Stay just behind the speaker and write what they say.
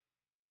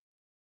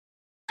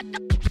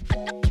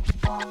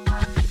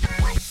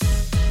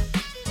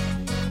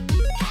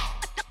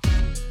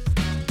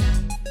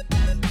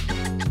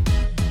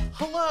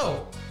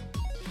Hello,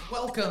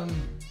 welcome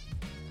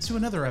to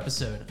another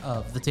episode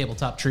of the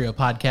Tabletop Trio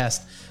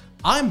Podcast.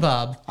 I'm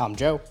Bob. I'm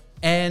Joe.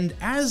 And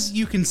as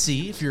you can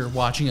see, if you're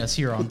watching us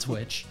here on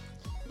Twitch,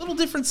 a little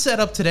different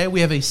setup today.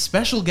 We have a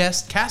special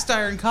guest. Cast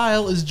Iron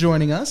Kyle is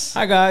joining us.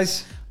 Hi,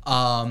 guys.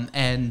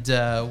 And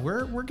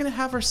we're going to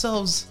have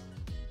ourselves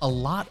a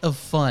lot of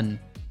fun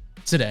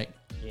today.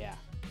 Yeah.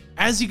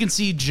 As you can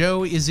see,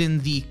 Joe is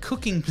in the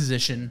cooking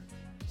position.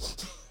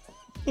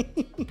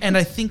 And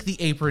I think the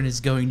apron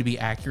is going to be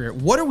accurate.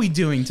 What are we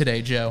doing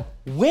today, Joe?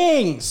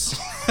 Wings!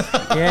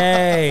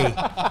 Yay.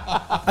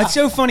 It's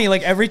so funny.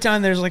 Like, every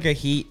time there's like a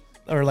heat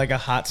or like a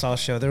hot sauce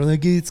show, they're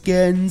like, it's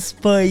getting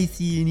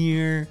spicy in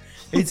here.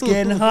 It's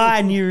getting hot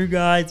in here,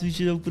 guys. We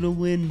should open a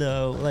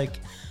window. Like,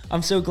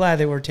 I'm so glad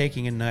that we're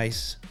taking a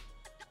nice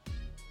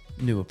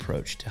new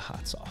approach to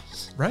hot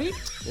sauce. Right?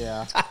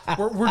 Yeah.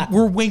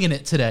 We're winging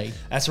it today.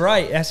 That's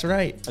right. That's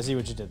right. I see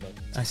what you did there.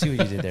 I see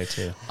what you did there,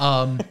 too.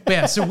 But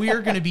yeah, so we are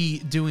going to be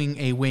doing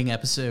a wing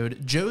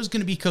episode. Joe's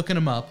going to be cooking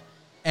them up.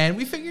 And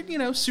we figured,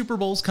 Super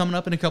Bowl's coming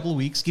up in a couple of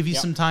weeks. Give you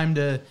some time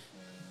to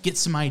get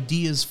some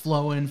ideas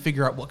flowing,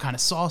 figure out what kind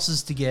of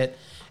sauces to get.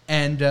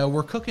 And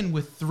we're cooking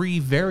with 3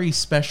 very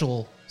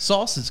special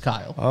sauces,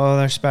 Kyle. Oh,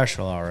 they're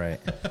special. All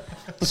right.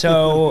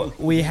 So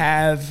we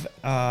have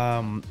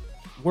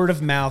Word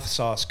of Mouth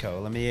Sauce Co.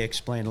 Let me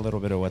explain a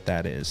little bit of what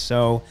that is.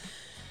 So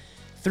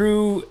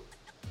through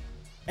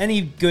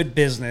any good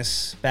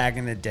business back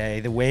in the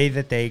day, the way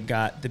that they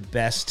got the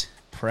best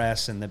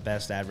press and the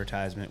best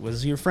advertisement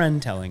was your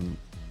friend telling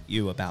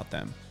you about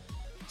them.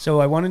 So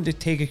I wanted to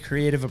take a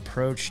creative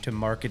approach to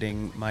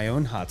marketing my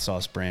own hot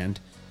sauce brand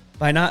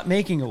by not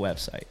making a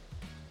website,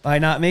 by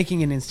not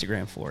making an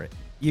Instagram for it.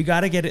 You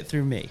got to get it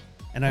through me.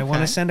 And I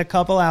want to send a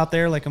couple out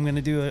there. Like, I'm going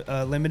to do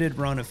a limited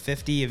run of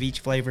 50 of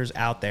each flavors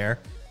out there.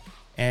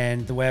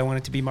 And the way I want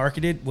it to be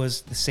marketed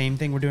was the same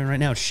thing we're doing right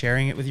now,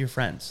 sharing it with your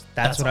friends.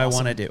 That's what awesome.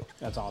 I want to do.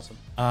 That's awesome.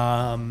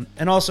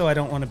 And also, I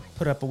don't want to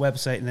put up a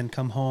website and then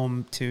come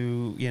home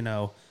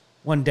to,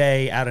 one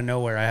day out of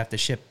nowhere, I have to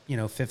ship,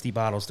 50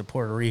 bottles to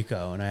Puerto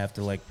Rico and I have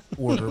to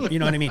order, you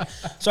know what I mean?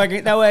 So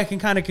that way I can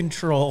kind of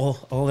control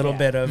a little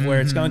bit of where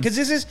it's going. Because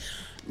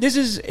this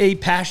is a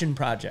passion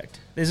project.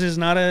 This is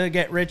not a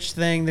get rich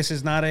thing. This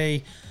is not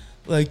a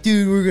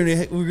dude, we're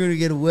gonna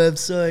get a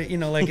website.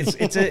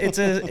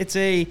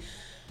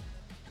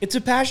 It's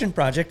a passion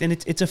project, and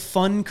it's a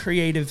fun,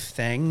 creative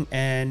thing.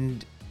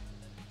 And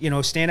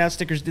Standout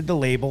Stickers did the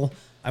label.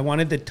 I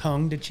wanted the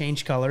tongue to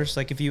change colors.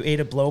 Like, if you ate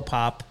a blow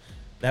pop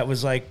that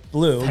was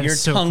blue, your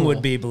tongue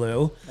would be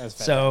blue.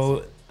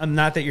 So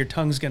not that your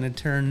tongue's gonna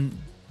turn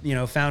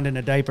found in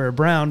a diaper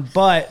brown,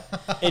 but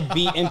it'd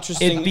be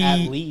interesting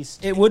at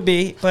least. It would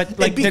be, but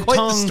it'd be the quite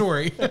tongue, the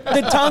story.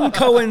 The tongue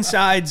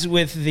coincides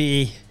with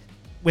the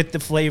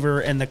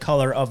flavor and the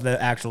color of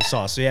the actual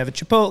sauce. So you have a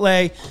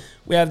chipotle,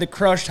 we have the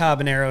crushed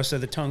habanero, so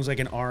the tongue's like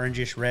an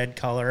orangish red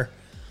color,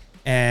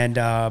 and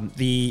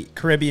the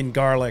Caribbean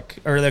garlic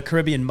or the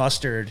Caribbean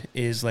mustard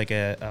is like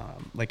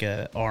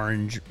a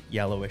orange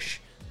yellowish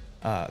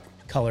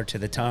color to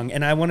the tongue.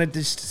 And I wanted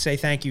to say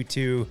thank you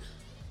to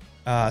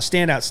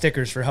Standout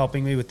Stickers for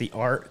helping me with the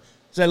art.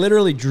 So I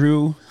literally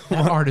drew.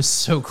 That art is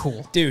so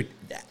cool. Dude,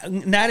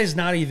 that is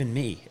not even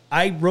me.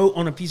 I wrote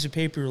on a piece of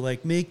paper,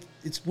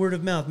 it's word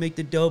of mouth. Make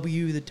the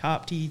W, the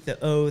top teeth,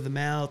 the O, the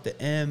mouth, the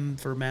M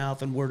for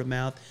mouth and word of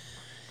mouth.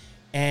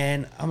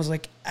 And I was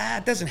like,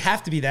 it doesn't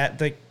have to be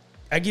that. Like,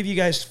 I give you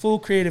guys full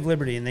creative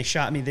liberty. And they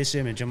shot me this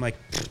image. I'm like,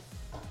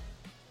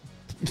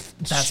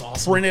 that's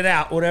awesome. Print it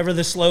out, whatever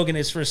the slogan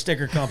is for a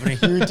sticker company.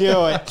 You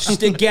do it.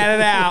 Just to get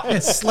it out.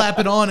 And slap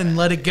it on and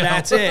let it go.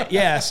 That's it.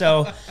 Yeah.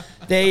 So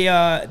they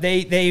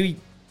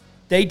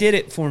did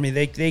it for me.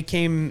 They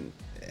came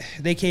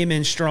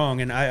in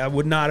strong, and I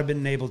would not have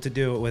been able to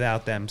do it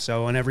without them.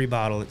 So on every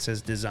bottle it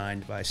says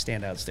designed by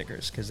Standout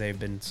Stickers because they've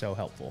been so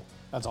helpful.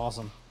 That's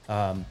awesome.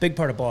 Big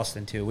part of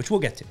Boston too, which we'll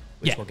get to.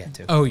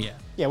 Oh yeah.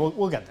 Yeah,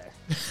 we'll get there.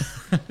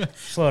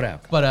 Slow down.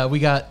 But we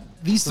got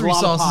these 3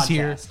 sauces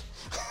here.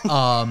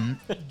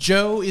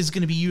 Joe is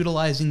going to be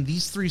utilizing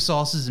these 3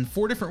 sauces in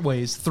 4 different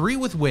ways, 3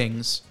 with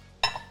wings,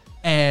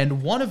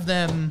 and one of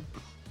them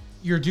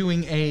you're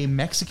doing a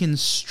Mexican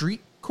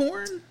street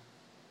corn?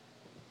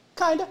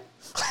 Kinda.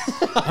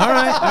 All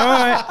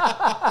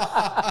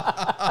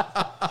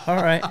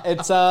right.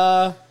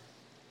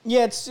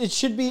 It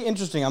should be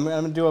interesting. I'm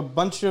gonna do a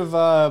bunch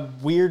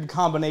of weird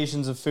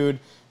combinations of food.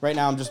 Right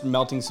now I'm just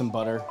melting some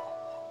butter.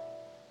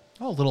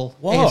 Oh, a little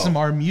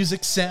ASMR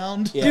music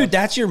sound. Yeah. Dude,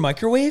 that's your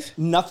microwave?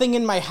 Nothing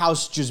in my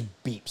house just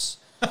beeps.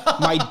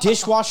 My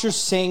dishwasher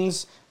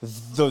sings,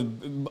 the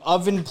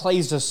oven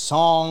plays a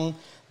song,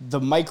 the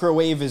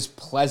microwave is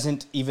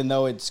pleasant, even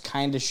though it's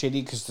kind of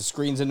shitty because the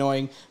screen's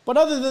annoying. But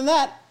other than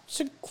that, it's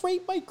a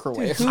great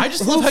microwave. I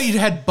just love how you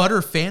had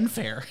butter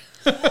fanfare.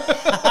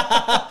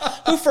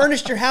 Who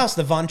furnished your house?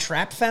 The Von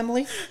Trapp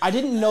family? I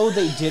didn't know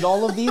they did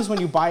all of these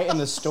when you buy it in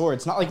the store.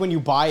 It's not like when you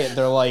buy it,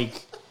 they're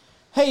like,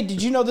 hey,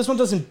 did you know this one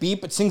doesn't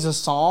beep, it sings a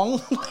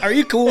song? Are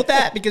you cool with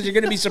that? Because you're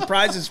going to be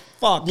surprised as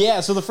fuck.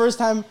 Yeah, so the first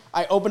time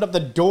I opened up the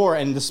door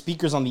and the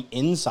speaker's on the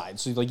inside.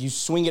 So like you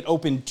swing it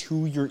open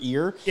to your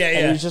ear. Yeah, and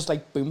yeah. it's just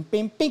like boom,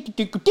 bing, bing,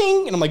 ding,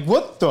 ding. And I'm like,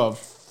 what the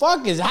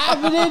fuck is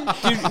happening?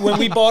 Dude, when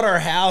we bought our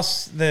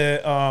house,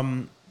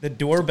 the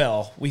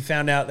doorbell, we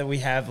found out that we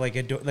have like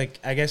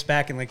I guess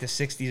back in like the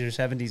 60s or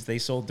 70s, they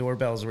sold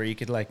doorbells where you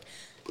could like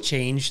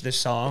change the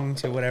song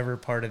to whatever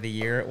part of the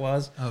year it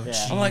was. Oh, Yeah.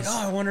 jeez. I'm like,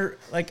 I wonder,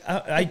 like,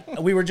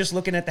 we were just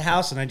looking at the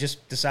house and I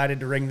just decided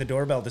to ring the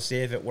doorbell to see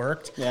if it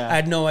worked. Yeah. I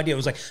had no idea. It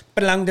was like,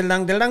 "Ba-lang,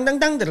 da-lang, da-lang, dang,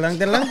 dang, da-lang,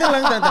 da-lang,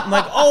 da-lang, dang, dang." I'm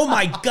like, oh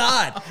my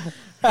God.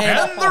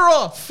 And they're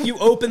off. You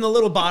open the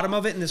little bottom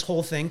of it and this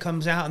whole thing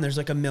comes out and there's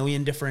like a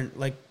million different,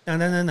 like,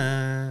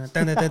 da-da-da-da,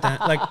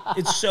 da-da-da-da. Like,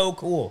 it's so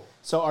cool.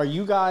 So are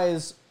you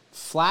guys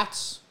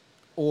flats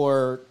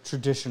or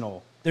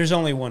traditional? There's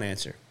only one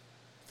answer.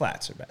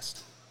 Flats are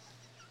best.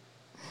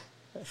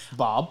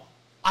 Bob,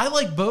 I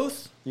like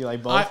both. you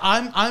like both?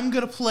 I'm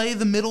gonna play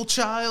the middle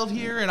child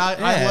here, and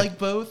I Yeah. like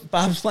both.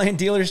 Bob's playing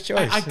dealer's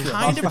choice. I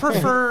kind of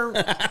prefer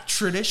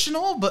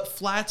traditional, but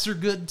flats are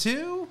good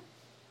too.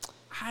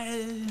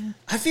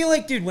 I feel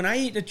like, dude, when I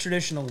eat a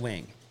traditional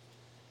wing,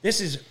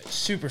 this is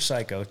super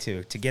psycho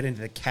too, to get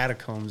into the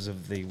catacombs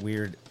of the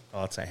weird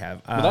thoughts I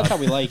have. But that's how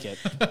we like it.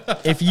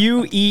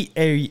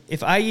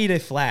 If I eat a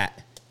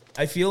flat,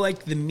 I feel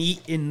like the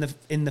meat in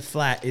the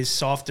flat is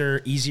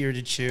softer, easier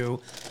to chew.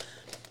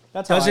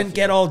 That's how I Doesn't feel.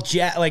 get all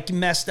like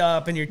messed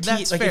up in your teeth.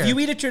 That's Like fair. if you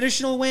eat a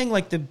traditional wing,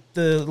 like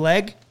the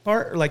leg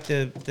part, or like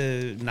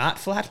the not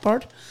flat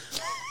part,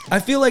 I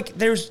feel like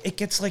it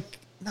gets like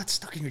not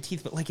stuck in your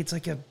teeth, but like it's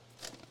like a.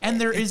 And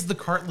there is the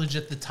cartilage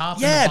at the top.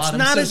 Yeah, and the it's bottom,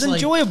 not so as like-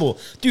 enjoyable.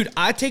 Dude,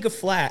 I take a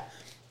flat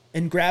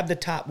and grab the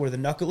top where the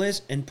knuckle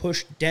is and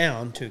push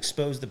down to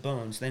expose the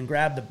bones. Then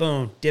grab the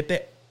bone, dip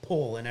it,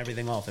 pull, and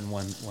everything off in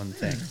one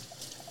thing.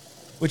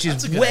 Which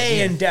That's is a good way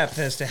idea. in depth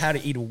as to how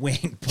to eat a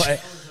wing. But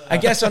I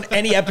guess on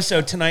any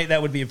episode tonight,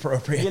 that would be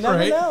appropriate. You never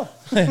Right? know.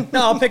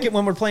 No, I'll pick it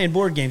when we're playing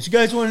board games. You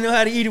guys want to know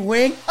how to eat a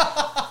wing?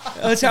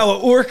 That's how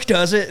an orc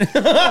does it.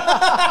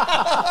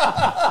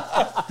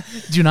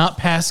 Do not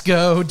pass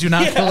go. Do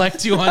not collect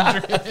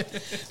 200.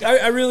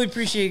 I really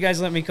appreciate you guys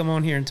letting me come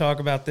on here and talk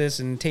about this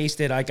and taste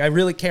it. I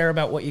really care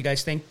about what you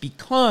guys think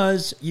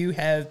because you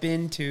have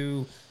been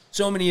to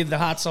so many of the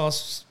hot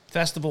sauce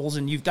festivals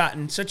and you've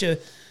gotten such a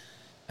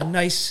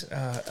nice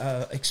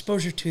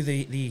exposure to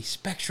the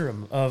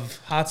spectrum of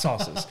hot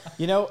sauces.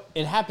 You know,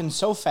 it happened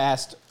so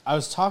fast. I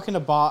was talking to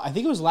Bob. I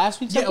think it was last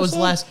week's Yeah, episode.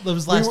 it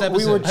was last we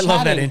episode. were I love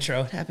that chatting,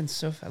 intro. It happens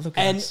so fast. Look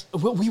at and us.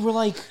 we were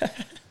like,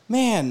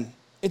 man,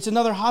 it's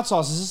another hot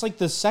sauce. Is this like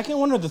the second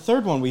one or the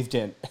third one we've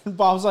done? And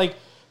Bob was like,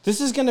 this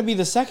is going to be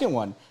the second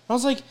one. And I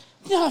was like,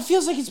 no, it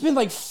feels like it's been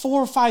like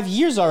 4 or 5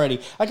 years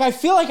already. Like, I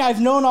feel like I've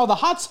known all the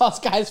hot sauce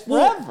guys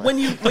Well, forever.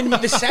 when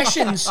the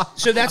sessions,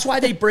 so that's why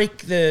they break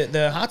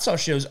the hot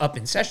sauce shows up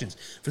in sessions.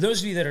 For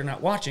those of you that are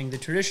not watching, the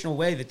traditional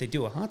way that they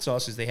do a hot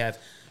sauce is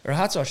or a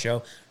hot sauce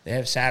show, they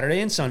have Saturday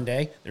and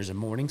Sunday. There's a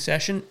morning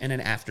session and an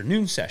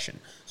afternoon session.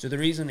 So the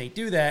reason they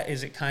do that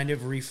is it kind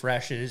of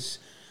refreshes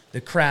the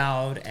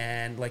crowd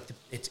and like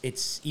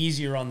it's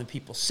easier on the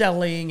people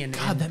selling and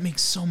God, that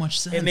makes so much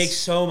sense. it makes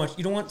so much.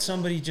 You don't want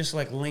somebody just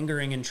like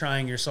lingering and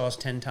trying your sauce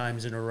 10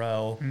 times in a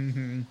row.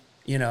 Mm-hmm.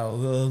 You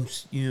know,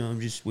 I'm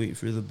just waiting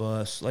for the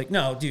bus. Like,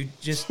 no, dude,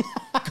 just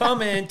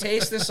come in,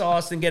 taste the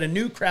sauce, and get a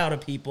new crowd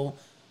of people.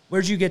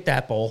 Where'd you get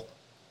that bowl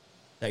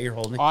that you're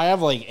holding? I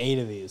have like 8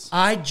 of these.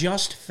 I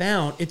just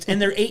found it's,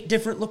 and they're 8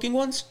 different looking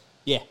ones.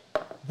 Yeah.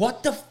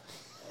 What the,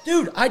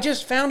 dude? I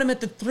just found them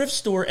at the thrift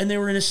store, and they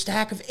were in a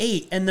stack of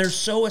 8, and they're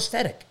so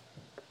aesthetic.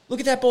 Look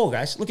at that bowl,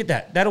 guys. Look at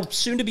that. That'll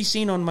soon to be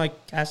seen on my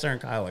Cast Iron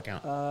Kyle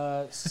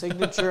account.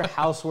 Signature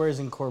Housewares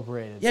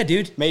Incorporated. Yeah,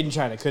 dude. Made in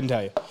China. Couldn't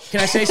tell you. Can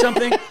I say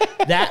something?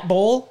 That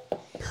bowl,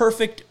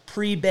 perfect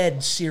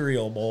pre-bed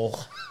cereal bowl.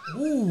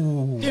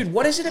 Ooh. Dude,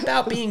 what is it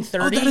about being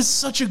 30? Oh, that is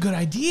such a good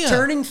idea.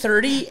 Turning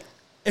 30,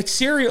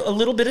 a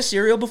little bit of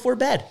cereal before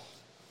bed.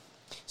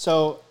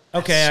 So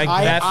Okay,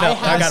 I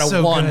got a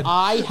so 1. good.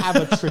 I have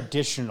a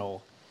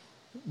traditional.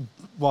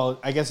 Well,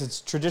 I guess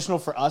it's traditional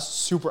for us,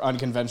 super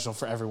unconventional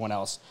for everyone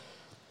else.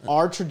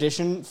 Our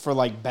tradition for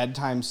like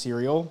bedtime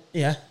cereal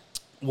Yeah.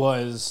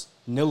 was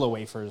Nilla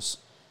wafers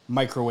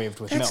microwaved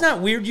with That's milk.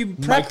 not weird. You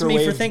prepped me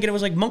for Microwaved- thinking it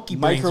was like monkey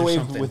brains or Microwaved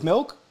something. with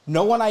milk.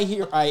 No one I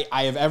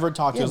have ever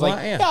talked to Yeah, is like,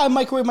 why- yeah. yeah, I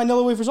microwave my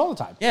Nilla wafers all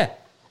the time. Yeah.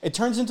 It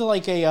turns into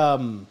like a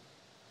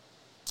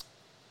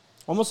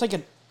almost like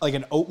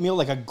an oatmeal,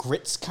 like a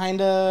grits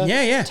kind of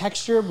Yeah.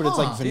 texture, but it's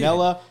Huh, like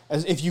vanilla.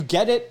 As if you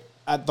get it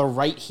at the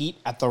right heat,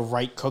 at the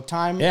right cook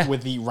time, Yeah.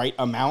 with the right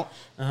amount,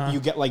 you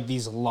get like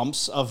these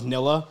lumps of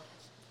Nilla.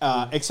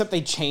 Except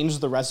they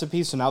changed the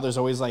recipe, so now there's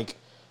always like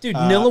Dude,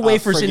 Nilla a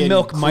wafers in friggin'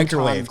 milk crouton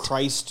microwaved.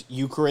 Christ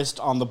Eucharist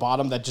on the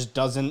bottom that just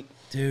doesn't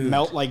Dude.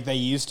 melt like they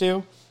used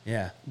to.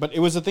 Yeah. But it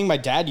was a thing my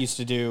dad used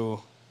to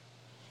do.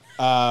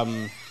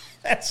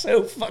 That's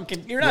so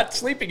fucking. You're not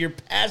sleeping. You're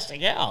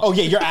passing out. Oh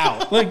yeah, you're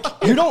out. Like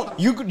you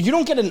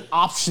don't get an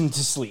option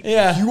to sleep.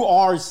 Yeah. You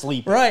are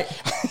sleeping. Right.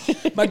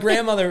 My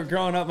grandmother,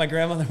 growing up,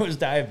 was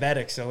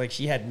diabetic, so like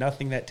she had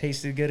nothing that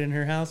tasted good in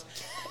her house.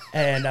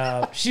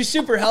 And she's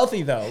super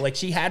healthy though. Like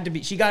she had to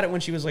be. She got it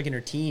when she was like in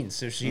her teens,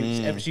 so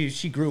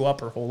she grew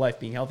up her whole life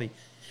being healthy.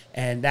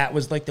 And that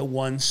was like the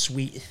one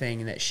sweet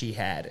thing that she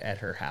had at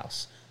her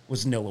house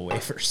was Nilla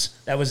wafers.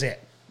 That was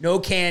it. No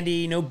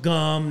candy, no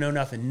gum, no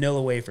nothing.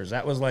 Nilla wafers.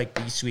 That was like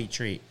the sweet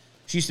treat.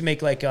 She used to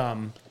make like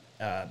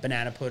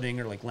banana pudding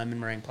or like lemon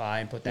meringue pie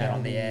and put that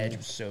on the edge. It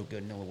was so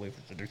good. Nilla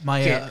wafers.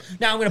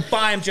 Now I'm gonna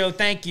buy them, Joe.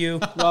 Thank you.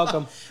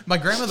 Welcome. My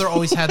grandmother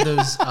always had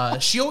those.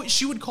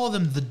 She would call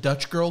them the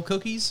Dutch girl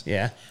cookies.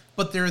 Yeah.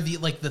 But they're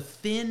the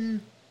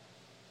thin,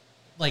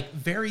 like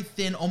very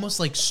thin, almost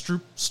like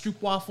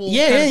stroop waffle.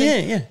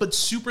 Yeah. But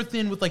super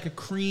thin with like a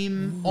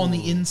cream on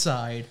the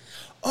inside.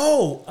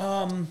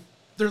 Oh,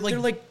 they're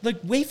like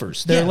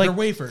wafers. They're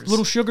wafers.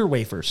 Little sugar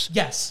wafers.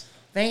 Yes.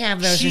 They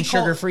have those in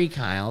sugar-free,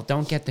 Kyle.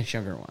 Don't get the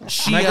sugar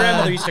ones. My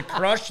grandmother used to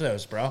crush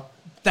those, bro.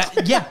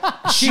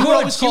 She would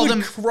always call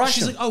them.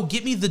 She's like, "Oh,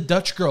 get me the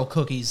Dutch girl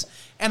cookies."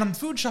 And I'm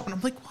food shopping.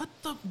 I'm like,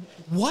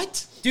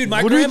 "What?" Dude,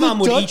 my grandma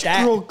would eat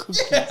that.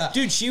 Yeah.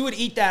 Dude, she would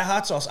eat that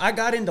hot sauce. I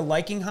got into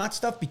liking hot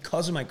stuff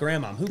because of my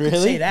grandma. Who could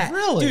say that?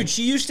 Really? Dude,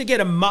 she used to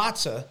get a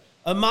matzah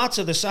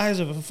the size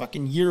of a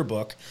fucking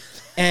yearbook,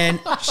 and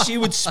she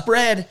would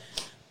spread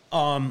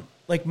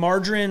like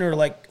margarine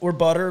or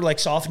butter, like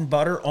softened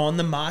butter on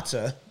the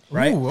matzah,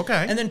 right? Ooh,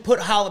 okay. And then put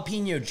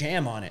jalapeno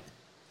jam on it.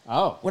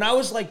 Oh. When I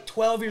was like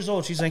 12 years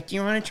old, she's like, "Do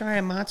you want to try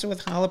a matzah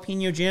with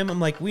jalapeno jam?" I'm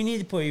like, "We need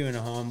to put you in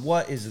a home.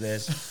 What is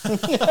this?" And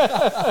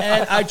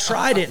I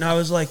tried it, and I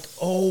was like,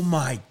 "Oh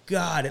my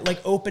God." It like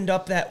opened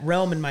up that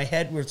realm in my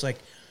head where it's like,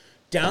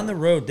 down the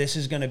road, this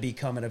is going to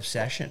become an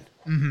obsession.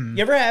 Mm-hmm.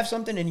 You ever have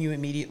something and you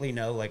immediately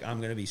know, like, I'm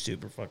going to be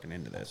super fucking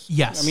into this?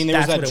 Yes. I mean, there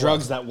was that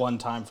drugs that one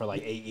time for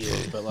like 8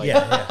 years, but like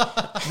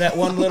that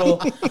one little,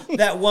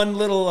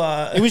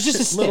 it was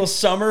just a little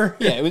summer.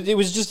 Yeah, it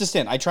was just a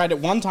stint. I tried it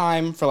one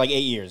time for like 8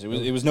 years. It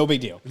was no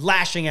big deal.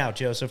 Lashing out,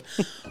 Joseph.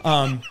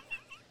 That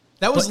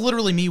was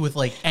literally me with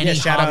like any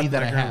hobby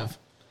that I have.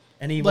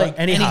 Any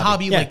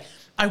hobby. Yeah.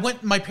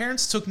 Like my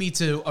parents took me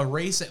to a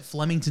race at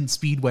Flemington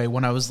Speedway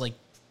when I was like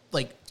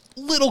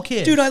little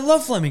kid. Dude, I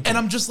love Flemington. And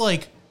I'm just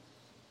like,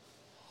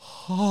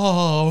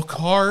 oh,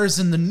 cars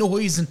and the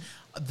noise, and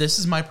this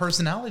is my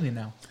personality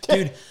now.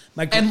 Dude,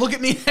 and look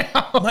at me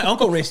now. My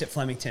uncle raced at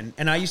Flemington,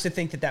 and I used to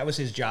think that was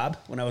his job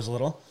when I was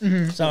little.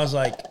 Mm-hmm. So I was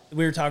like,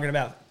 we were talking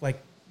about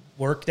like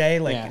work day,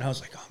 and I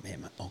was like, oh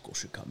man, my uncle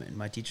should come in.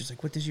 My teacher's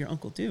like, what does your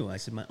uncle do? I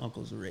said, my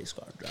uncle's a race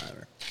car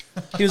driver.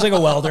 He was like a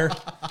welder,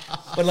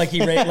 but like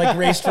he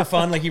raced for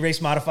fun, like he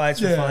raced modifieds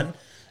for fun.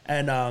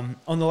 And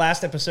on the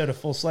last episode of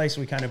Full Slice,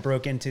 we kind of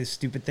broke into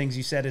stupid things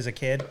you said as a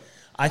kid.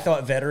 I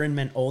thought veteran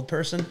meant old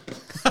person.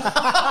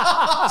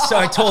 So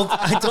I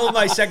told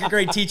my second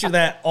grade teacher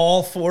that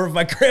all 4 of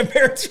my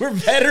grandparents were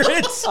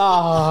veterans.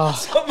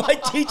 So my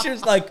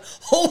teacher's like,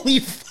 holy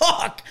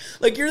fuck.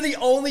 Like, you're the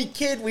only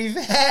kid we've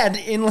had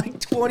in like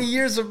 20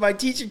 years of my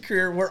teaching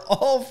career where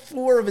all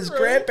 4 of his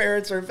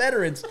grandparents are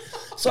veterans.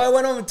 So I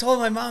went home and told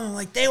my mom, I'm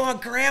like, they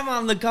want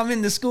grandma to come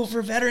into school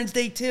for Veterans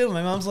Day too.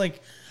 My mom's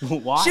like,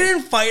 why? She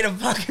didn't fight a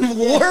fucking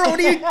war. What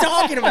are you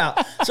talking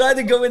about? So I had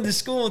to go into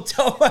school and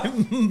tell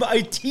my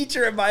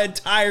teacher and my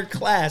entire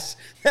class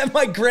that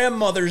my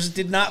grandmothers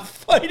did not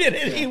fight in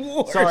any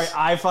wars. Sorry,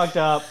 I fucked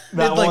up.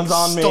 That one's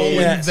on me.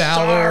 Stolen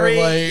valor.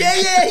 Sorry.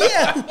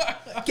 Yeah.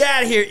 Get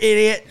out of here,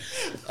 idiot.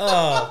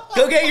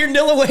 Go get your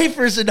Nilla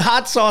wafers and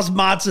hot sauce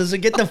matzahs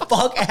and get the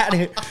fuck out of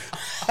here.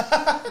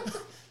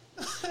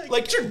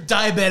 Like, get your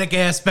diabetic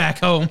ass back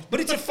home. But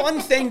it's a fun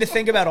thing to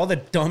think about all the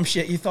dumb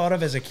shit you thought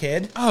of as a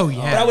kid. Oh,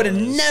 yeah. But I would have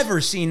never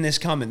seen this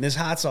coming, this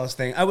hot sauce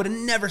thing. I would have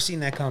never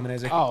seen that coming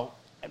as a kid. Oh,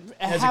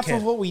 half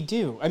of what we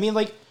do. I mean,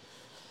 like,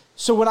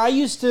 so when I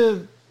used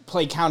to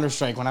play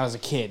Counter-Strike when I was a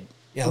kid,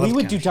 we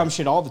would do dumb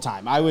shit all the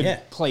time. I would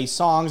play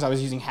songs. I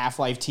was using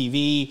Half-Life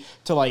TV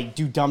to, like,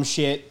 do dumb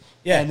shit.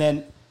 Yeah. And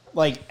then,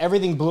 like,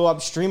 everything blew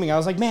up streaming. I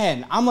was like,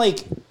 man, I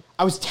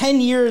was 10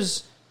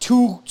 years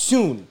too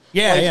soon.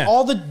 Yeah,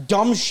 all the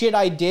dumb shit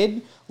I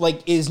did,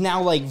 like, is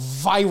now, like,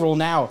 viral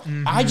now.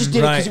 Mm-hmm. I just did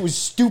it because it was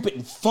stupid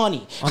and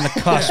funny. On the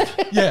cusp.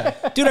 Yeah.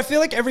 Dude, I feel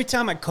like every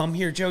time I come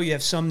here, Joe, you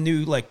have some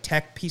new, like,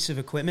 tech piece of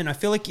equipment. I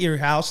feel like your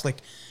house, like,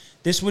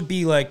 this would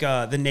be like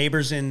the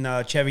neighbors in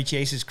Chevy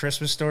Chase's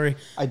Christmas Story.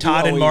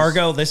 Todd and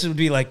Margot. This would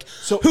be like,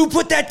 who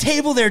put that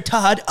table there,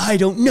 Todd? I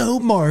don't know,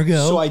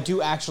 Margot. So I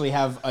do actually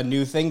have a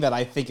new thing that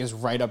I think is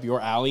right up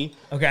your alley.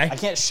 Okay. I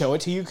can't show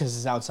it to you because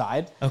it's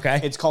outside. Okay.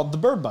 It's called the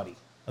Bird Buddy.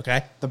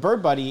 Okay. The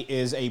Bird Buddy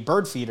is a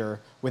bird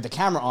feeder with a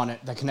camera on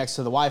it that connects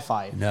to the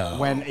Wi-Fi. No.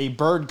 When a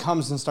bird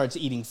comes and starts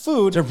eating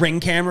food... It's a Ring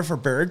camera for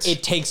birds?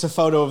 It takes a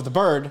photo of the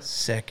bird.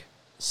 Sick.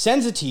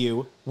 Sends it to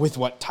you with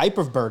what type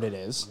of bird it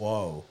is.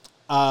 Whoa.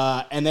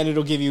 And then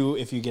it'll give you,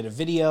 if you get a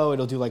video,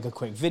 it'll do like a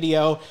quick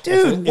video.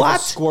 Dude, if a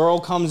squirrel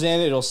comes in,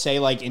 it'll say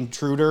like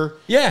intruder.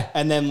 Yeah.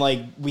 And then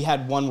like we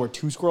had one where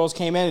 2 squirrels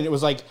came in and it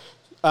was like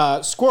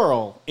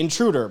Squirrel,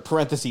 intruder,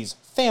 parentheses,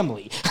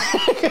 family.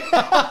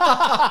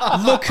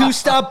 Look who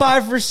stopped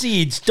by for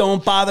seeds.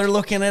 Don't bother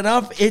looking it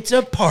up. It's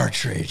a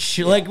partridge.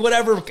 Like,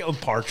 whatever. A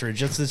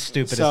partridge. That's the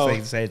stupidest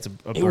thing to say. It's a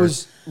bird. It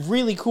was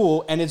really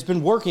cool, and it's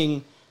been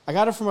working. I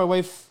got it for my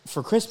wife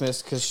for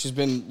Christmas because she's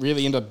been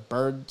really into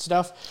bird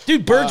stuff.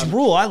 Dude, birds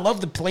rule. I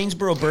love the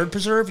Plainsboro Bird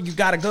Preserve. You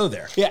got to go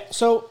there. Yeah,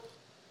 so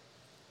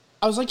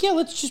I was like, yeah,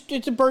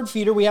 it's a bird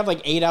feeder. We have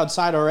like 8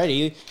 outside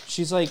already.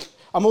 She's like,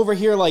 I'm over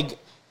here like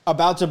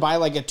about to buy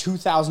like a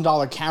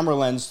 $2,000 camera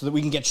lens so that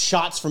we can get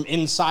shots from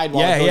inside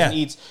while it goes and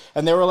eats.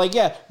 And they were like,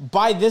 yeah,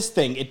 buy this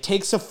thing. It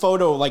takes a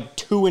photo like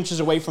 2 inches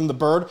away from the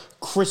bird,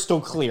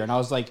 crystal clear. And I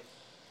was like,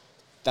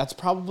 that's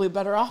probably a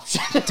better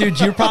option. Dude,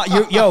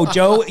 yo,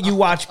 Joe, you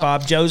watch,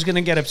 Bob. Joe's going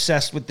to get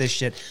obsessed with this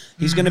shit.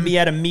 He's going to be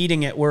at a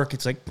meeting at work.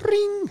 It's like,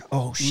 bring.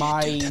 Oh, shit,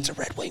 dude, that's a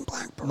red-winged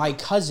blackbird. My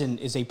cousin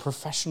is a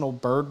professional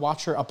bird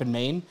watcher up in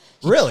Maine.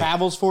 He really?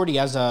 Travels for it. He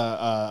has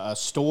a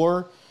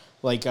store,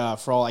 like,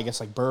 for all, I guess,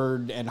 like,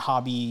 bird and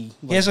hobby.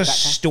 Like, he has a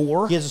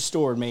store? He has a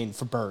store in Maine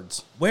for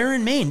birds. Where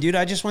in Maine? Dude,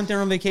 I just went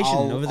there on vacation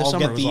over the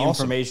summer. I'll get the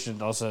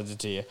information. I'll send it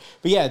to you.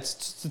 But, yeah,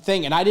 it's the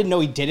thing. And I didn't know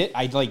he did it.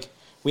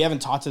 We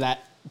haven't talked to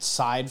that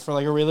side for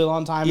like a really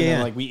long time, and then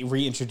like we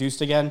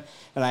reintroduced again,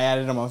 and I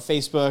added him on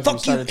Facebook. Fuck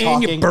and started you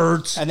talking. And your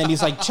birds. And then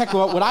he's like, check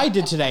out what I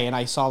did today, and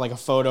I saw like a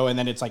photo, and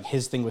then it's like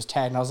his thing was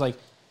tagged, and I was like,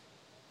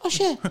 oh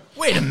shit,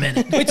 wait a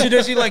minute. Wait, so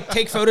does he like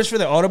take photos for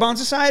the Audubon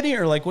Society,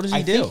 or like what does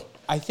he do?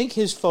 I think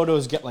his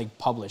photos get like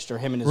published, or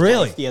him and his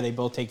really wife, they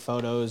both take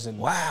photos. And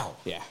wow,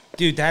 yeah,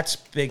 dude, that's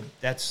big.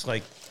 That's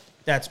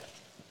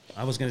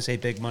I was going to say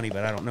big money,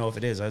 but I don't know if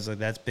it is. I was like,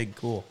 that's big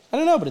cool. I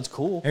don't know, but it's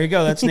cool. There you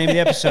go. That's the name of the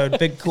episode.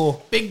 Big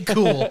cool. Big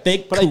cool.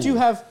 Big But cool. I do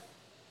have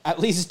at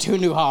least 2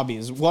 new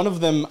hobbies. One of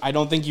them, I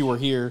don't think you were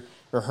here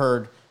or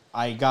heard.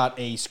 I got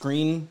a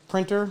screen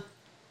printer.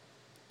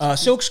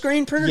 Silk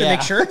screen printer to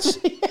make shirts?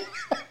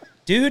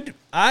 Dude,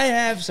 I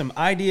have some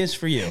ideas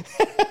for you.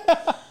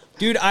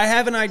 Dude, I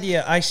have an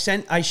idea. I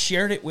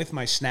shared it with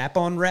my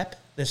Snap-on rep,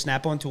 the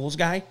Snap-on Tools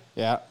guy.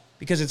 Yeah.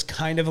 Because it's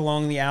kind of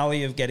along the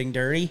alley of getting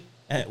dirty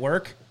at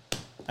work.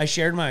 I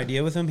shared my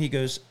idea with him. He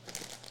goes,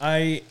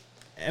 I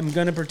am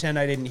going to pretend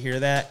I didn't hear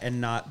that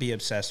and not be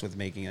obsessed with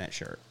making that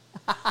shirt.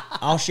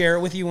 I'll share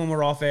it with you when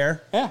we're off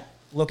air. Yeah.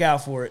 Look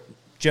out for it.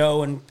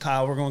 Joe and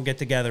Kyle, we're going to get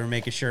together and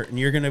make a shirt.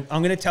 And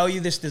I'm going to tell you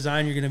this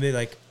design. You're going to be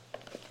like,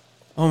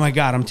 oh my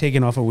God, I'm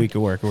taking off a week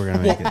of work. We're going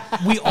to make it.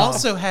 We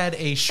also had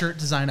a shirt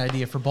design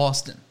idea for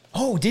Boston.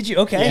 Oh, did you?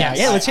 Okay.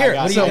 Yeah, let's hear it.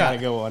 What do you got? A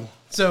good one.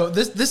 So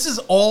this is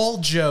all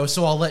Joe,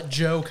 so I'll let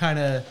Joe kind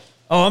of...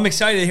 Oh, I'm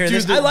excited to hear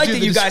this. I like that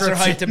you guys are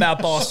hyped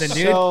about Boston,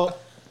 dude.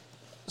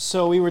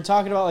 So we were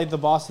talking about like the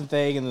Boston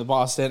thing and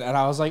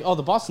I was like, oh,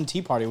 the Boston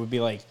Tea Party would be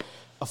like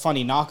a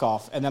funny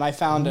knockoff. And then I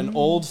found an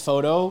old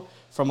photo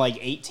from like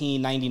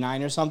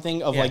 1899 or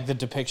something of like the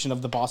depiction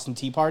of the Boston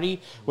Tea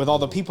Party with all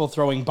the people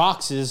throwing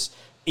boxes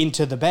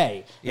into the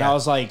bay. And I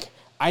was like,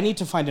 I need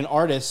to find an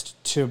artist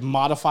to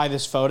modify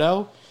this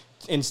photo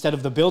instead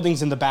of the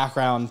buildings in the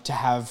background to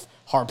have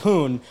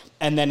harpoon,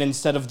 and then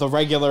instead of the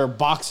regular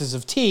boxes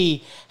of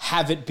tea,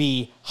 have it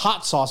be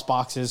hot sauce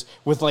boxes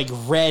with like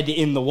red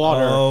in the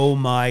water. Oh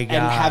my God.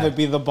 And have it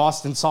be the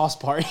Boston Sauce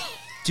Party.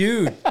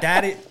 Dude,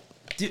 Sawston.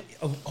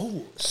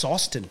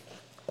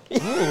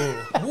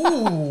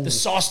 Ooh. The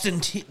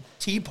Sawston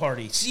tea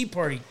party, sea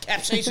party,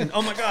 capsaicin.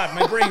 Oh my God,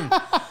 my brain.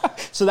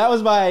 So that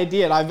was my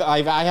idea, and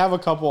I have a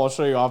couple I'll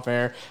show you off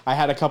air. I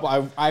had a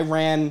couple, I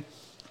ran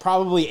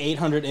probably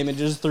 800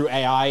 images through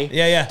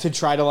AI to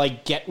try to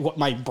like get what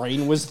my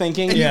brain was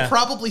thinking. And you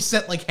probably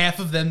sent like half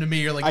of them to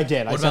me. You're like, I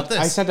did. What about this?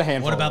 I sent a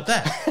handful. What about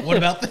that? What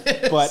about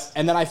this?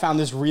 And then I found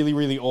this really,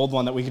 really old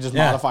one that we could just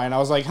modify, and I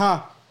was like,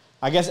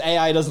 I guess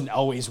AI doesn't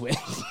always win.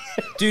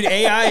 Dude,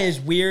 AI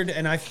is weird,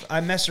 and I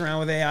mess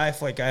around with AI.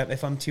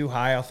 If I'm too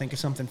high, I'll think of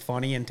something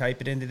funny and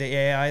type it into the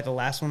AI. The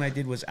last one I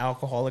did was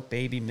alcoholic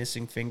baby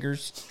missing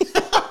fingers.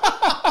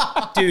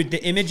 Dude,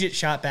 the image it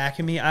shot back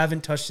at me, I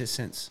haven't touched it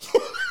since.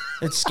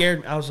 It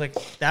scared me. I was like,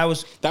 that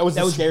was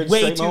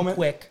way too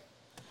quick.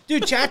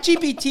 Dude,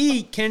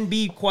 ChatGPT can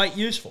be quite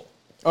useful.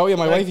 Oh, yeah,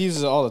 my wife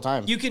uses it all the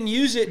time. You can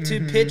use it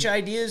to pitch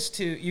ideas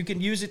to, you can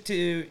use it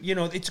to,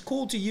 it's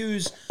cool to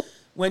use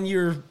when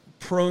you're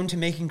prone to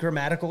making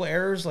grammatical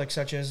errors, like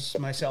such as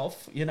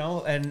myself,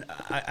 and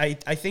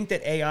I think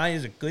that AI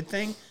is a good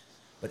thing,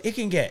 but it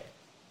can get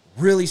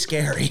really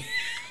scary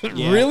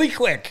really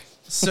quick.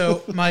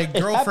 So my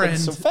girlfriend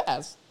so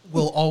fast.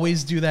 will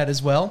always do that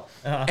as well.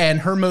 And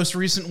her most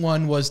recent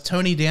one was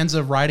Tony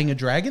Danza riding a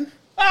dragon.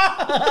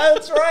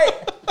 That's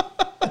right.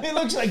 He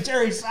looks like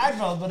Jerry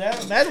Seinfeld, but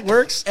that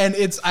works. And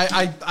it's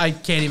I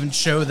can't even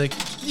show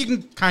you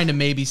can kind of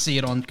maybe see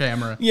it on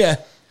camera. Yeah.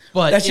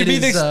 But that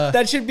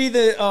should be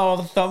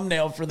the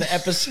thumbnail for the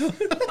episode.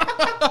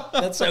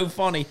 That's so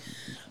funny.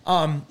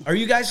 Are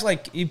you guys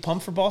you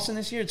pumped for Boston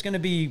this year? It's going to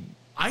be.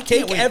 I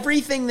can't take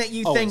everything that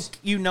you think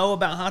you know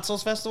about hot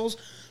sauce festivals,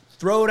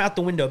 throw it out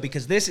the window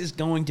because this is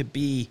going to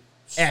be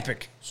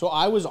epic. So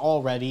I was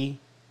already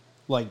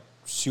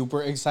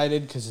super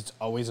excited because it's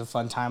always a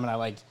fun time, and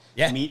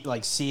I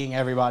meet seeing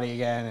everybody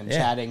again and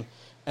chatting.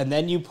 and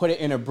then you put it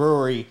in a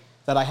brewery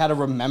that I had to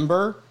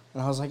remember,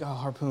 and I was like, oh,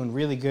 Harpoon,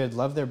 really good,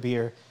 love their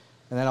beer.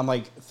 And then I'm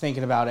like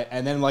thinking about it,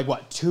 and then like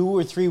 2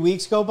 or 3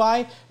 weeks go by,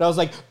 and I was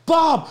like,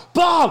 Bob.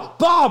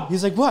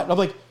 He's like, what? And I'm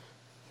like,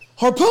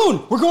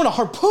 Harpoon, we're going to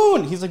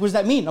Harpoon. He's like, what does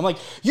that mean? I'm like,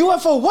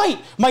 UFO White,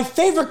 my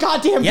favorite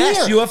goddamn beer.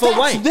 Yes, UFO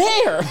White.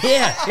 There.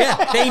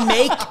 Yeah, they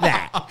make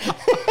that.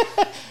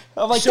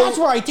 I'm like, that's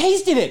where I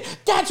tasted it.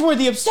 That's where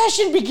the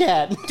obsession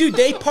began. Dude,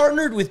 they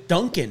partnered with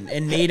Dunkin'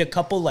 and made a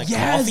couple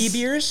coffee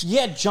beers.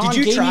 Yeah, John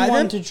gave me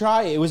one to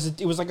try. It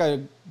was like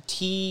a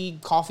tea,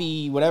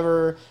 coffee,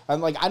 whatever.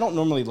 I'm like, I don't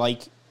normally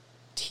like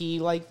tea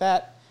like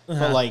that,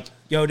 but like,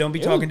 yo, don't be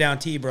talking down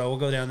tea, bro. We'll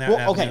go down that.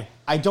 Well, okay,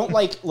 I don't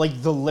like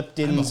the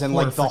Liptons and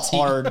like the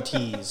hard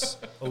teas.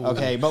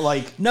 Okay, but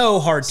like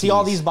no hard teas. See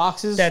all these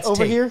boxes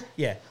over here?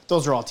 Yeah,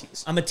 those are all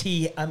teas. I'm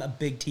a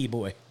big tea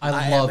boy.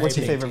 I love. What's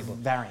your favorite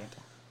variant?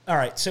 All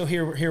right, so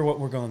here what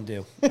we're going to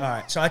do. All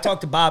right, so I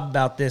talked to Bob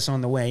about this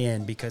on the way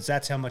in because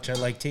that's how much I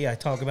like tea. I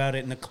talk about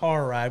it in the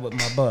car ride with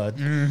my bud.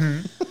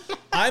 Mm-hmm.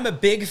 I'm a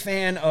big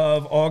fan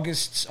of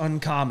August's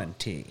Uncommon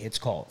tea, it's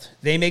called.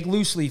 They make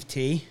loose leaf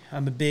tea.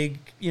 I'm a big,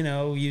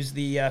 use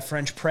the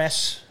French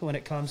press when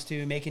it comes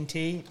to making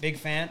tea. Big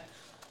fan.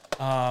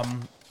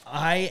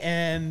 I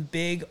am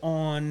big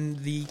on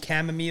the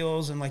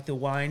chamomiles and like the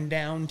wind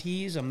down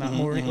teas. I'm not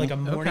like a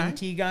morning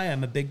tea guy.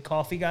 I'm a big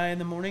coffee guy in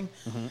the morning.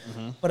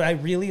 But I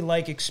really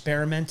like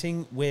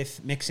experimenting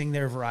with mixing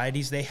their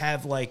varieties. They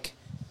have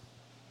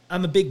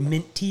I'm a big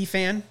mint tea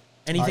fan.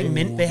 Anything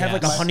mint. They have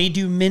like a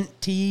honeydew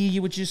mint tea,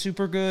 which is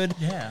super good.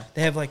 Yeah.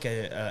 They have like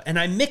and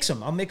I mix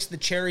them. I'll mix the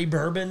cherry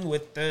bourbon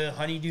with the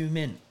honeydew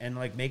mint and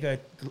like make a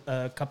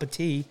cup of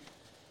tea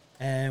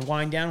and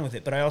wind down with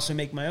it. But I also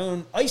make my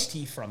own iced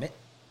tea from it.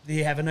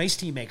 They have an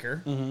iced tea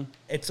maker. Mm-hmm.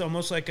 It's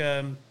almost like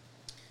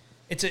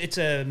it's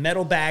a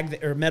metal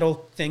bag or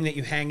metal thing that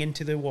you hang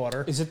into the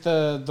water. Is it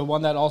the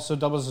one that also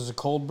doubles as a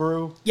cold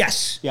brew?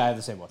 Yes. Yeah, I have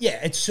the same one.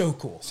 Yeah, it's so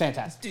cool. It's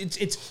fantastic.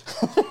 It's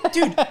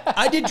dude,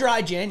 I did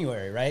dry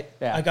January, right?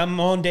 Yeah. Like I'm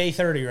on day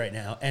 30 right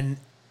now. And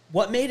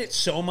what made it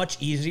so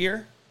much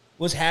easier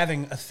was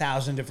having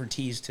 1,000 different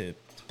teas to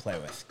play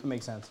with. It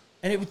makes sense.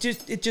 And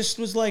it just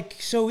was like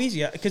so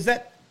easy. Because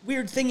that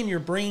weird thing in your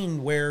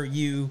brain where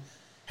you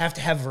have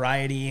to have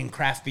variety and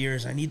craft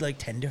beers. I need like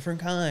 10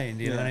 different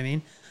kinds. You know what I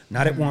mean?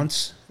 Not at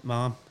once,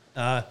 Mom.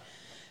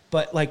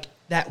 But like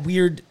that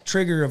weird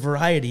trigger of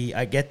variety,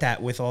 I get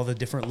that with all the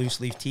different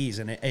loose leaf teas.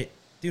 And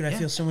dude, I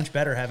feel so much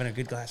better having a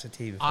good glass of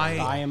tea.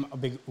 I am a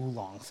big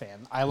oolong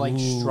fan. I like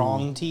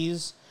strong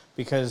teas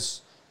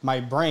because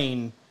my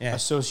brain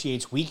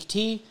associates weak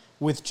tea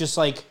with just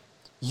like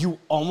you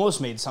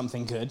almost made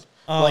something good.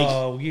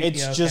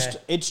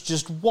 It's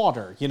just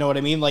water. You know what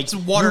I mean? Like it's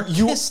water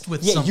kissed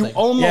with something. You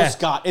almost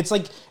got. It's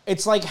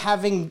like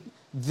having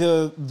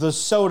the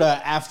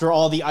soda after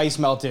all the ice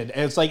melted.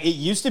 And it's like it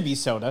used to be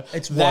soda.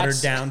 It's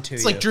watered down to.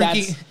 It's like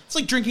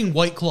drinking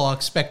White Claw,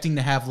 expecting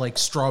to have like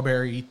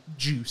strawberry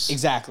juice.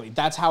 Exactly.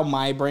 That's how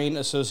my brain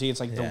associates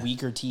like the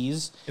weaker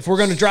teas. If we're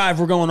going to drive,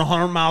 we're going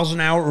 100 miles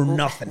an hour or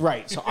nothing.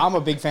 Right. So I'm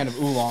a big fan of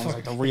oolongs,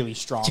 like the really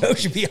strong. Joe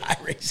should be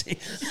iRacing.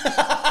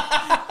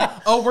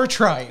 Oh, we're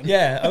trying.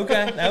 Yeah,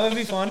 okay. That would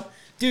be fun.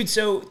 Dude,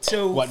 so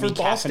what, for be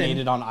Boston,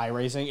 caffeinated on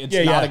iRacing? It's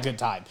not a good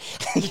time.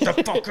 Get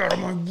the fuck out of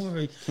my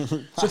way.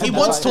 So he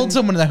once told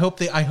someone, I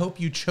hope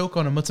you choke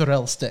on a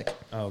mozzarella stick.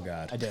 Oh,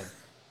 God. I did.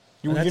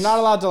 You're not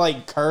allowed to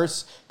like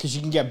curse because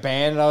you can get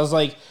banned. And I was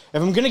like,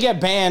 if I'm going to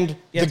get banned,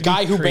 the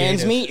guy who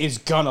bans me is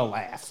going to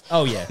laugh.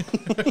 Oh, yeah.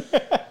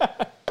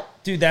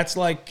 Dude, that's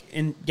like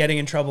getting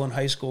in trouble in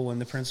high school when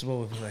the principal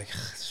would be like,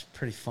 it's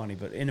pretty funny,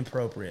 but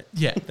inappropriate.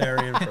 Yeah.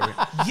 Very inappropriate.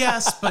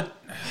 Yes, but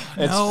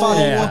it's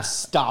funny. Yeah.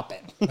 Stop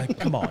it. Like,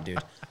 come on, dude.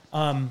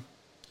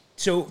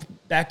 So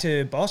back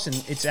to Boston.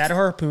 It's at a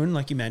Harpoon,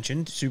 like you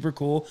mentioned. Super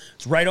cool.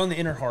 It's right on the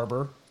Inner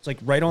Harbor. It's like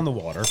right on the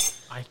water.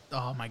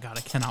 Oh my God,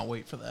 I cannot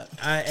wait for that.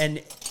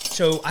 And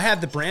so I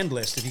have the brand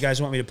list. If you guys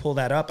want me to pull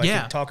that up, I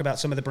can talk about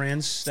some of the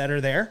brands that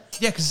are there.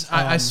 Yeah, because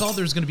I saw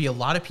there's going to be a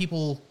lot of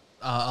people,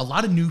 a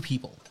lot of new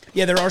people.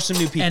 Yeah, there are some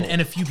new people.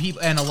 And a few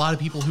people, and a lot of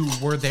people who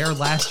were there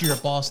last year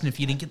at Boston. If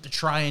you didn't get to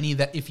try any of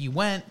that, if you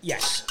went.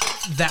 Yes.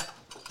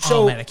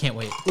 Oh man, I can't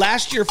wait.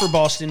 Last year for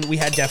Boston, we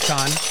had DEF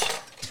CON.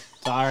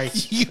 Sorry.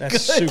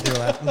 That's super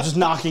loud. I'm just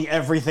knocking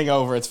everything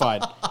over. It's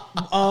fine.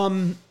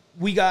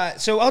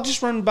 So I'll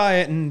just run by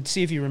it and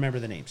see if you remember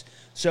the names.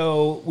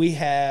 So we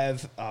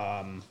have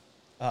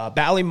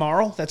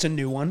Ballymarl. That's a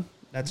new one.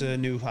 That's a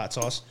new hot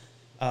sauce.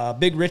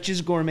 Big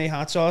Rich's Gourmet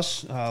Hot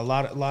Sauce. A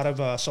lot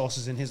of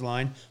sauces in his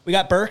line. We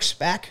got Burke's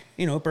back.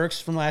 Burke's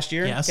from last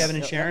year. Yes. Kevin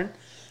and Sharon.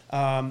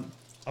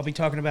 I'll be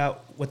talking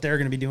about what they're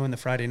going to be doing the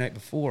Friday night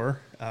before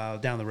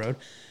down the road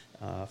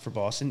for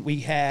Boston.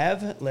 We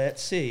have,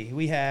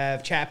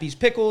 Chappie's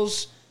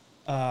Pickles,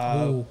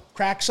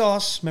 Crack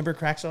Sauce. Remember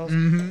Crack Sauce?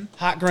 Mm-hmm.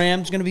 Hot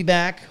Graham's going to be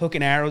back. Hook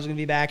and Arrow's going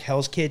to be back.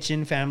 Hell's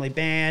Kitchen, Family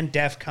Band,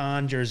 DEF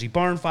CON, Jersey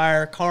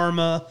Barnfire,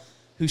 Karma,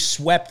 who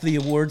swept the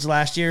awards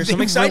last year. So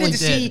I'm excited to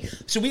see.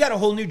 So we got a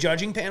whole new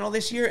judging panel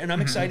this year, and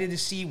I'm excited to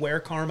see where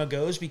Karma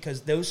goes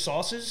because those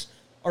sauces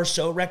are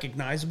so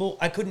recognizable.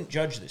 I couldn't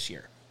judge this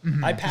year.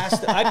 I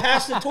passed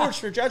the torch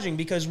for judging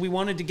because we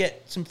wanted to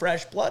get some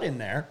fresh blood in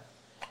there.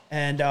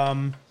 And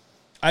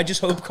I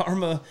just hope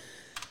Karma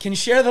can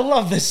share the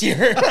love this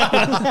year.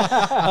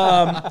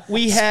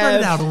 We Spread have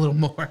it out a little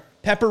more.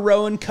 Pepper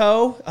Row and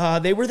Co.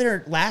 They were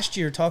there last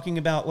year talking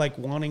about like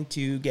wanting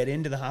to get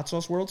into the hot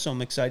sauce world. So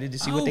I'm excited to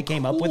see what they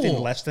came up with in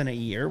cool. less than a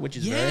year, which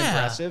is very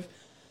impressive.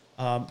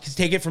 Because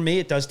take it from me,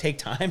 it does take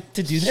time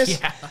to do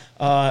this.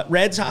 Yeah.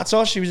 Red's Hot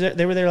Sauce,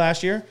 they were there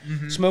last year.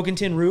 Smoking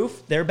Tin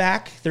Roof, they're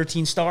back.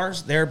 13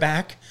 Stars, they're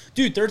back.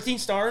 Dude, 13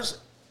 Stars,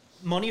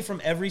 money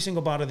from every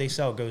single bottle they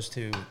sell goes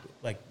to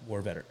like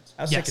war veterans.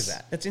 How sick is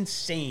that? That's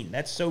insane.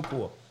 That's so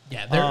cool.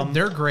 Yeah,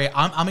 they're great.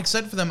 I'm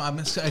excited for them. I'm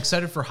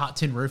excited for Hot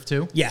Tin Roof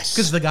too. Yes,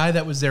 because the guy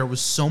that was there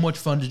was so much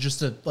fun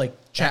to like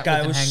chat with and hang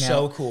out. That guy was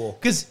so cool.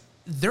 Because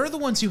they're the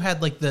ones who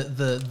had like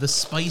the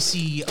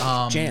spicy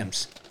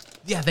jams.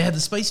 Yeah, they had the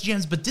spicy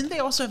jams, but didn't they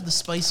also have the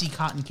spicy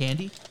cotton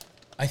candy?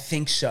 I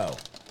think so.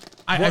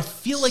 I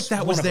feel like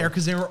that was there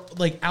because they were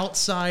like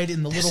outside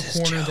in the little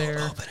corner Joe there.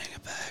 Opening a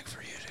bag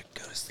for you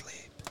to go to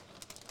sleep.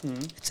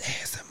 It's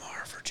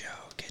ASMR for Joe.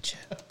 Get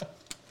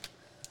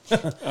you.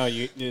 Oh,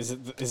 is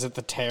it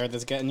the tear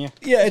that's getting you?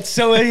 Yeah, it's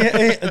so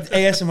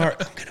ASMR.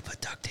 I'm gonna put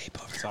duct tape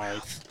over your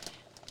mouth.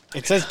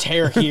 It says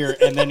tear here,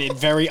 and then it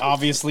very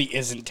obviously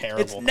isn't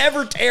terrible. It's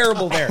never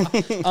terrible there.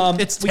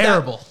 It's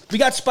terrible. We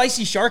got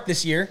Spicy Shark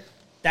this year.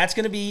 That's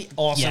going to be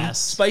awesome. Yes.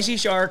 Spicy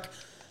Shark.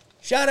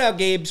 Shout out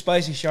Gabe,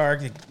 Spicy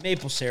Shark, the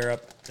maple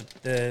syrup,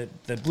 the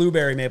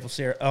blueberry maple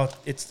syrup. Oh,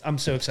 I'm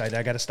so excited.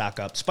 I got to stock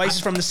up. Spices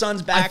from the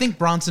Sun's back. I think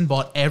Bronson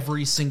bought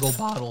every single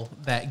bottle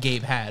that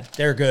Gabe had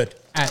they're good.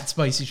 at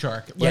Spicy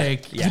Shark. Yeah,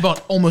 He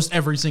bought almost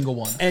every single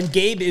one. And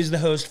Gabe is the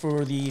host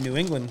for the New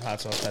England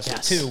Hot Sauce Festival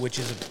Yes. too, which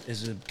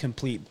is a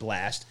complete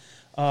blast.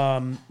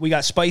 We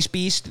got Spice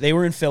Beast. They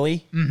were in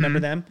Philly. Remember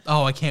them?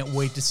 Oh, I can't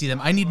wait to see them.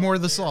 I need more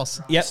of the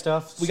sauce. Yep.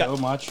 Stuff We so got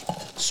much.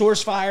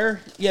 Source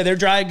Fire. Yeah, their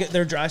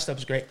dry stuff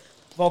is great.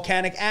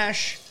 Volcanic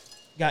Ash.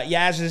 Got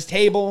Yaz's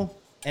Table.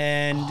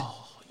 And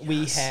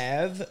we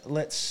have,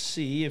 let's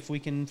see if we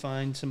can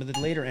find some of the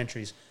later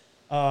entries.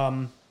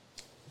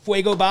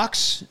 Fuego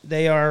Box.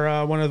 They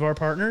are one of our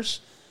partners.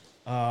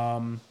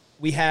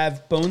 We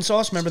have Bone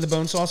Sauce. Remember the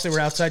Bone Sauce? They were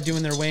outside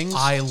doing their wings.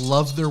 I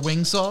love their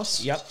wing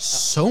sauce. Yep.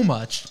 So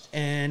much.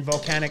 And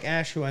Volcanic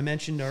Ash, who I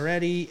mentioned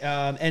already.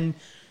 And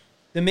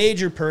the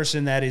major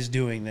person that is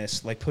doing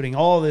this, like putting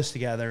all this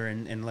together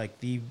and like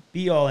the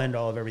be-all,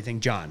 end-all of everything,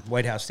 John,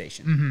 White House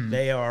Station.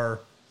 They are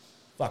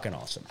fucking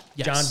awesome.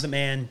 Yes. John's the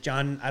man.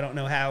 John, I don't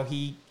know how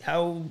he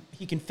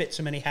can fit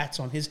so many hats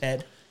on his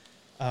head.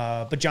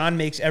 But John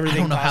makes everything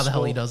I don't know possible. how the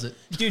hell he does it.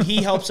 Dude,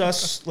 he helps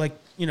us, like,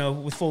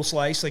 with Full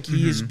Slice. Like,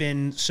 he has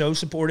been so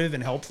supportive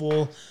and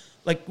helpful,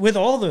 like, with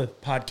all the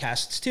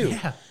podcasts, too.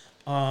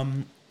 Yeah.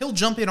 He'll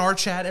jump in our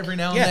chat every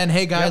now and then.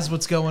 Hey, guys,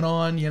 what's going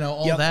on?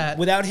 All that.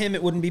 Without him,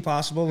 it wouldn't be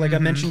possible. Like I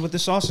mentioned with the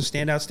sauces,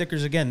 standout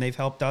stickers, again, they've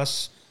helped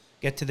us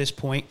get to this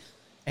point.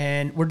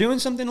 And we're doing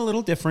something a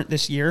little different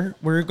this year.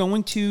 We're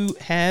going to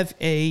have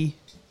a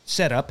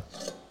setup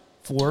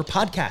for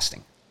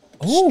podcasting.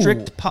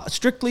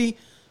 Strictly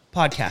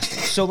podcasting.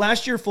 So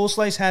last year, Full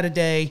Slice had a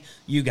day.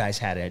 You guys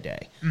had a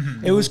day.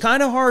 It was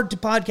kind of hard to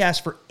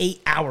podcast for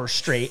 8 hours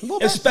straight,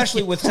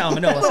 especially with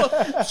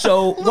salmonella.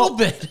 So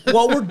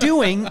what we're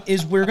doing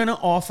is we're going to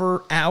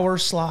offer 1 hour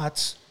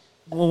slots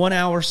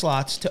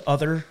to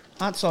other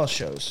hot sauce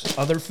shows,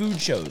 other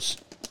food shows.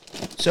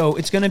 So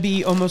it's going to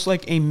be almost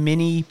like a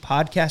mini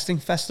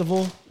podcasting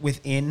festival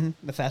within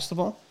the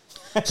festival.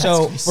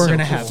 So we're going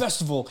to have a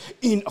festival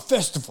in a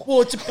festival.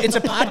 Well, it's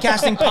a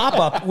podcasting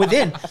pop-up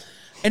within.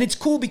 And it's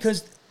cool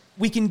because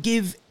we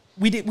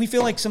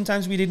feel like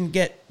sometimes we didn't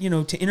get,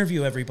 to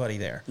interview everybody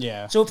there.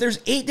 Yeah. So if there's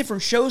 8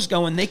 different shows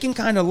going, they can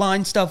kind of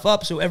line stuff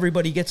up so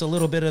everybody gets a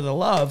little bit of the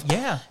love.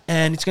 Yeah.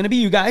 And it's going to be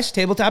you guys,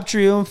 Tabletop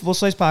Trio and Full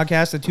Slice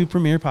Podcast, the 2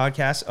 premier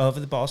podcasts of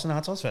the Boston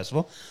Hot Sauce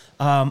Festival.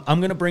 I'm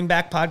going to bring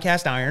back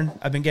Podcast Iron.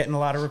 I've been getting a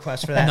lot of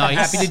requests for that. Nice. I'm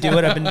happy to do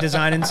it. I've been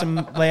designing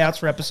some layouts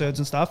for episodes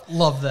and stuff.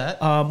 Love that.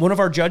 One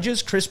of our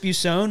judges, Chris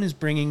Busone, is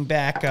bringing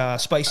back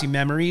Spicy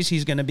Memories.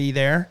 He's going to be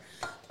there.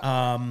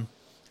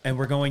 And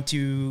we're going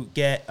to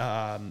get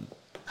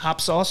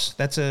Hop Sauce.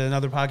 That's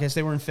another podcast.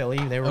 They were in Philly.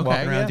 They were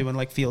walking around doing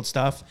like field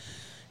stuff.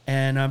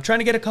 And I'm trying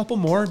to get a couple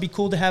more. It'd be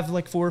cool to have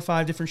like 4 or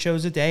 5 different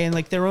shows a day and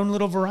like their own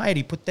little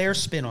variety. Put their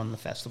spin on the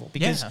festival.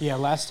 Because Yeah,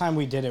 last time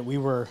we did it, we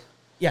were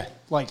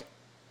like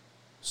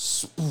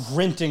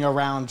sprinting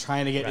around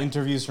trying to get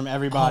interviews from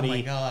everybody. Oh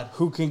my God.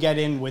 Who can get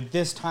in with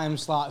this time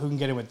slot? Who can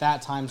get in with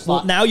that time slot?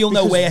 Well, now you'll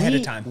know Because way ahead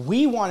of time.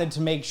 We wanted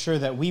to make sure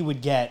that we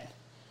would get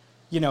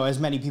as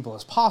many people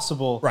as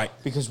possible. Right.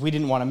 Because we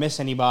didn't want to miss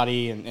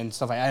anybody and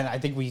stuff like that. And I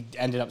think we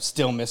ended up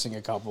still missing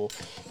a couple.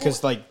 Because,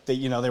 they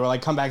were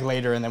like, come back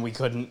later, and then we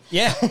couldn't.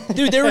 Yeah.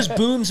 Dude, there was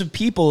booms of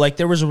people. Like,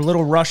 there was a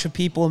little rush of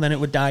people, and then it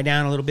would die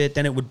down a little bit.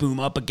 Then it would boom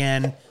up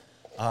again.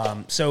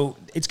 So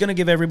it's going to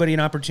give everybody an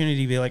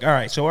opportunity to be like, all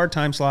right, so our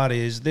time slot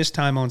is this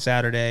time on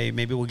Saturday.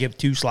 Maybe we'll give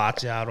 2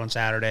 slots out on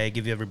Saturday,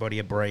 give everybody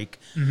a break.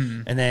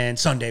 And then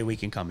Sunday we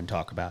can come and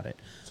talk about it.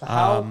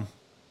 So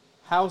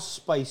how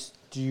spiced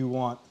do you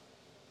want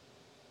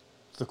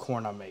the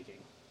corn I'm making.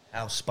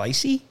 How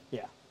spicy?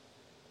 Yeah.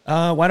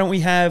 Why don't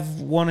we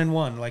have 1 and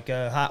 1, like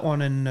a hot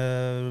one and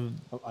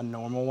A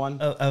normal one?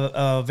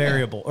 a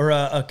variable or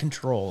a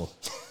control?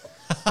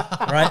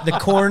 Right? The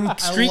corn,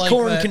 street like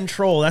corn that.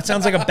 control. That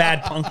sounds like a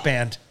bad punk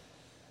band.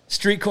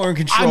 Street corn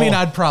control. I mean,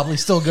 I'd probably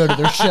still go to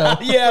their show.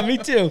 yeah, me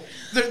too.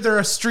 They're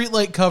a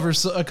streetlight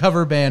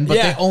cover band, but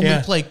Yeah, they only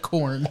yeah. play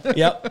corn.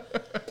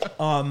 Yep.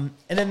 And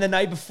then the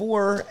night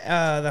before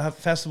the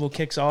festival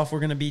kicks off, we're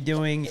going to be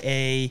doing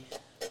a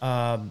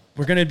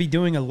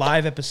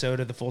live episode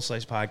of the Full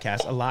Slice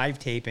podcast, a live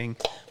taping.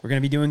 We're going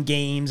to be doing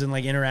games and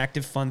like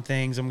interactive fun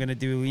things. I'm going to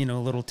do, a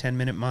little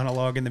 10-minute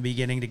monologue in the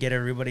beginning to get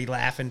everybody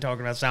laughing,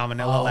 talking about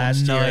salmonella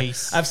last year.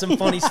 nice. I have some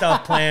funny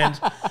stuff planned.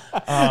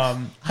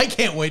 I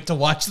can't wait to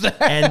watch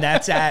that. And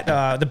that's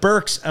at the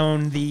Burks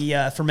own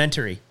the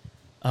Fermentory.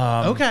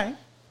 Okay.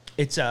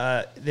 It's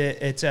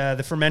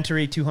the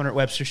Fermentory, 200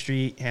 Webster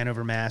Street,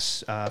 Hanover,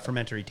 Mass.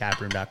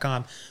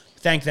 FermentoryTaproom.com.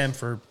 Thank them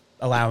for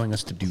allowing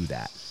us to do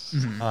that.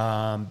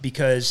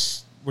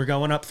 Because we're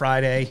going up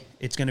Friday.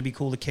 It's going to be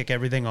cool to kick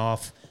everything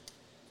off,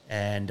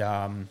 and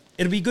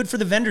it'll be good for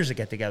the vendors to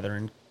get together.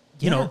 And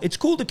you know, it's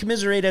cool to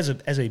commiserate as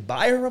a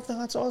buyer of the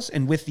hot sauce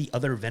and with the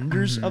other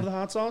vendors of the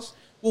hot sauce.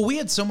 Well, we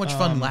had so much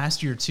fun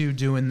last year too,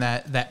 doing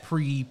that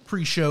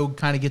pre-show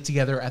kind of get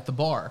together at the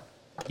bar.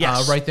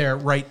 Yes. Right there,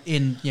 right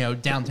in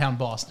downtown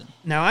Boston.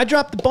 Now, I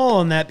dropped the ball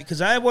on that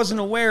because I wasn't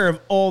aware of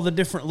all the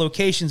different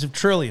locations of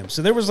Trillium.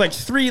 So there was like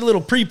 3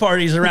 little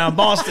pre-parties around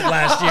Boston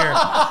last year.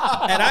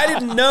 And I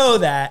didn't know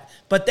that.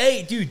 But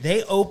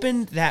they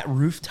opened that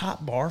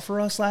rooftop bar for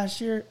us last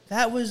year.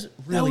 That was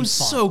really That was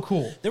fun. so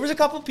cool. There was a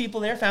couple of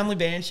people there. Family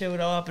Band showed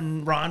up,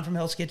 and Ron from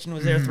Hell's Kitchen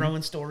was there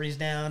throwing stories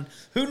down.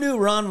 Who knew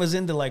Ron was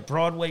into like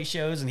Broadway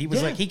shows? And he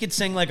was like, he could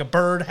sing like a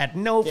bird, had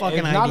no fucking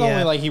idea. Not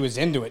only like he was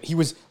into it, he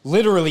was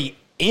literally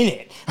in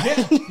it.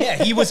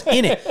 Yeah, he was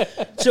in it.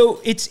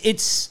 So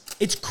it's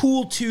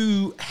cool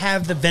to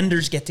have the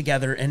vendors get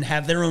together and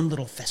have their own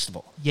little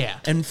festival. Yeah.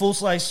 And Full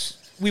Slice,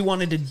 we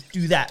wanted to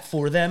do that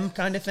for them,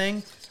 kind of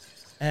thing.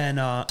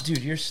 And dude,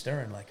 you're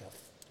stirring like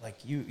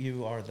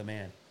you are the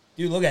man.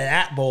 Dude, look at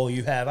that bowl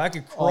you have. I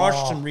could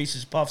crush some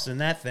Reese's Puffs in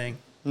that thing.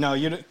 No,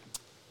 you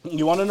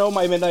want to know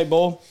my midnight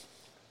bowl?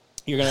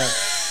 You're gonna.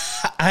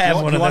 I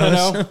have one of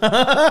those.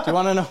 Do you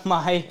want to know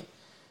my?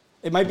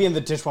 It might be in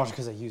the dishwasher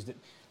because I used it.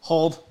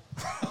 Hold.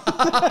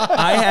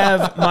 I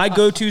have my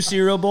go-to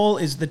cereal bowl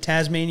is the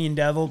Tasmanian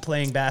Devil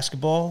playing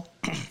basketball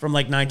from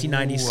like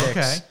 1996. Ooh,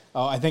 okay.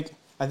 Oh, I think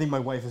my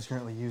wife is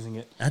currently using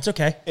it. That's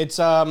okay. It's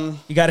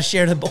You got to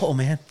share the bowl,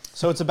 man.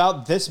 So it's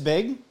about this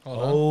big,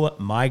 Oh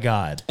my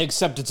God.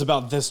 except it's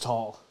about this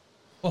tall.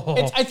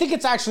 Oh. I think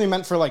it's actually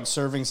meant for like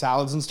serving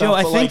salads and stuff. Joe,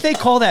 I but, think like, they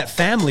call that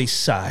family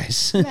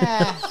size.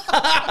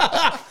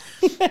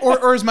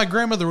 or as my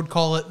grandmother would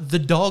call it, the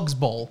dog's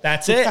bowl.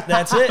 That's it.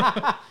 That's it.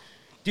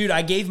 Dude,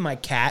 I gave my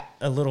cat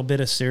a little bit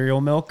of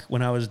cereal milk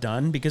when I was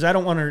done because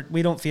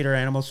we don't feed our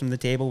animals from the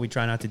table. We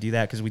try not to do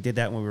that because we did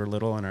that when we were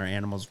little and our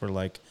animals were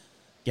like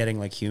getting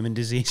like human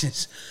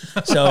diseases.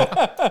 So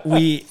I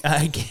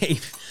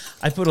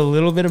put a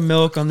little bit of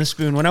milk on the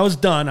spoon. When I was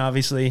done,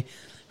 obviously,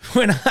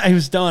 when I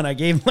was done, I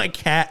gave my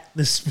cat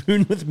the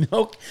spoon with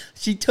milk.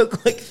 She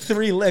took like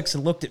 3 licks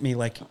and looked at me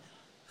like,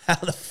 how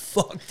the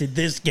fuck did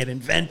this get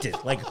invented?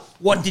 Like,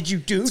 what did you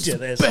do to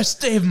this? Best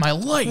day of my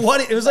life.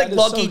 What? It was like That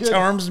is so Lucky good.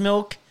 Charms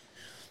milk.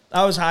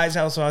 I was high as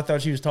hell, so I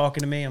thought she was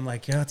talking to me. I'm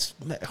like, yeah, it's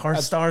heart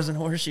stars and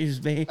horseshoes,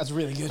 babe. that's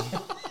really good.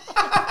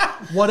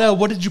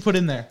 What did you put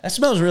in there? That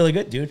smells really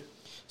good, dude.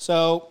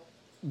 So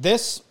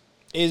this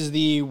is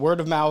the word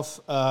of mouth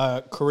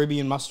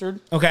Caribbean mustard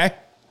Okay.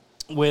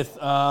 with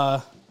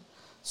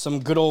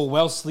some good old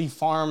Wellesley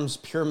Farms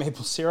pure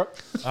maple syrup.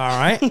 All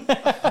right.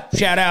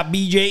 Shout out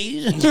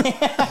BJ's.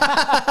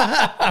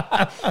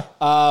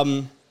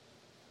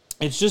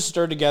 It's just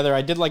stirred together.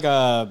 I did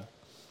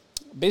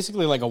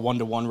basically like a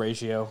 1-to-1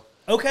 ratio.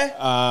 Okay.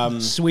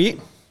 Sweet.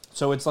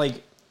 So it's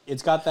like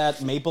it's got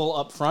that maple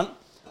up front,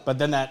 but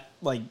then that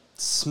like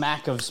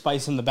smack of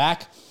spice in the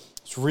back.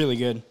 It's really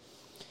good.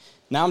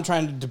 Now I'm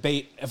trying to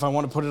debate if I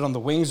want to put it on the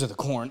wings or the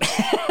corn.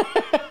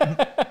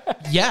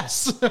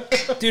 Yes.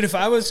 Dude,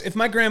 if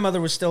my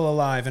grandmother was still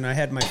alive and I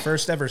had my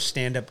first ever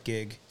stand-up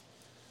gig,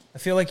 I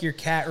feel like your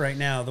cat right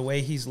now, the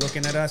way he's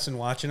looking at us and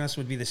watching us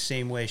would be the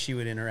same way she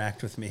would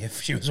interact with me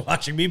if she was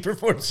watching me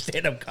perform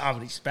stand-up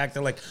comedy. She's back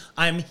there like,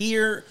 I'm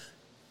here.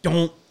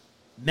 Don't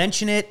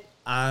mention it.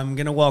 I'm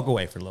going to walk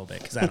away for a little bit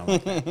because I don't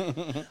like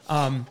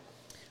that.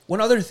 One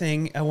other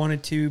thing I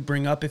wanted to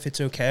bring up, if it's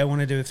okay, I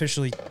wanted to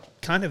officially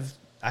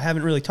I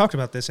haven't really talked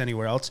about this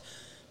anywhere else,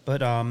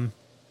 but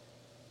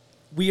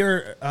we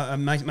are,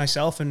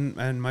 myself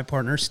and my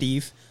partner,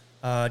 Steve,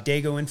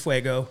 Dago and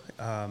Fuego,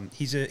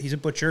 he's a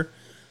butcher,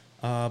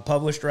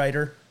 published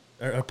writer,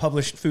 or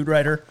published food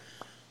writer.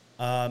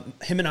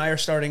 Him and I are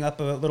starting up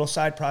a little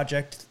side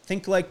project.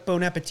 Think like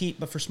Bon Appetit,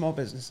 but for small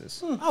businesses.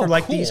 For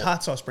like cool. these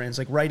hot sauce brands,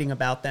 like writing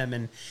about them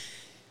and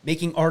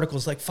making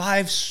articles, like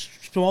 5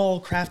 small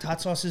craft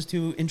hot sauces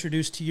to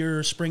introduce to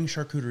your spring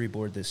charcuterie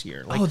board this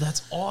year. Like, oh,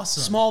 that's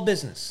awesome. Small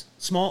business.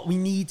 We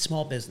need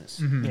small business.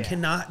 Mm-hmm. We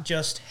cannot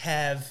just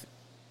have,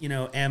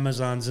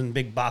 Amazons and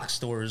big box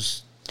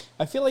stores.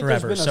 I feel like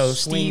forever. there's been So a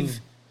swing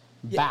Steve-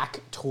 back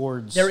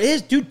towards. There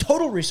is, dude,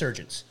 total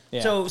resurgence.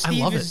 Yeah. So I Steve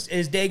love is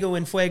Dago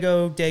in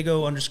Fuego,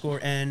 Dago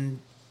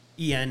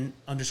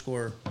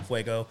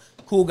 _NEN_Fuego.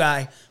 Cool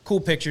guy, cool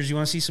pictures. You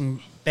want to see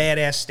some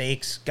badass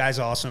steaks? Guy's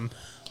awesome.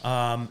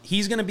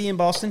 He's going to be in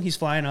Boston. He's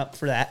flying up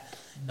for that.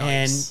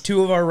 Nice. And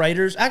 2 of our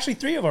writers, actually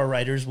 3 of our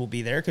writers will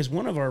be there because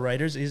one of our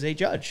writers is a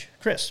judge,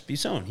 Chris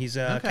Bisson. He's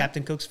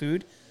Captain Cook's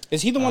Food.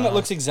 Is he the one that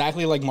looks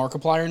exactly like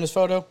Markiplier in his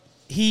photo?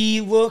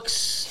 He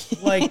looks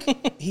like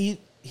he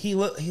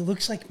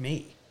looks like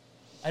me.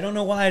 I don't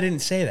know why I didn't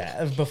say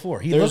that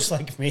before. He looks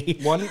like me.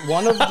 One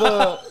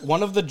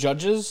of the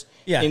judges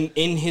Yeah.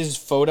 in his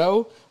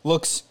photo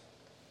looks.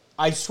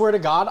 I swear to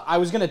God, I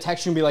was gonna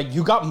text you and be like,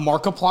 "You got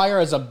Markiplier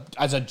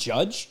as a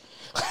judge?"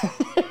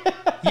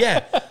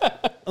 Yeah.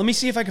 Let me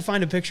see if I can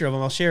find a picture of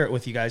him. I'll share it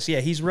with you guys.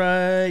 Yeah, he's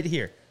right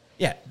here.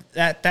 Yeah,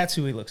 that's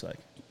who he looks like.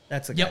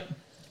 That's the guy. Yep.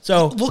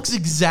 So Looks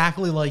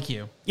exactly like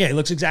you. yeah, he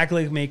looks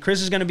exactly like me.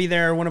 Chris is going to be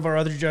there. One of our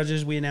other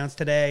judges we announced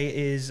today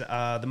is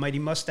the Mighty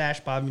Mustache,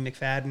 Bobby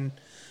McFadden.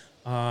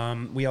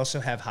 We also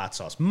have Hot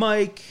Sauce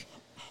Mike.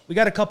 We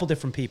got a couple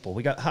different people.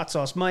 We got Hot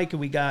Sauce Mike, and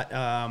we got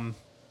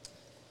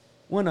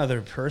one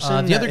other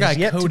person. The other that guy, has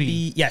yet to Cody.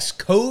 be- yes,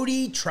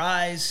 Cody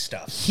tries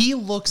stuff. He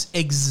looks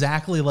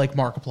exactly like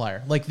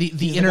Markiplier. Like the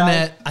the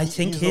internet. guy? I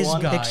think He's the his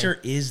one guy. picture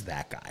is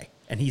that guy,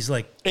 and he's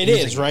like, It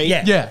using is, right?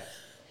 Yeah, Yeah.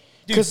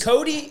 Dude, 'Cause-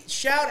 Cody,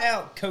 shout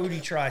out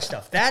Cody Try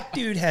Stuff. That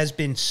dude has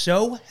been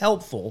so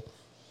helpful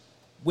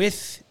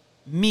with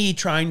me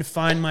trying to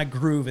find my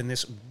groove in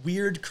this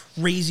weird,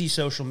 crazy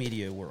social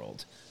media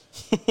world.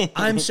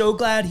 I'm so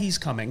glad he's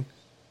coming.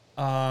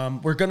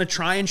 We're going to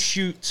try and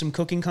shoot some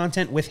cooking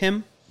content with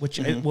him, which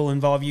it will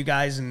involve you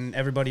guys and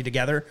everybody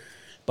together.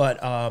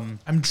 But I'm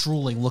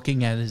drooling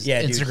looking at his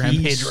yeah, Instagram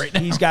dude, page right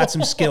now. He's got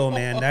some skill,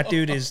 man. That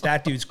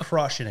dude's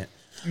crushing it.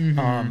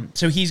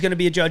 So he's going to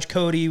be a judge.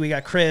 Cody, we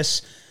got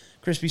Chris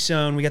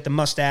Bisson, we got the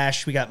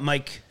mustache, we got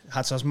Mike,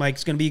 Hot Sauce Mike.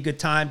 It's going to be a good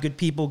time, good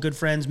people, good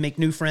friends, make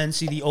new friends,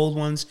 see the old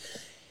ones.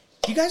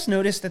 Do you guys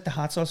notice that the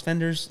hot sauce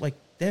vendors, like,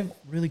 they have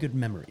really good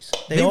memories?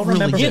 They all really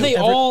remember. do. Yeah, they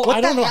all- What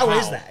I the don't know hell how.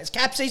 is that? Is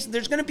capsaicin?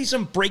 There's going to be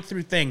some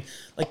breakthrough thing,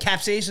 like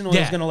capsaicin oil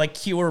Yeah. is going to like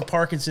cure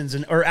Parkinson's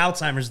or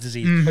Alzheimer's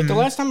disease. Like the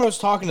last time I was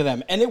talking to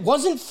them, and it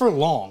wasn't for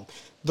long.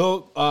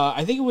 Though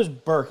I think it was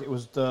Burke. It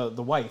was the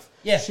wife.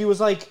 Yeah. She was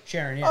like,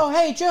 Sharon, yeah. "Oh,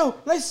 hey Joe,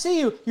 nice to see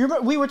you.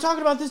 We were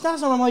talking about this last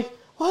time." I'm like,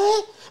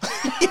 "What?"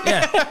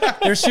 Yeah,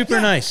 they're super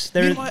nice.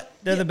 They're You know what?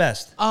 the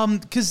best.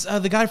 Because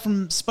the guy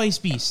from Spice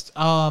Beast.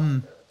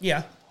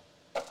 Yeah,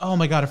 Oh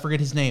my God, I forget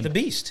his name. the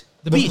Beast.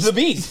 The Beast. The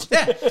Beast.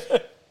 Yeah.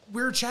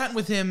 We were chatting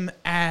with him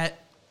at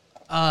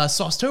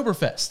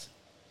Saucetoberfest.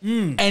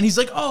 And he's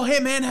like, "Oh, hey,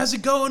 man, how's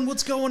it going?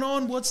 What's going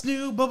on? What's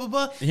new? Blah, blah,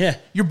 blah." Yeah.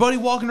 Your buddy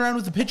walking around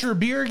with a pitcher of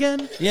beer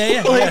again?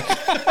 Yeah.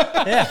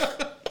 Yeah.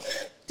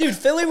 Dude,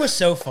 Philly was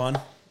so fun.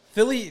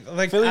 Philly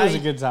was a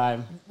good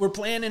time. We're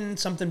planning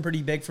something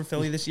pretty big for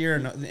Philly this year,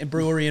 and a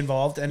brewery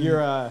involved. And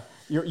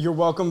You're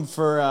welcome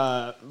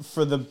for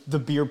the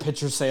beer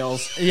pitcher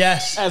sales.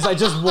 yes, As I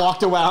just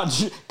walked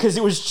around because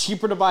it was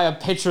cheaper to buy a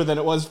pitcher than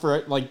it was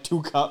for like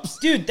 2 cups.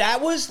 dude,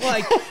 that was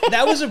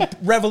a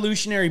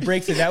revolutionary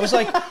breakthrough. That was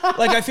like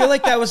I feel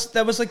like that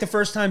was like the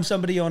first time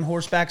somebody on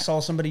horseback saw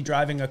somebody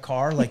driving a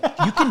car. Like,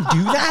 you can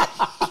do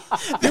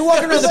that? You're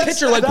walking around the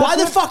pitcher like, why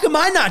the fuck am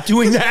I not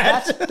doing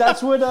that?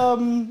 That's what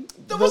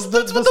That's what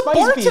the Spice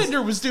bartender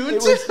Beast- was doing,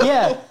 it was, too.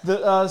 yeah,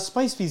 the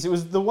Spice Beast. It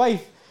was the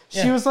wife. She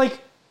Yeah. was like,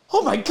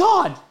 "Oh my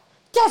God,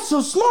 that's so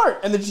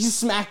smart!" And then she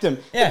smacked him.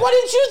 Yeah. Why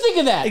didn't you think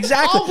of that?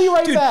 Exactly. I'll be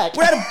right Dude, back.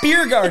 We're at a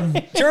beer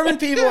garden. German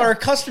people are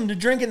accustomed to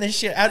drinking this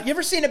shit out. You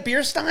ever seen a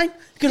beer stein?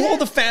 You can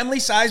hold a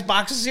family-sized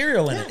box of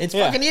cereal in it. It's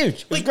Yeah. fucking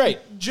huge. It was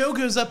great. Joe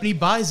goes up and he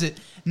buys it.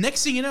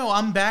 Next thing you know,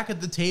 I'm back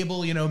at the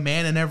table,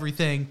 man and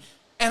everything.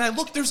 And I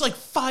look, there's like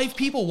 5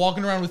 people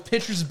walking around with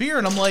pitchers of beer,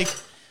 and I'm like,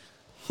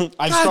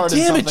 I God started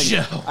damn it,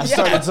 something. Joe. I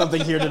started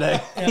something here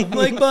today. I'm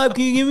like, Bob,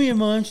 can you give me a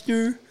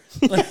monster?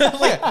 I'm like,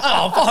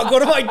 oh, fuck,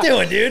 what am I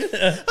doing, dude?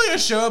 I gotta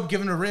show up,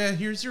 give him a red.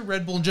 Here's your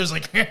Red Bull, and Joe's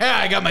like, "Yeah,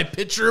 I got my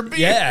pitcher of beer."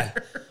 Yeah.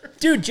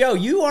 Dude, Joe,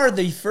 you are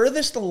the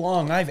furthest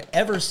along I've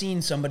ever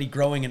seen somebody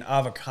growing an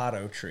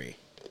avocado tree.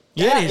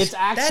 Yeah, That is- it's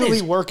actually that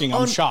is working.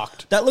 I'm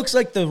shocked. That looks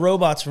like the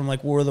robots from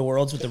like War of the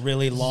Worlds with the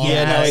really long.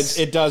 Yeah, no, ass-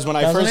 it does. When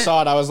I Doesn't first it?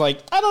 saw it, I was like,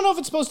 I don't know if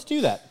it's supposed to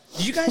do that.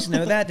 Did you guys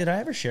know that? Did I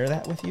ever share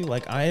that with you?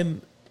 Like, I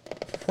am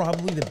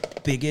probably the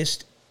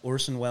biggest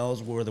Orson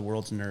Welles War of the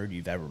Worlds nerd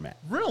you've ever met.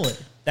 Really?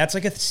 That's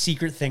like a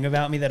secret thing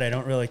about me that I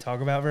don't really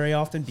talk about very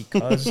often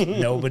because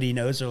nobody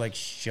knows. They're like,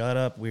 shut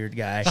up, weird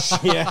guy.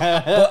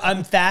 Yeah. But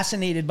I'm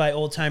fascinated by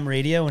old time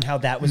radio and how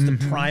that was the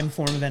prime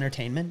form of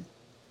entertainment.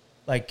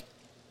 Like,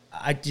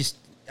 I've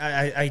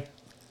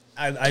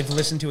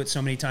listened to it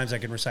so many times I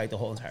can recite the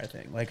whole entire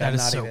thing. Like, That I'm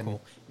is not so even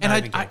cool. not And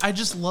even kidding. I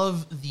just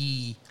love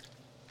the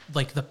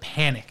like the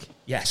panic.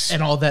 Yes.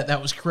 And all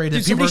that was created.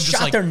 Dude, People somebody were just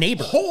shot like, their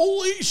neighbor.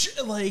 Holy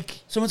shit. Like,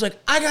 someone's like,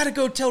 I got to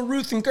go tell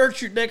Ruth and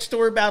Gertrude next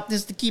door about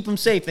this to keep them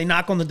safe. They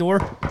knock on the door.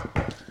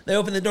 They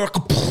open the door.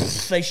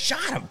 They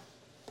shot him.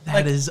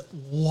 That is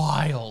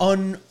wild.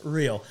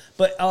 Unreal.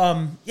 But,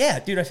 yeah,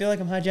 dude, I feel like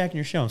I'm hijacking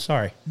your show. I'm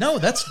sorry. No,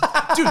 that's,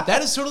 dude,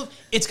 that is totally,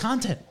 it's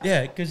content.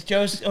 Yeah, because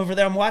Joe's over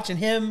there. I'm watching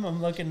him.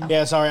 I'm looking.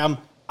 Yeah, sorry.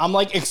 I'm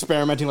like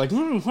experimenting. Like,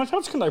 what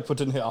else can I put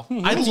in here?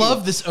 I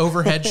love this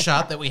overhead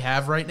shot that we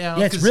have right now.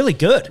 Yeah, it's really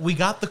good. We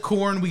got the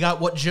corn. We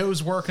got what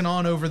Joe's working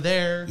on over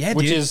there. Yeah,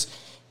 Which dude. is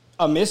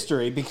a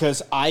mystery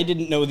because I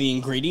didn't know the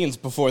ingredients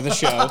before the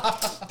show.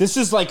 This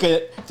is like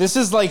the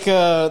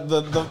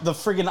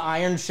friggin'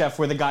 Iron Chef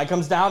where the guy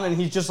comes down and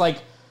he's just like,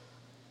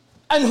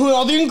 and who are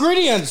all the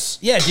ingredients?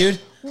 Yeah, dude.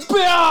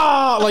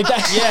 Like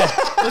that.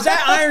 Yeah. Was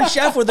that Iron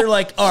Chef where they're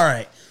like, all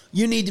right,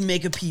 you need to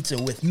make a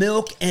pizza with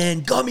milk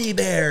and gummy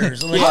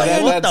bears? Like,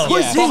 Yeah, what the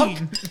that's- yeah.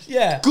 fuck?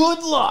 Yeah. Good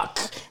luck.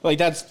 Like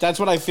that's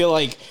what I feel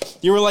like.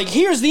 You were like,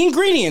 here's the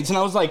ingredients, and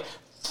I was like,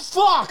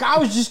 fuck, I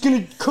was just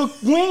gonna cook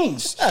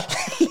wings.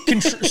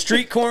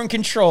 Street corn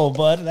control,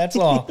 bud. That's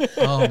all.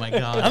 Oh my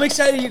God. I'm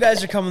excited you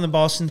guys are coming to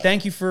Boston.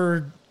 Thank you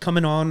for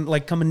coming on,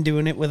 like coming and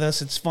doing it with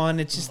us. It's fun.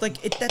 It's just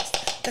like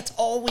that's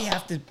all we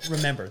have to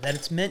remember, that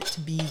it's meant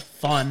to be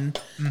fun.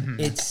 Mm-hmm.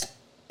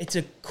 It's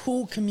a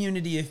cool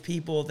community of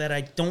people that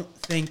I don't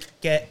think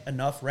get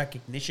enough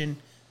recognition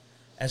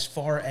as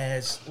far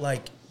as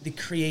like the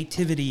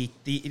creativity,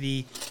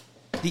 the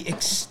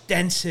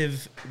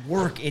extensive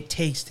work it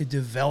takes to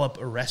develop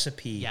a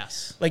recipe.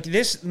 Yes. Like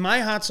this,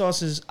 my hot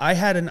sauces, I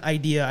had an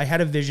idea, I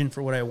had a vision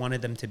for what I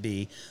wanted them to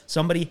be.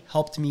 Somebody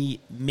helped me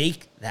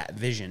make that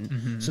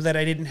vision so that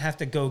I didn't have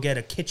to go get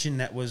a kitchen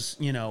that was,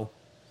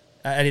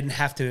 I didn't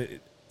have to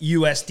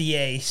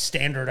USDA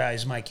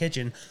standardize my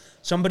kitchen.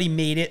 Somebody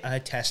made it, I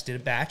tested a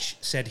batch,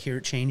 said, here,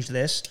 change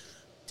this,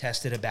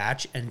 tested a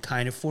batch, and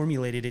kind of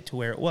formulated it to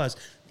where it was.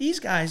 These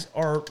guys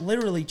are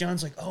literally,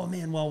 John's like, oh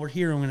man, while we're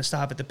here, I'm going to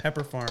stop at the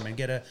pepper farm and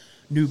get a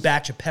new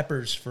batch of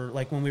peppers for,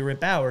 like when we were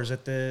at Bowers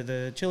at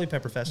the Chili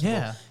Pepper Festival.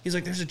 Yeah. He's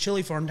like, there's a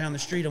chili farm down the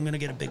street. I'm going to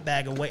get a big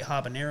bag of white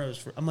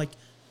habaneros. I'm like,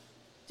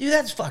 dude,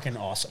 that's fucking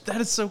awesome.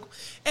 That is so,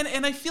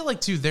 and I feel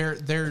like too,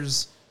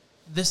 there's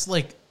this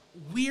like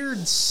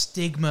weird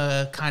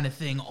stigma kind of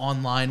thing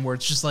online where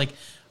it's just like,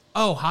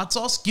 oh, hot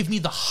sauce, give me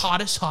the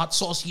hottest hot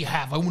sauce you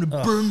have. I want to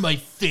burn my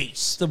face.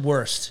 It's the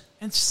worst.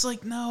 And it's just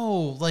like,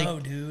 no, like,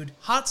 Oh, dude.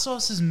 hot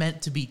sauce is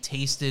meant to be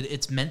tasted.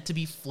 It's meant to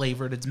be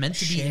flavored. It's meant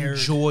to be Shared.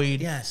 enjoyed.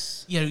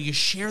 Yes. You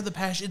share the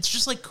passion. It's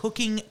just like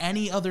cooking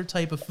any other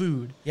type of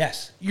food.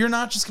 Yes. You're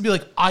not just gonna be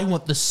like, I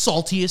want the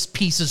saltiest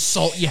piece of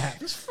salt you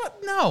have.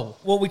 No.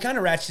 Well, we kind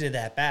of ratcheted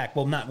that back.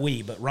 Well, not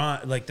we, but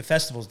Ron, like the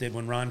festivals did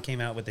when Ron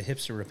came out with the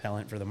hipster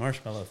repellent for the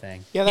marshmallow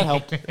thing. Yeah, that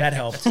helped. That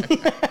helped.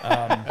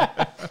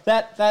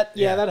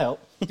 That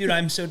helped. Dude,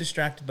 I'm so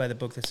distracted by the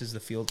book that says The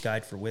Field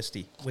Guide for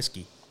Whiskey. Which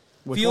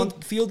Field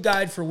one? Field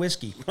Guide for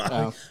Whiskey.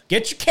 Oh.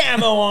 Get your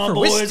camo on, For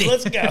boys. whiskey.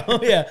 Let's go.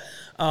 Yeah.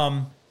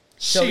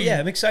 So, Shit. yeah,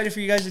 I'm excited for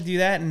you guys to do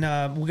that. And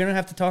we're going to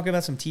have to talk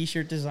about some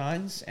T-shirt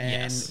designs. And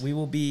Yes. we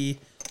will be...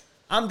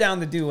 I'm down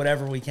to do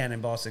whatever we can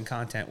in Boston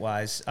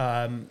content-wise.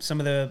 Some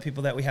of the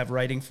people that we have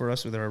writing for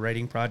us with our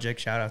writing project,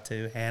 shout out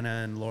to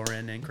Hannah and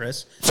Lauren and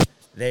Chris.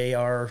 They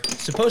are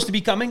supposed to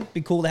be coming.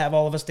 Be cool to have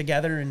all of us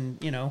together and,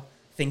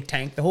 think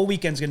tank. The whole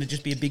weekend's going to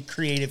just be a big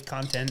creative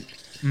content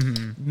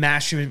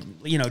mash,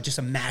 just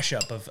a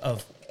mashup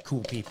of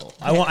cool people.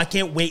 I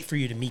can't wait for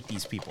you to meet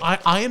these people.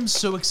 I am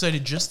so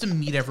excited just to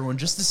meet everyone,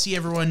 just to see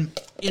everyone,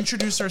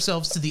 introduce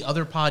ourselves to the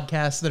other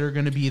podcasts that are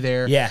going to be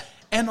there. Yeah.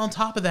 And on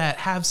top of that,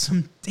 have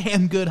some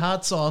damn good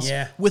hot sauce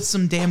Yeah. with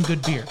some damn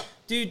good beer.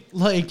 Dude,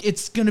 Like,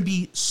 it's going to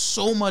be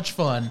so much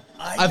fun.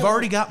 I I've know.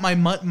 already got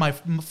my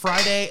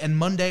Friday and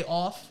Monday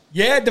off.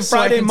 yeah, the So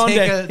I Friday, can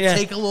Monday.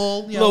 Take a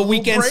little, little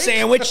weekend break.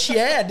 sandwich.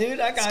 Yeah, dude,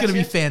 I got It's going to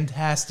be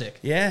fantastic.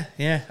 Yeah.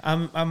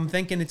 I'm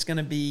thinking it's going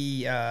to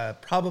be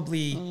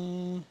probably,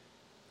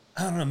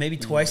 I don't know, maybe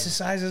twice the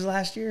size as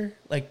last year.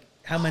 Like,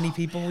 how many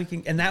people we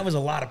can... And that was a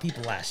lot of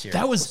people last year.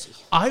 I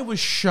was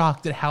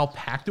shocked at how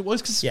packed it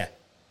was because, Yeah.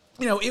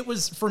 it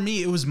was, for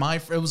me, it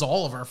was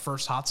all of our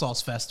first hot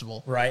sauce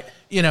festival. Right.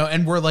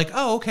 And we're like,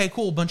 oh, okay,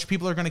 cool. A bunch of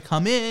people are going to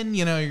come in,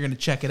 you're going to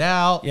check it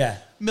out. Yeah.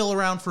 Mill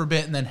around for a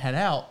bit and then head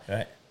out.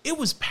 Right. It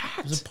was packed.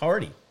 It was a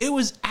party. It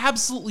was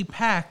absolutely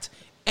packed.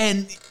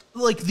 And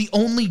like the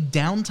only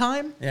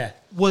downtime Yeah.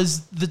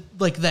 was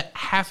that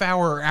half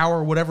hour or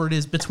hour, whatever it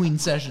is, between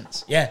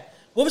sessions. Yeah.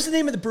 What was the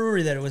name of the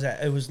brewery that it was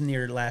at? It was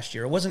near last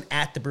year. It wasn't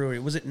at the brewery.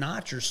 Was it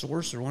Notch or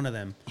Source or one of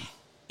them?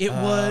 It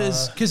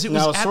was because it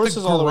was No, at Source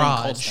the is all the way in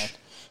garage.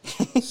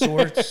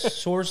 Coltsneck.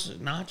 Source,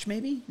 Notch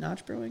maybe?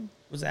 Notch Brewing?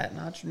 Was that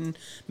Notch in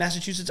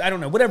Massachusetts? I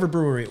don't know. Whatever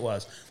brewery it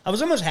was. I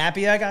was almost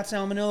happy I got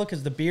salmonella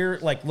because the beer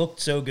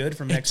looked so good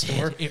from next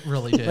door. It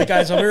really did. Like,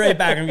 guys, I'll be right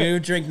back. I'm going to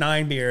drink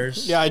 9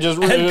 beers. Yeah, I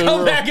just And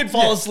come back and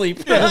fall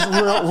asleep. Just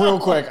real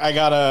quick. I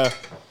got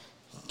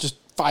just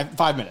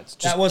 5 minutes.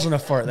 Just That wasn't a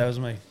fart. That was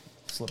my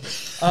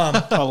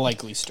slippery. A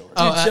likely story.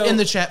 so- In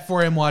the chat,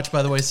 4am Watch,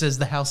 by the way, says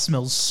the house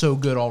smells so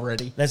good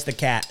already. That's the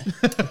cat.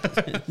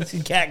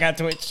 The cat got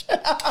Twitch.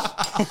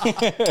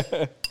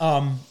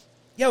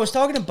 Yeah, I was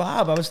talking to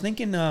Bob. I was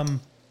thinking, I'm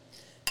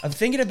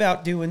thinking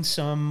about doing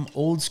some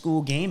old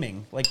school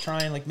gaming, like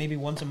trying like maybe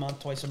once a month,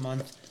 twice a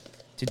month,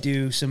 to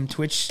do some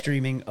Twitch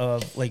streaming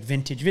of like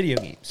vintage video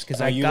games. Because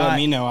let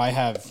me know. I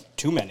have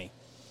too many.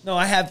 No,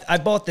 I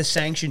bought the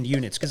sanctioned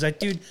units because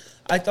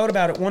I thought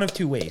about it one of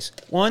two ways.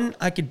 One,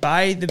 I could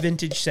buy the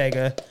vintage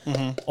Sega.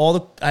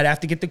 I'd have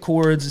to get the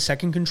cords, the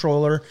second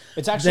controller.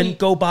 Then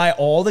go buy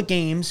all the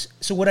games.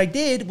 So what I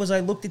did was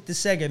I looked at the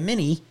Sega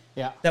Mini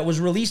that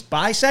was released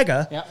by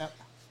Sega. Yeah.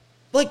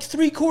 Like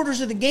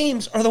 3/4 of the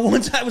games are the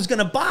ones I was going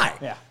to buy.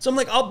 Yeah. So I'm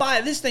like, I'll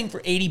buy this thing for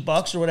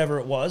 $80 or whatever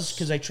it was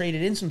because I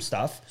traded in some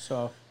stuff.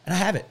 And I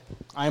have it.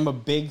 I'm a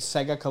big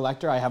Sega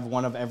collector. I have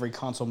one of every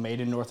console made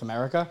in North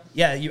America.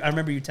 Yeah, I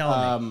remember you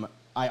telling me.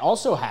 I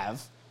also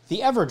have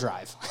the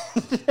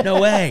EverDrive. No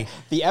way.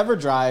 The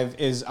EverDrive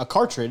is a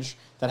cartridge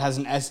that has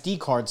an SD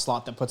card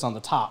slot that puts on the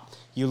top.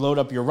 You load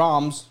up your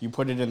ROMs, you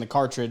put it in the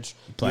cartridge,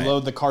 you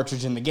load the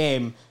cartridge in the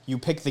game, you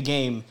pick the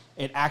game.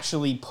 It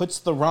actually puts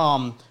the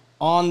ROM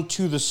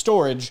onto the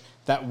storage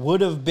that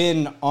would have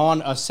been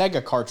on a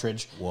Sega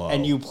cartridge,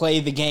 and you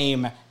play the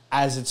game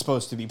as it's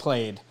supposed to be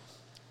played.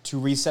 To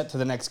reset to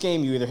the next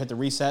game, you either hit the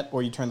reset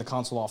or you turn the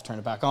console off, turn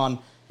it back on.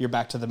 You're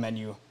back to the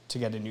menu to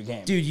get a new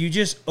game. Dude, you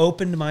just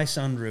opened my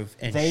sunroof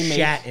and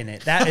shat in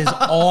it. That is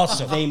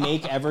awesome. They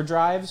make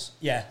EverDrives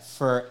Yeah.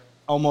 for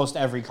almost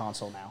every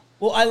console now.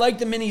 Well, I like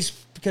the minis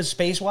because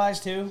space-wise,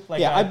 too.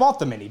 Like, I bought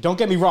the Mini. Don't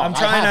get me wrong. I'm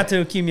trying not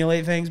to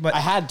accumulate things, but I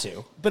had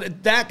to.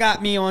 But that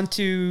got me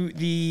onto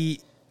the...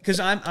 Because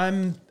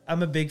I'm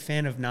a big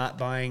fan of not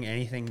buying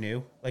anything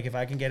new. Like, if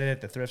I can get it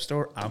at the thrift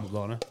store, I'm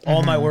gonna.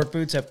 All my work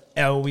boots have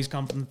always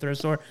come from the thrift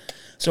store.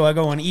 So I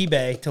go on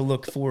eBay to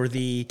look for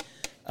the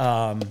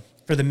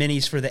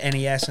minis for the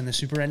NES and the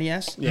Super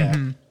NES.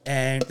 Yeah.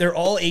 And they're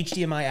all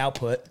HDMI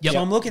output. Yep.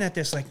 So I'm looking at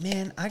this like,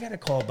 man, I got to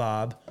call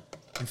Bob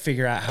and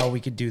figure out how we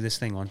could do this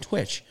thing on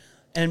Twitch.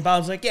 And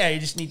Bob's like, yeah, you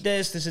just need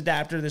this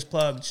adapter, this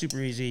plug, super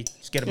easy.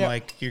 Just get a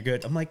mic, you're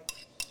good. I'm like,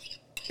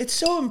 it's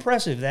so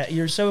impressive that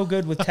you're so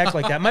good with tech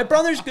like that. My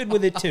brother's good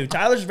with it too.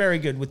 Tyler's very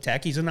good with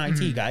tech. He's an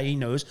IT guy. He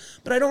knows.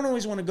 But I don't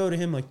always want to go to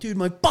him like, dude,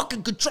 my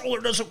fucking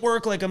controller doesn't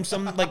work. Like I'm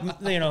some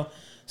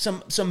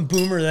some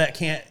boomer that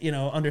can't,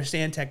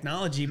 understand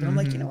technology. But I'm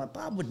like, you know what?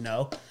 Bob would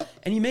know.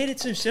 And he made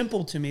it so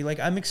simple to me. Like,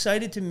 I'm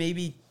excited to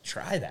maybe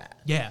try that.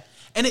 Yeah.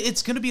 And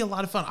it's going to be a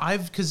lot of fun.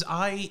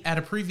 At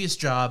a previous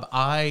job,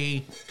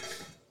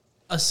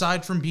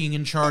 aside from being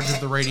in charge of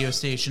the radio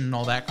station and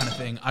all that kind of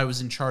thing, I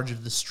was in charge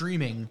of the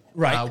streaming,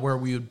 where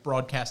we would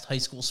broadcast high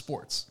school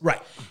sports.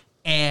 Right.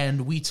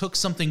 And we took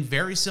something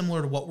very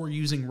similar to what we're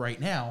using right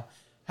now,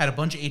 had a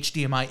bunch of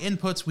HDMI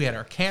inputs, we had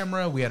our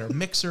camera, we had our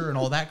mixer and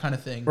all that kind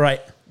of thing. Right.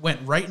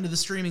 Went right into the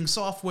streaming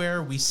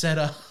software, we set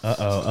up...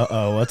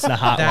 What's the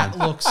hot That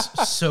looks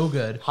so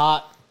good.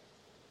 Hot,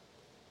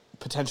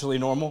 potentially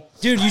normal.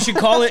 Dude, you should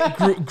call it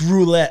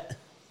roulette.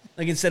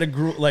 Like instead of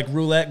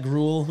roulette.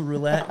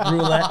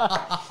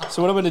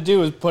 So what I'm going to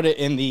do is put it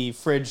in the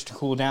fridge to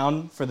cool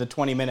down for the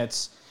 20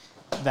 minutes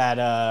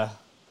that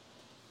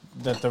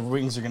the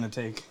rings are going to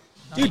take.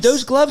 Dude, Nice.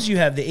 those gloves you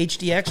have, the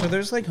HDX, are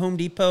those like Home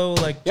Depot,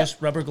 just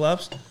rubber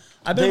gloves?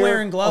 I've been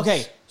wearing gloves.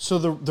 Okay, so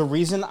the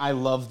reason I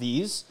love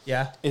these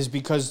is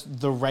because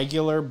the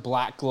regular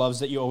black gloves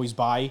that you always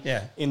buy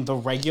in the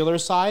regular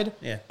side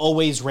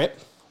always rip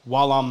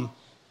while I'm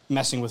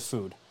messing with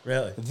food.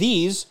 Really?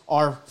 These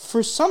are,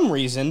 for some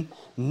reason,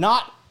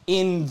 not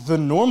in the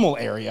normal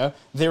area.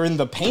 They're in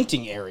the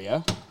painting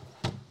area.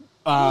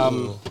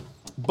 But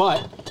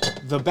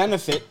the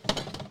benefit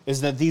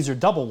is that these are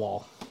double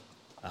wall.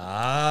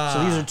 Ah.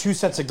 So these are two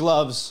sets of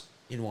gloves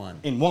in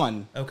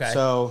one. Okay.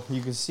 So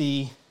you can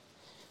see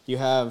you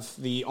have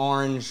the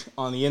orange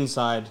on the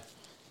inside,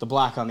 the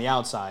black on the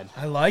outside.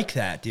 I like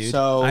that, dude.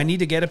 So I need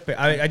to get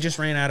I just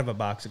ran out of a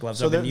box of gloves.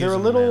 So I've been they're a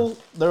using them little now.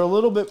 they're a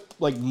little bit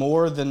like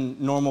more than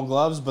normal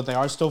gloves, but they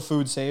are still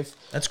food safe.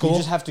 That's cool. You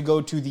just have to go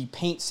to the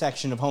paint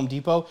section of Home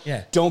Depot.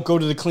 Yeah. Don't go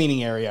to the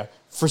cleaning area.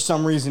 For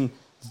some reason,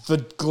 the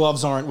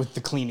gloves aren't with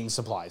the cleaning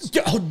supplies.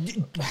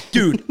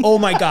 Dude, oh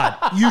my God.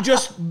 You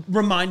just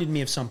reminded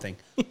me of something.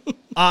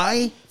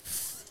 I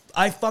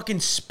fucking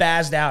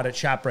spazzed out at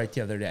ShopRite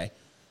the other day.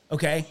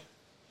 Okay?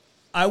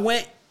 I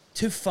went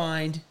to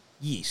find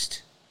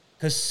yeast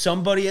because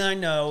somebody I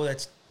know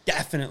that's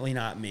definitely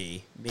not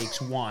me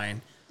makes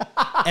wine.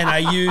 And I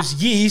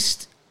use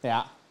yeast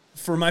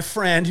for my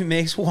friend who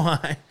makes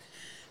wine.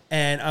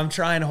 And I'm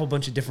trying a whole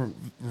bunch of different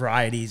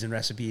varieties and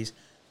recipes.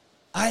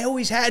 I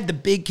always had the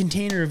big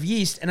container of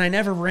yeast, and I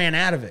never ran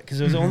out of it because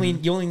it was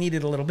you only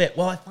needed a little bit.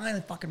 Well, I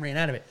finally fucking ran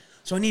out of it,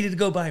 so I needed to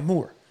go buy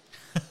more.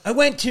 I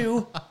went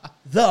to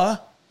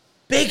the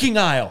baking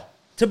aisle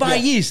to buy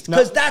yeast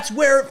because that's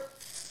where it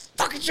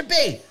fucking should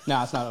be.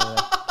 No, it's not over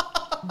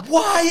there.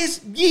 Why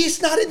is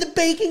yeast not in the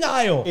baking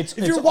aisle? If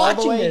you're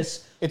watching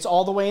this, it's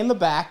all the way in the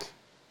back.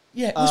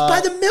 Yeah, it was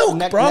by the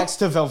milk, bro. Next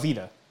to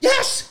Velveeta.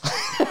 Yes.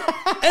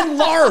 and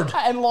lard.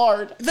 And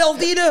lard.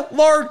 Velveeta,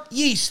 lard,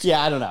 yeast.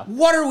 Yeah, I don't know.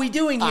 What are we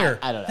doing here?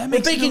 I don't know. That We're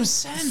makes no baking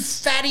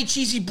sense. fatty,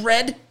 cheesy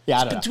bread. Yeah,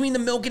 I don't know. between the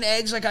milk and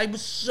eggs. Like, I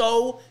was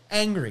so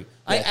angry.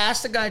 I Yes.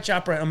 asked the guy at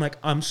ShopRite, I'm like,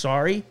 I'm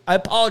sorry. I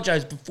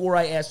apologized before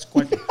I asked the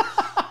question.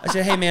 I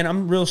said, hey, man,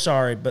 I'm real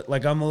sorry, but,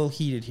 like, I'm a little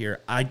heated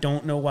here. I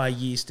don't know why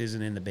yeast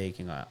isn't in the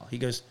baking aisle. He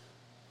goes,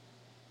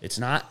 it's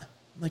not?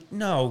 I'm like,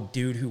 no,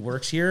 dude who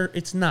works here,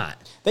 it's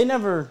not. They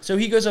never... So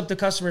he goes up to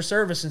customer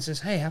service and says,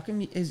 hey, how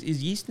come is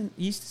yeast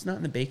is not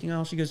in the baking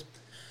aisle? She goes,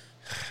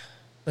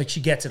 like,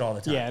 she gets it all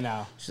the time. Yeah,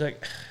 no. She's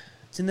like,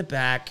 it's in the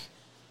back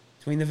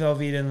between the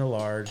Velveeta and the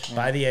lard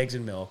by the eggs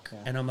and milk. Yeah.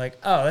 And I'm like,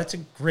 oh, that's a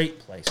great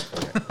place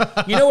for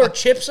it. You know where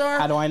chips are?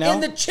 How do I know? In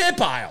the chip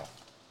aisle.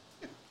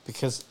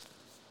 Because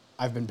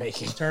I've been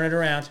baking. Turn it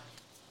around.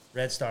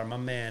 Red Star, my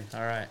man. All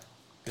right.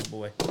 Good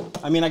boy.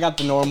 I mean, I got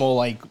the normal,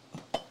 like,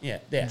 yeah.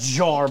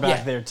 jar back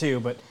Yeah. there,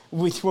 too. But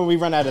when we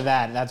run out of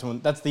that,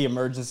 that's the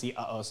emergency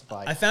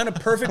supply. I found a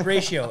perfect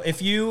ratio.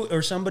 If you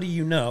or somebody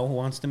you know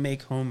wants to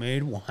make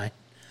homemade wine,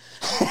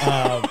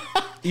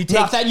 you take,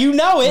 not that you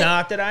know it.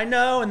 Not that I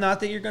know, and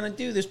not that you're going to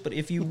do this, but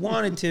if you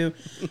wanted to,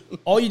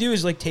 all you do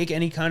is like take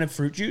any kind of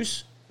fruit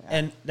juice,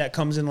 and that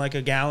comes in like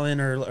a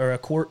gallon or a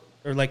quart,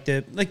 or like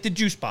the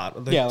juice bottle,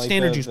 the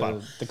standard juice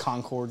bottle, the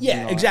Concord.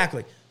 Yeah,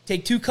 exactly.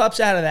 Take 2 cups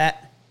out of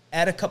that,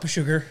 add a cup of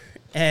sugar,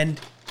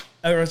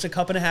 or it's a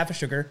cup and a half of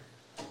sugar,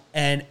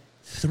 and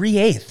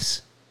 3/8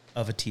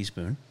 of a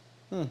teaspoon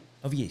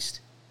of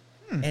yeast,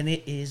 and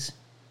it is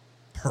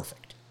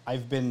perfect.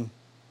 I've been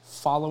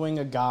following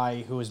a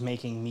guy who is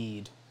making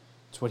mead.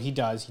 It's what he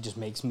does. He just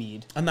makes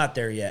mead. I'm not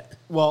there yet.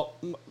 Well,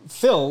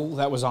 Phil,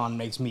 that was on,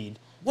 makes mead.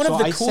 One of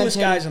the coolest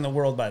guys in the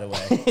world, by the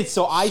way.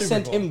 So I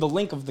sent him the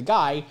link of the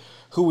guy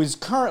who is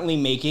currently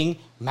making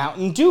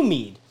Mountain Dew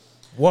mead.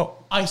 Whoa.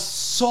 I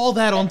saw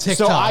that on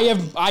TikTok.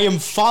 So I am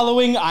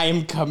following. I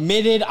am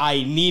committed.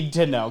 I need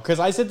to know.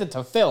 Because I sent it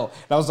to Phil.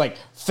 And I was like,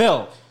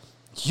 Phil,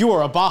 you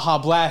are a Baja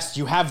Blast.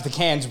 You have the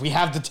cans. We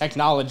have the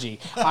technology.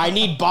 I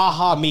need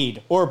Baja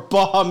mead or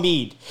Baja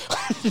mead.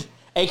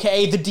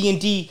 AKA the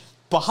D&D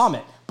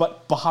Bahamut,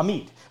 but Baja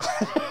mead.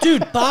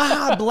 Dude,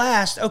 Baja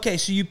Blast. Okay,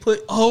 so you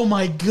put... Oh,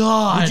 my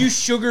God. Would you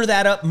sugar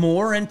that up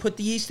more and put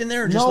the yeast in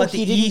there? Or just let the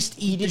yeast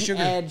eat the sugar?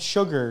 He didn't add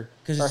sugar.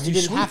 Because he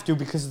didn't have to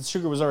because the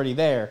sugar was already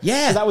there.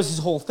 Yeah. So that was his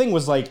whole thing,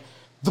 was like,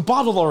 the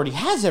bottle already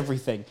has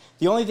everything.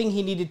 The only thing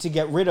he needed to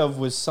get rid of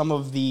was some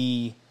of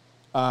the...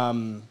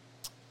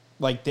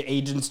 like the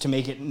agents to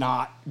make it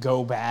not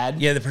go bad.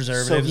 Yeah, the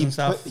preservatives and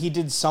stuff. He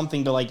did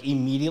something to like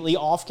immediately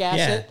off-gas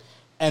it,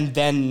 and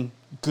then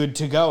good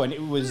to go. And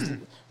it was,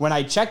 when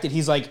I checked it,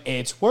 he's like,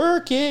 it's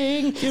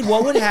working. Dude,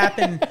 what would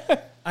happen?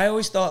 I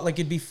always thought like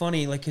it'd be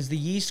funny, like, because the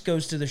yeast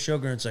goes to the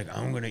sugar and it's like,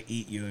 I'm going to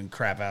eat you and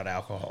crap out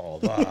alcohol.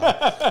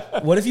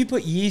 What if you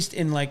put yeast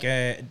in like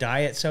a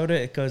diet soda?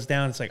 It goes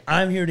down. It's like,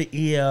 I'm here to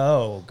eat.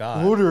 Oh,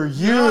 God. What are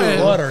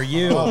you? What are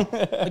you?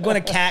 Like when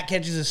a cat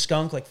catches a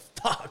skunk, like,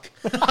 fuck.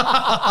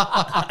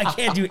 I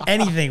can't do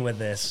anything with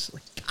this.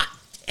 Like, God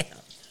damn.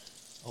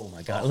 Oh,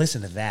 my God.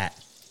 Listen to that.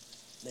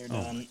 They're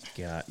done.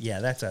 God. Yeah,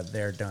 that's a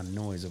they're done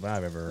noise if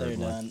I've ever heard They're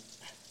one. done.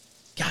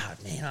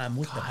 God, man, I'm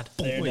with the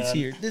they're boys done.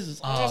 here. This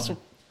is awesome.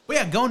 But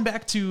yeah, going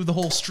back to the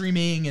whole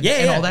streaming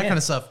and all that kind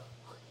of stuff,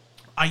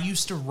 I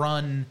used to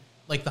run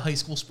like the high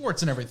school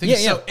sports and everything.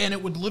 And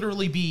it would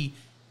literally be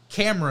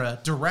camera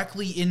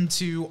directly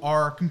into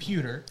our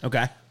computer.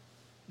 Okay.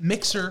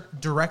 Mixer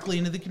directly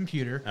into the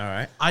computer. All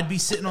right. I'd be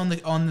sitting on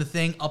the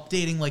thing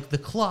updating like the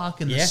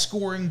clock and the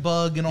scoring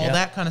bug and all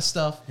that kind of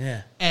stuff.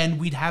 Yeah. And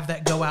we'd have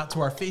that go out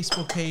to our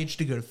Facebook page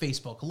to go to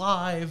Facebook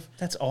Live.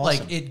 That's awesome.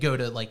 Like it'd go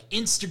to like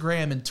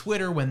Instagram and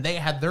Twitter when they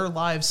had their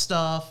live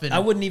stuff. And I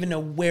wouldn't even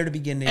know where to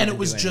begin to and even it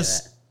was do any of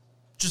that.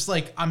 just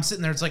like I'm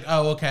sitting there. It's like,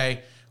 oh,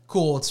 okay,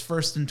 cool. It's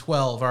 1st and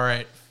 12. All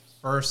right,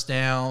 first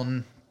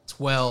down,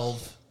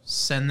 12.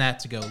 Send that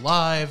to go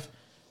live.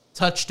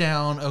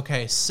 Touchdown.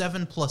 Okay,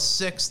 7 +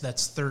 6.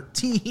 That's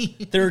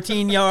 13.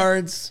 13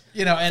 yards.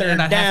 You know, and Third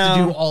I'd have to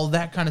down. do all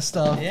that kind of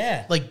stuff.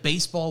 Yeah. Like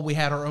baseball, we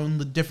had our own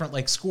different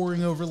like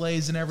scoring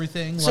overlays and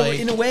everything. So like,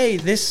 in a way,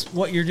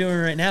 what you're doing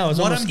right now is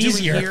what almost I'm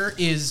easier. doing here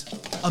is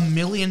a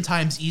million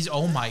times easier.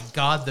 Oh my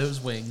God,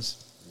 those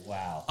wings.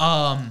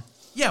 Wow.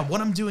 Yeah,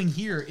 what I'm doing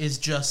here is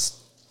just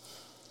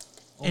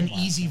an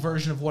easy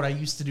version of what I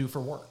used to do for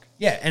work.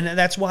 Yeah, and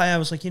that's why I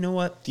was like, you know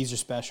what, These are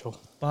special.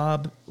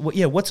 Bob?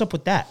 What's up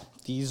with that?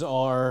 These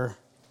are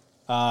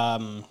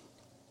butter,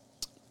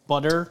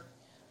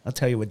 I'll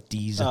tell you what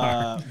these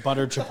are.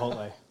 butter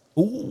chipotle.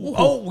 Ooh.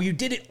 Oh, you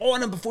did it on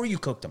them before you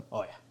cooked them.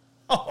 Oh, yeah.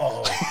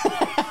 Oh,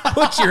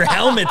 put your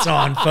helmets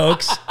on,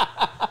 folks.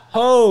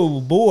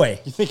 Oh boy.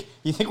 You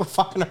think we're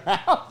fucking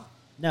around?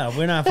 No,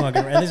 we're not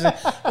fucking around.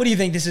 What do you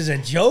think? This is a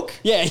joke?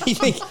 Yeah, you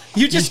think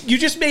You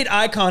just made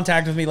eye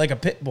contact with me like a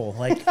pit bull.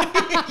 Like,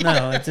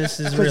 no, this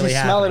is really you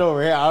smell happening. it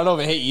over here. I don't know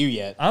if it hit you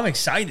yet. I'm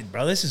excited,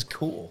 bro. This is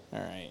cool. All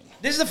right.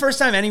 This is the first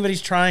time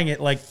anybody's trying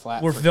it. Like,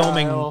 Flat we're for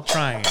filming Kyle.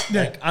 trying it.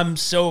 Like, I'm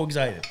so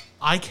excited.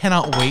 I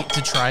cannot wait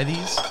to try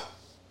these.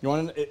 You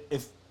want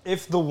to,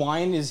 if the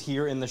wine is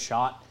here in the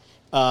shot,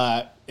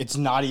 It's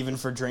not even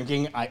for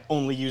drinking. I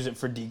only use it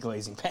for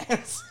deglazing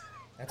pans.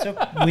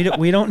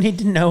 We don't need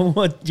to know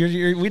what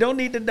we don't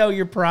need to know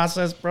your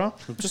process, bro.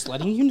 I'm just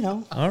letting you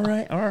know. All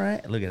right.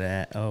 Look at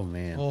that. Oh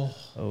man.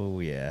 Oh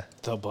yeah.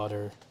 The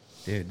butter.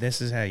 Dude,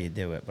 this is how you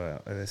do it, bro.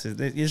 This is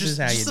how you do it.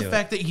 Just the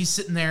fact that he's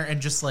sitting there and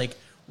just like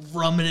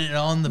rubbing it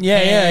on the Yeah,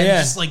 pan,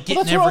 yeah. just like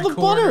getting That's where all every the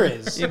corner. butter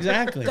is.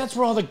 Exactly. That's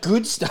where all the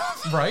good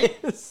stuff Right?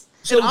 is.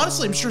 So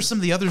honestly, I'm sure some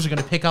of the others are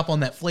going to pick up on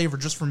that flavor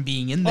just from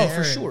being in there. Oh,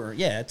 for sure.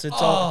 Yeah, it's I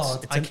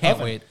an can't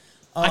oven. wait.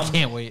 I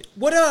can't wait.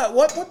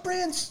 What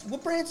brands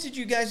did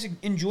you guys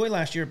enjoy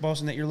last year at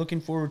Boston that you're looking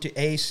forward to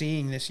A,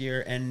 seeing this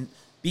year, and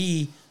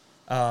B,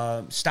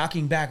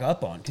 stocking back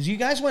up on? Because you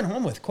guys went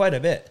home with quite a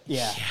bit.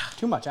 Yeah.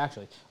 Too much,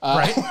 actually.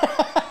 Right?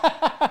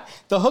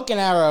 The hook and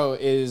arrow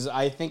is,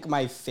 I think,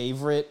 my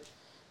favorite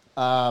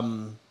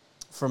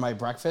for my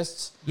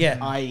breakfasts.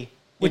 Yeah.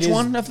 Which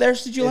one of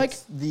theirs did you like?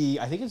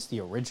 I think it's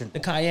the original. The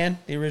Cayenne,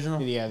 the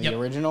original? Yeah, the Yep.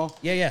 original.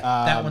 Yeah.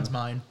 That one's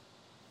mine.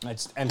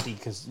 It's empty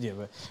because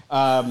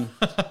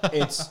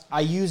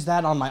I use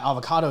that on my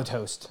avocado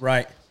toast.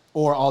 Right.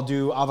 Or I'll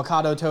do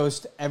avocado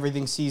toast,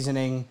 everything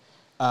seasoning,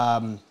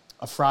 a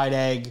fried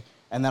egg,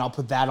 and then I'll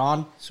put that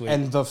on. Sweet.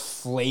 And the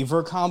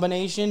flavor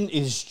combination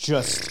is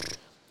just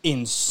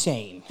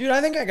insane. Dude,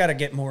 I think I got to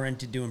get more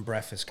into doing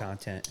breakfast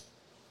content.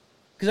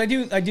 Because I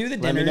do the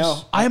dinners. Let me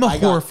know. I am a I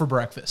whore got- for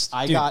breakfast.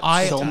 I Dude,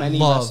 got so many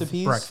love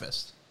recipes.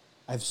 breakfast.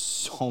 I have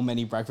so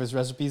many breakfast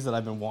recipes that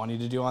I've been wanting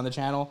to do on the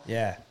channel.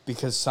 Yeah.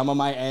 Because some of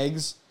my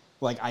eggs,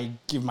 like, I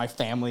give my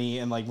family,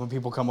 and, like, when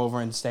people come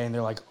over and stay, and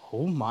they're like,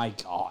 oh, my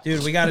God.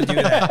 Dude, we got to do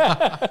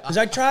that. Because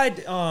I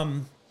tried,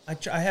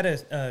 I had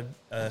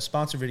a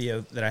sponsor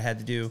video that I had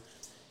to do,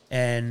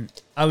 and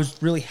I was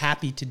really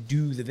happy to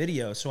do the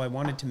video, so I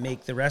wanted to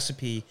make the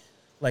recipe.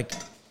 Like,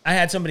 I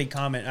had somebody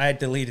comment. I had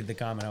deleted the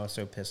comment. I was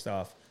so pissed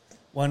off.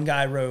 One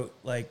guy wrote,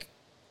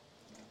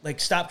 like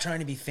stop trying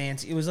to be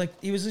fancy. It was like,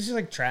 he was just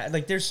like,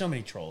 like, there's so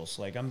many trolls.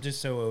 Like, I'm just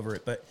so over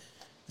it. But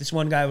this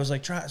one guy was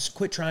like,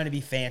 quit trying to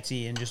be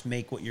fancy and just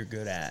make what you're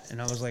good at.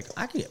 And I was like,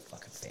 I could get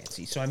fucking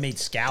fancy. So I made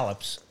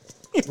scallops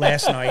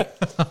last night.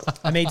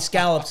 I made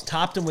scallops,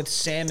 topped them with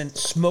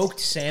smoked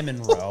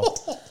salmon roe,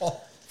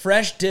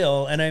 fresh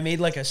dill, and I made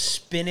like a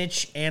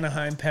spinach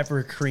Anaheim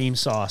pepper cream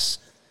sauce.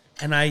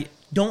 And I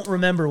don't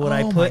remember what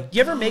I put.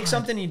 You ever make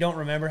something and you don't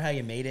remember how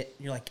you made it?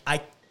 You're like,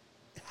 I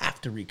have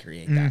to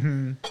recreate that.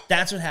 Mm-hmm.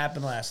 That's what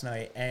happened last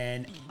night.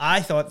 And I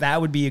thought that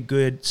would be a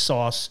good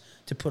sauce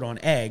to put on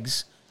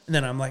eggs. And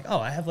then I'm like, oh,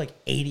 I have like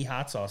 80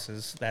 hot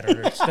sauces that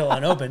are still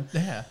unopened.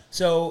 Yeah.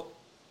 So,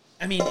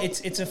 I mean,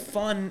 it's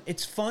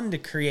fun to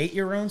create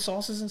your own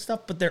sauces and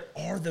stuff, but there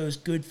are those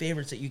good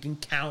favorites that you can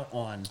count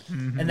on.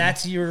 Mm-hmm. And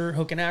that's your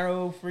hook and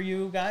arrow for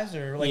you guys?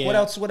 Or like, Yeah.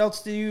 what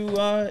else do you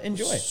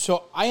enjoy?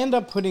 So I end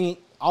up putting,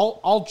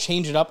 I'll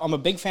change it up. I'm a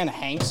big fan of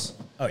Hank's.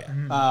 Oh,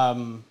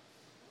 yeah.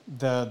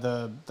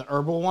 The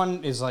herbal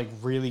one is like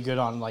really good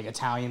on like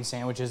Italian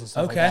sandwiches and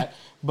stuff like Okay. that.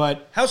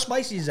 But How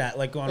spicy is that?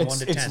 Like on 1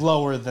 to 10? it's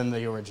lower than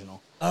the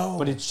original. Oh,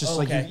 but it's just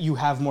okay. like you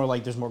have more,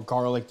 like there's more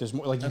garlic, there's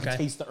more, like you Okay. can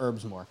taste the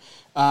herbs more.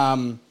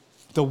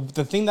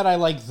 The thing that I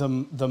like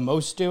the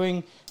most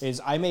doing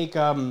is I make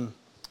a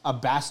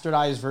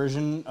bastardized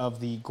version of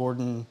the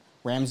Gordon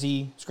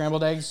Ramsay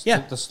scrambled eggs.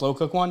 Yeah. The slow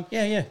cook one.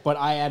 Yeah. But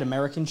I add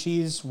American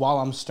cheese while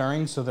I'm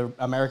stirring, so the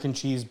American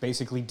cheese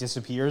basically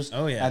disappears.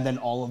 Oh, yeah. And then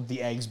all of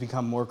the eggs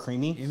become more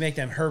creamy. You make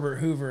them Herbert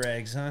Hoover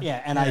eggs, huh?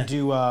 Yeah, and I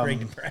do Great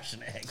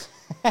Depression eggs.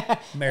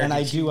 and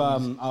I cheese. do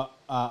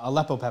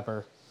Aleppo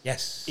pepper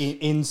Yes.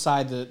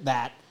 inside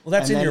that. Well,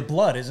 that's And in then- your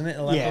blood, isn't it?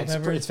 Aleppo Yeah,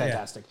 pepper? it's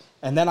fantastic.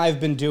 And then I've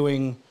been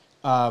doing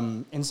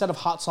instead of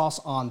hot sauce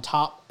on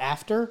top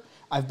after,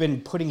 I've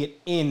been putting it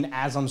in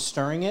as I'm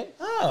stirring it.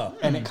 Oh.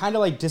 And it kind of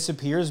like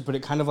disappears, but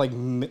it kind of like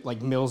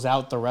like mills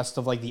out the rest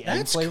of like the egg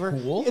That's flavor.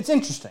 cool. It's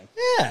interesting.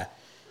 Yeah.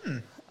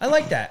 I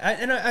like that.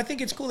 I think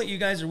it's cool that you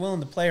guys are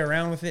willing to play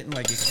around with it and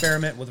like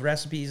experiment with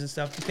recipes and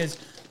stuff, because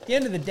at the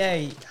end of the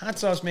day, hot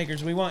sauce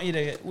makers, we want you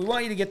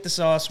to get the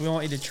sauce, we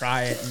want you to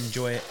try it and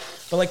enjoy it.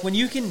 But like when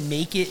you can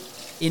make it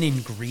an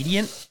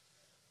ingredient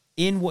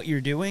in what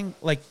you're doing,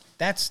 like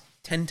that's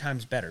 10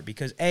 times better,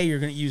 because A, you're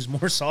going to use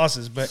more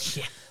sauces, but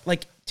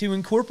like to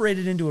incorporate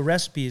it into a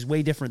recipe is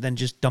way different than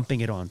just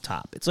dumping it on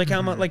top. It's like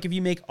how much, like if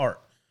you make art,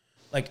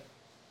 like,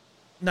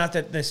 not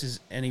that this is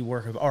any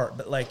work of art,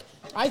 but like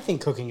I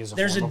think cooking is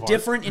there's form a of art.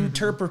 different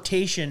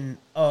interpretation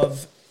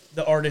of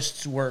the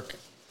artist's work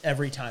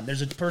every time.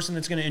 There's a person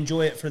that's going to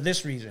enjoy it for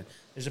this reason.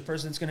 There's a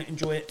person that's going to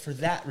enjoy it for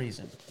that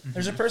reason.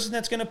 There's a person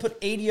that's going to put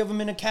 80 of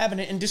them in a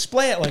cabinet and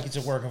display it like it's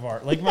a work of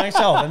art, like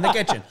myself in the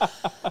kitchen.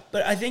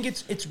 But I think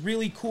it's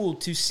really cool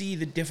to see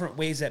the different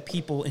ways that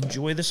people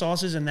enjoy the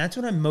sauces, and that's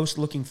what I'm most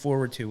looking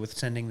forward to with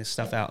sending this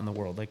stuff out in the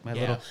world. Like my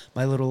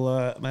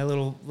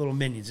little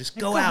minions, just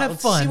go out, have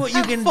let's fun. see what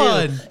Have you can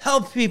fun. do.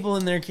 Help people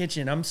in their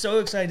kitchen. I'm so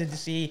excited to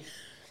see.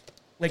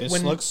 Like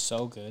This looks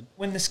so good.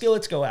 when the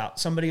skillets go out,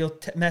 somebody will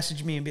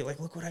message me and be like,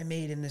 look what I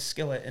made in this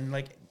skillet. And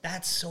like,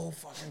 that's so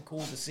fucking cool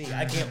to see.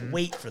 I can't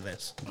wait for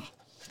this.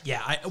 Yeah,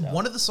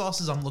 one of the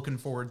sauces I'm looking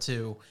forward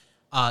to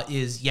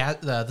is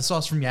the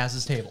sauce from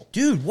Yaz's Table.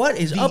 Dude, what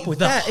is up with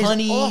that? The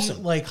honey, is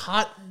awesome. like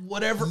hot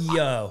whatever.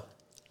 Yo,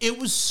 It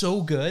was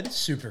so good.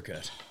 super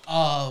good.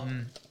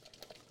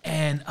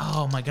 And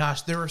oh my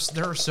gosh, there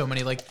are so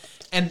many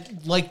and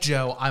like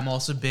Joe, I'm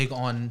also big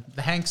on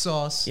the Hank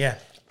sauce. Yeah.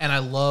 And I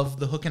love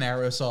the hook and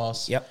arrow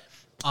sauce. Yep.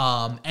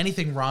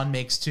 Anything Ron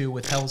makes too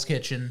with Hell's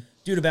Kitchen.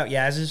 Dude, about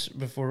Yaz's,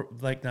 before,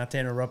 not to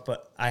interrupt,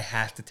 but I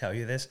have to tell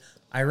you this.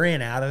 I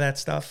ran out of that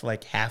stuff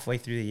halfway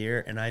through the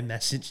year, and I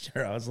messaged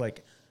her. I was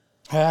like,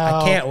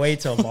 I can't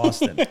wait till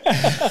Boston.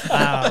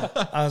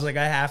 I was like,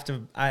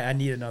 I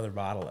need another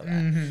bottle of that.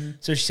 Mm-hmm.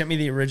 So she sent me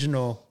the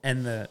original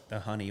and the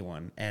honey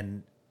one.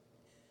 And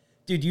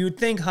dude, you would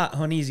think hot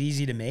honey is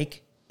easy to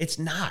make. It's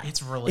not.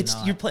 It's really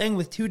not. You're playing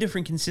with two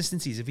different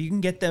consistencies. If you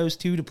can get those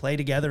two to play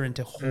together and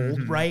to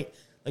hold right,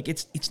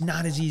 it's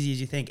not as easy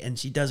as you think. And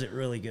she does it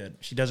really good.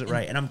 She does it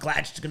right. And I'm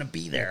glad she's going to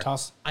be there.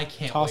 I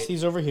can't toss wait.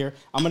 these over here.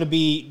 I'm going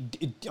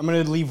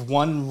to leave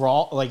one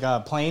raw,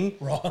 plain.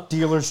 Raw.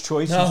 Dealer's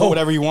choice. You put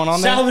whatever you want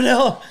on there.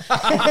 Salmonella.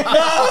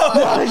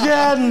 Not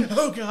again.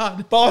 Oh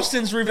God.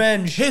 Boston's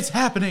revenge. It's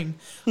happening.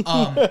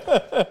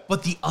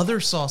 But the other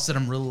sauce that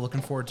I'm really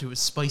looking forward to is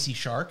Spicy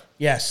Shark.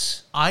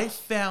 Yes. I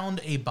found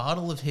a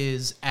bottle of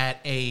his at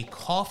a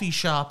coffee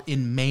shop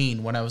in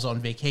Maine when I was on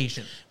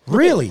vacation.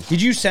 Really?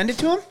 Did you send it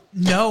to him?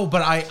 No,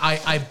 but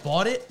I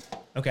bought it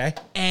Okay.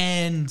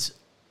 and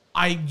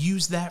I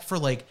used that for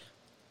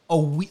a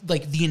week,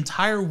 the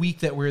entire week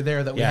that we were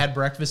there that we had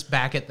breakfast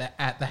back at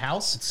the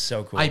house. It's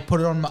so cool. I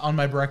put it on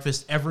my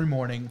breakfast every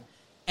morning.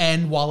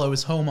 And while I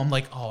was home, I'm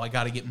like, oh, I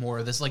got to get more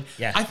of this.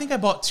 I think I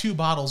bought 2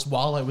 bottles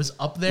while I was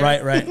up there.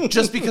 Right.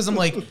 Just because I'm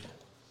like,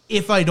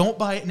 if I don't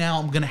buy it now,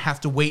 I'm going to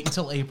have to wait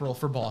until April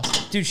for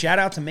Boston. Dude, shout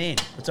out to Maine.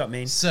 What's up,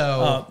 Maine?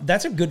 So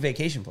that's a good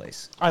vacation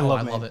place. I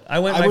love it. I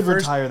would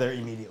retire there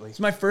immediately.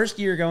 It's my first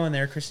year going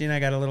there. Christy and I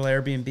got a little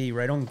Airbnb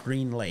right on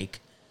Green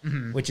Lake,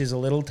 which is a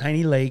little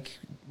tiny lake.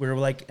 We're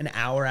an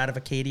hour out of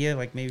Acadia,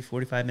 maybe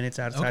 45 minutes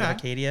outside of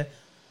Acadia.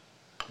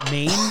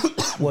 Maine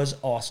was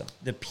awesome.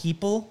 The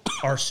people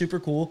are super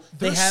cool.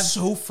 They're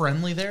so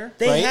friendly there.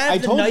 They Right? have I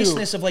the told you.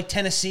 niceness of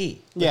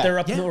Tennessee. Yeah. They're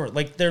up Yeah.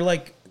 north. They're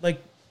like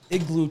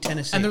Igloo,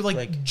 Tennessee. And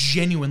they're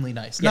genuinely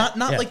nice. Yeah,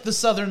 Not yeah. like the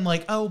southern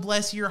oh,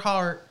 bless your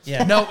heart.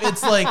 Yeah. No,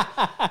 it's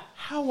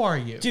how are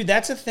you? Dude,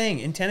 that's a thing.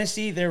 In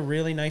Tennessee, they're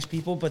really nice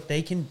people, but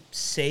they can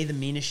say the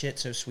meanest shit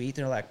so sweet.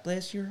 They're like,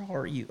 bless your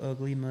heart, you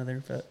ugly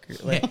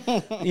motherfucker.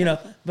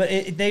 But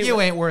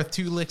You ain't worth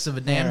 2 licks of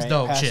a damn All right,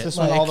 dog pass shit. this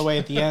one all the way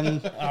at the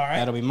end. All right.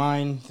 That'll be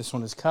mine. This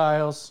one is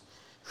Kyle's.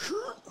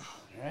 All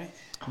right.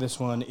 This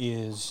one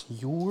is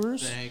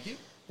yours. Thank you.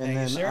 And Thank you,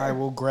 then sir. I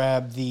will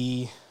grab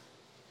the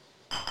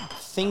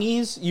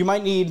thingies. You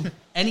might need.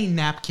 Any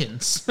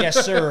napkins.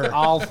 Yes, sir.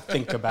 I'll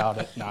think about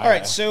it. No, All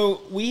right,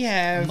 so we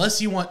have.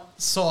 Unless you want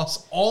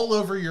sauce all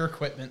over your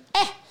equipment.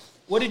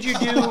 What did you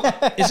do?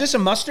 Is this a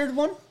mustard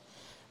one?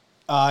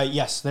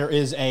 Yes, there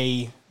is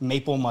a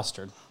maple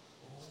mustard.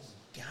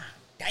 God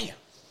damn.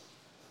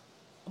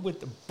 I'm with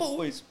the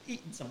boys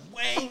eating some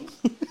wings.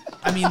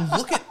 I mean,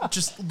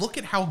 look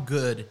at how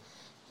good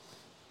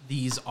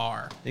these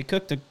are. They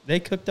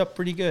cooked up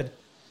pretty good.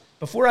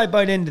 Before I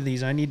bite into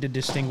these, I need to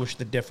distinguish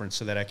the difference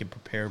so that I can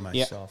prepare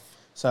myself.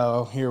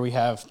 So here we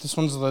have. This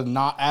one's the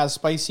not as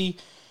spicy.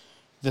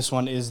 This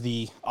one is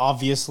the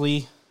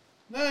obviously.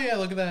 Oh yeah,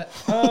 look at that.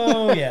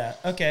 Oh yeah.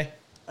 Okay.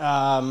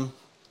 I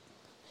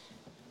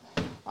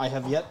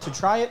have yet to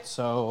try it,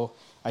 so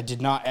I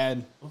did not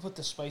add. We'll put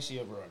the spicy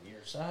over on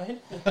your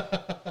side.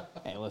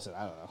 Hey, listen,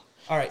 I don't know.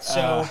 All right.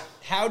 So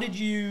how did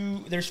you?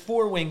 There's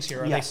 4 wings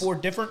here. Are Yes. they 4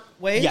 different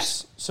ways?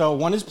 Yes. So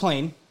one is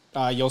plain.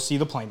 You'll see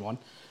the plain one.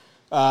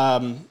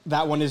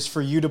 That one is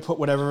for you to put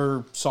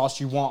whatever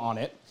sauce you want on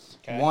it.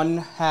 Okay. One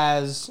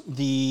has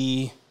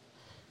the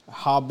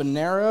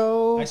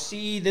habanero. I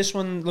see this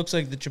one looks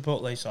like the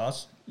chipotle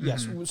sauce.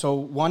 Yes. So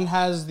one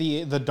has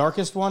the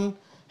darkest one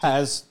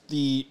has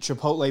the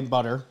chipotle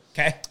butter.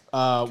 Okay.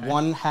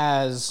 One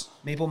has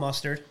Maple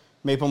mustard.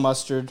 maple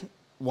mustard.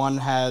 One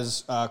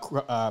has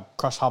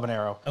crushed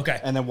habanero. Okay.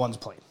 And then one's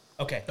plain.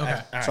 Okay. Okay.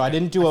 All right. So I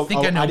didn't do I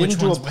I know didn't which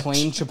do a one's which.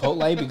 plain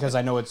chipotle because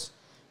I know it's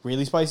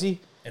really spicy.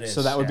 It is,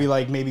 So that would be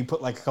yeah. maybe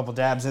put a couple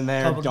dabs in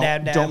there. Couple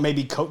dab. Don't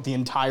maybe coat the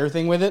entire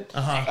thing with it.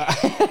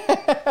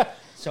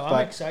 So I'm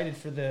But- excited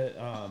for the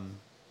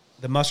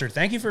mustard.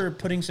 Thank you for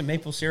putting some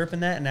maple syrup in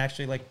that and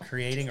actually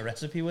creating a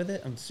recipe with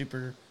it. I'm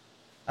super.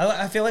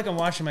 I feel like I'm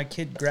watching my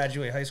kid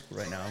graduate high school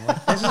right now. I'm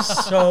like, this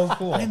is so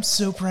cool. I'm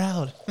so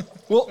proud.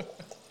 Well,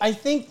 I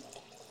think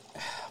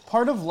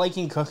part of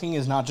liking cooking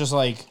is not just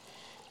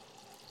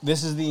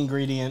this is the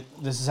ingredient,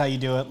 this is how you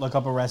do it, look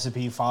up a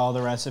recipe, follow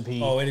the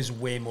recipe. Oh, it is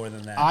way more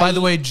than that. By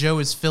the way, Joe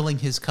is filling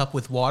his cup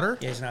with water.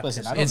 Yeah, he's not.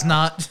 Listen, pissing. I don't It's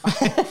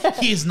not.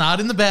 He is not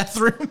in the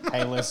bathroom.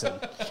 Hey, listen.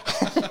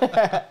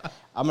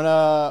 I'm going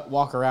to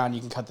walk around.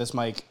 You can cut this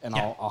mic, and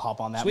Yeah. I'll hop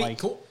on that Sweet, mic.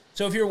 cool.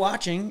 So if you're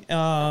watching,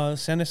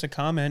 send us a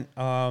comment.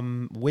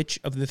 Which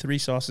of the 3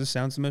 sauces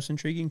sounds the most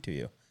intriguing to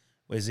you?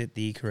 Is it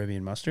the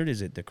Caribbean mustard?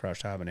 Is it the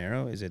crushed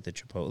habanero? Is it the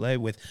chipotle?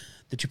 With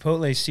the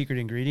chipotle's secret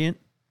ingredient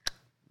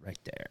right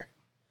there.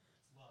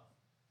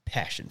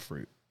 passion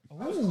fruit.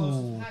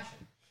 Ooh.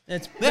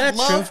 That's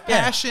Love, true.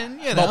 passion,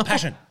 you know. Well,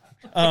 passion.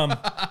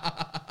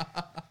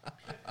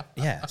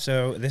 Yeah.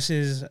 So this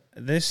is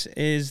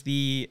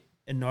the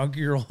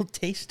inaugural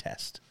taste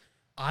test.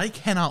 I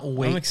cannot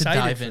wait to excited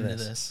dive for into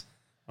this. this.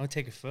 I'm gonna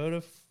take a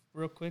photo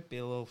real quick. Be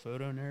a little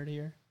photo nerd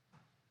here.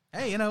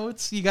 Hey, you know,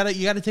 it's you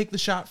gotta take the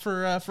shot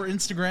for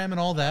Instagram and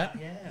all that.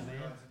 Yeah,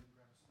 man.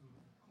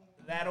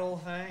 That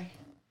old thing.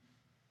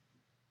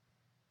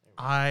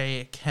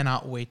 I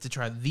cannot wait to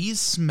try. These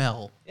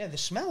smell Yeah, the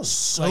smell is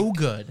so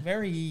good.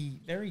 Very,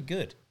 very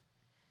good.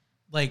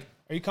 Like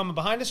Are you coming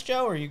behind us,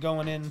 Joe, or are you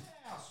going in?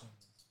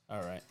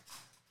 All right.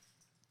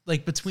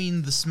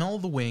 between the smell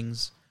of the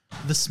wings,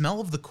 the smell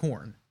of the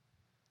corn.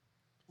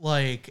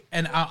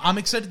 And I'm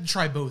excited to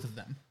try both of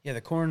them. Yeah,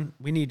 the corn.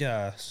 We need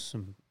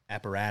some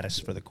apparatus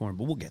for the corn,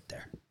 but we'll get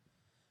there.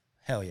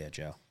 Hell yeah,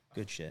 Joe.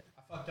 Good shit.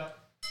 I fucked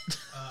up.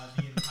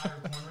 The entire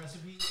corn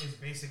recipe is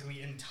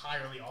basically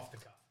entirely off the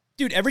cuff.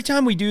 Dude, every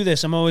time we do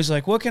this, I'm always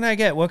like, what can I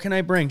get? What can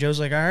I bring? Joe's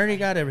like, I already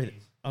got everything.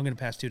 I'm going to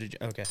pass 2 to Joe.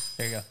 Okay,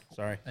 there you go.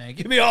 Sorry. Thank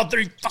you. Give me all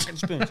 3 fucking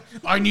spoons.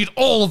 I need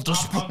all of the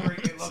I'm hungry.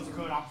 It looks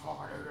good. I'm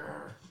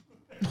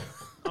fucking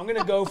I'm going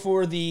to go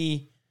for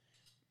the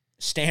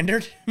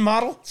standard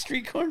model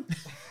street corn.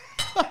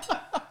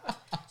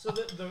 So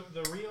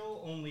the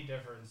real only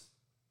difference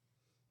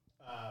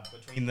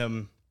between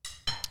them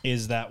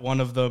is that one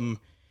of them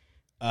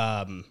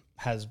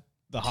has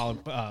the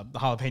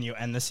jalapeno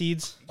and the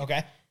seeds,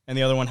 Okay. and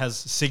the other one has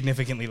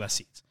significantly less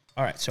seeds.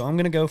 All right, so I'm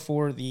going to go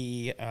for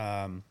the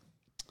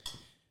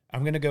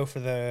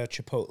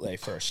chipotle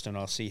first, and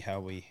I'll see how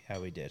we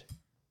did.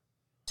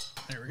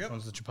 There we go. Which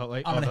one's the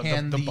chipotle? I'm gonna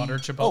hand the butter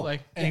chipotle.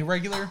 Any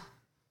regular?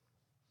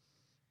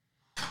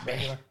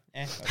 Regular.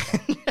 Okay.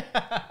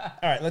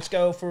 All right, let's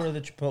go for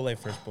the chipotle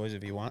first, boys,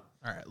 if you want.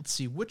 All right, let's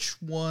see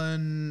which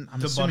one. I'm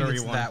The assuming buttery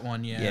it's one. that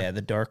one. Yeah. Yeah,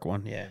 the dark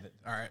one. Yeah.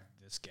 All right.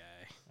 This guy.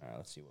 All right,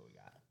 let's see what we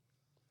got.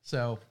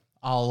 So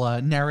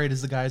I'll narrate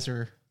as the guys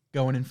are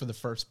going in for the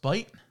first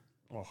bite.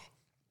 Oh,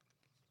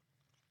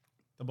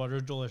 The butter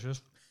is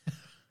delicious.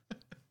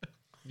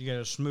 You get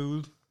a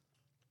smooth,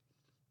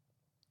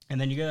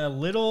 and then you get a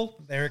little.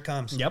 there it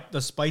comes. Yep,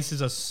 the spice is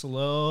a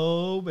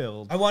slow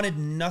build. I wanted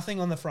nothing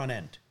on the front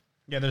end.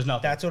 Yeah, there's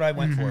nothing. That's what I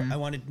went for. I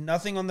wanted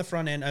nothing on the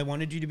front end. I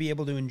wanted you to be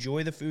able to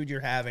enjoy the food you're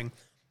having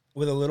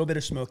with a little bit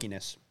of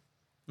smokiness.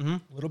 A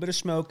little bit of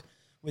smoke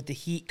with the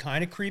heat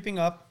kind of creeping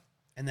up,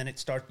 and then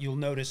you'll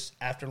notice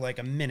after like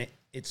a minute,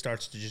 it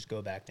starts to just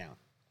go back down.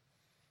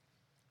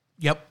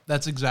 Yep,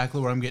 that's exactly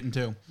what I'm getting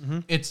to.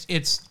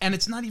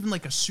 It's not even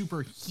like a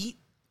super heat.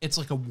 It's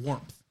like a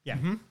warmth. Yeah.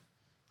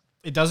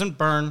 It doesn't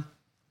burn.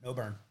 No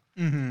burn.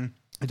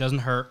 It doesn't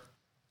hurt.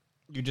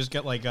 You just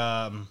get like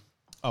a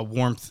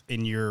warmth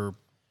in your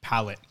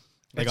palate,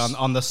 like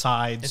on the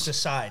sides. It's a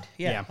side.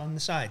 Yeah, Yeah. on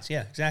the sides.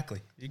 Yeah, exactly.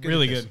 You're good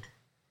really at this. good.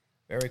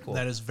 Very cool.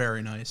 That is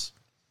very nice.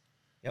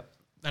 Yep.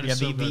 That Yeah, is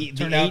so the good.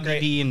 Turned out ADD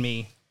great. in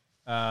me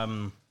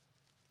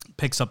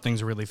picks up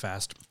things really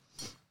fast.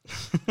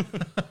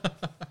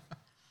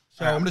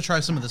 All right, I'm gonna try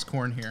some of this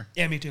corn here.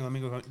 Yeah, me too. Let me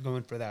go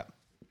in for that.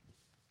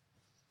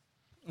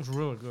 It's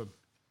really good.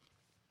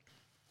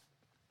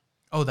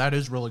 Oh, that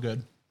is really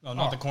good. Oh,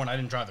 not the corn. I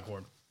didn't try the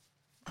corn.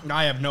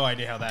 I have no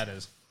idea how that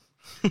is.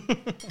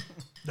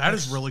 That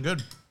is really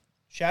good.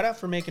 Shout out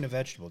for making a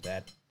vegetable,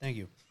 Dad. Thank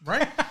you.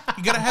 Right?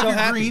 You gotta have So your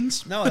happy.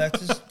 greens. No,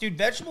 that's just, dude.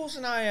 Vegetables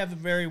and I have a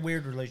very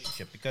weird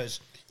relationship because,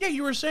 Yeah,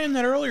 you were saying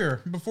that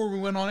earlier before we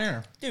went on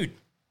air. dude,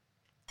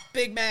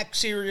 Big Mac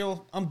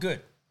cereal, I'm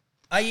good.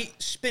 I eat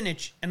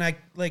spinach and I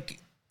like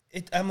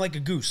it. I'm like a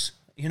goose,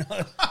 you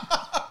know.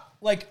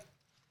 Like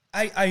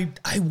I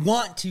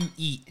want to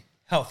eat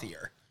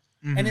healthier,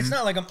 and it's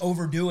not like I'm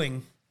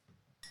overdoing,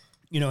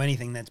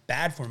 anything that's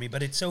bad for me.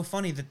 But it's so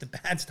funny that the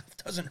bad stuff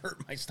doesn't hurt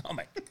my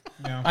stomach.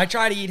 Yeah. I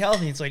try to eat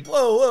healthy. It's like,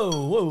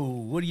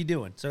 whoa, what are you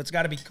doing? So it's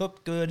got to be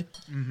cooked good,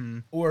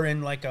 or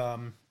in like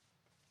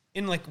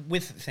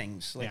with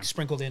things, like Yeah.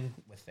 sprinkled in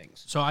with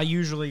things. So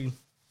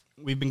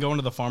we've been going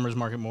to the farmer's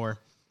market more.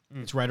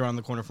 It's right around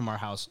the corner from our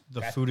house. The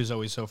Okay. food is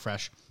always so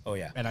fresh. Oh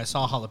yeah. And I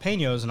saw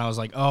jalapenos, and I was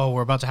like, oh,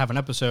 we're about to have an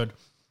episode.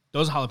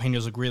 Those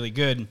jalapenos look really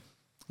good.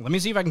 Let me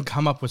see if I can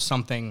come up with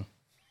something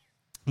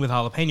with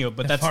jalapeno.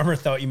 But The that's farmer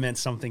thought you meant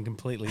something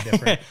completely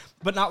different.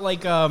 but not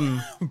like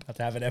About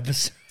to have an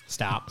episode.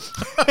 stop.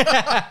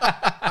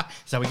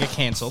 So we get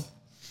canceled.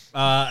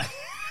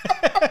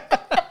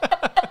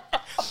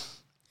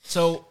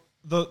 So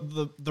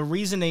the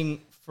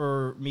reasoning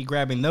for me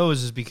grabbing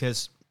those is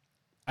because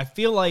I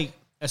feel like,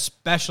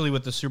 especially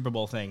with the Super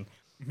Bowl thing,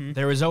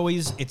 there is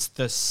always, it's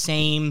the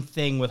same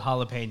thing with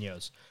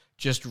jalapenos.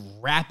 Just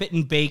wrap it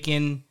in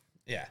bacon,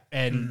 Yeah.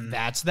 and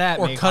that's that.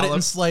 Or Make cut it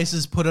in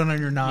slices, put it on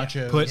your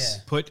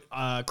nachos. Put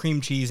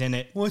cream cheese in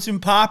it. Want some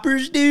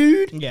poppers,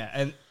 dude? Yeah,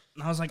 and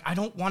I was like, I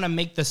don't want to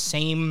make the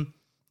same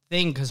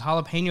thing because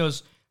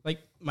jalapenos, like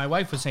my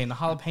wife was saying, the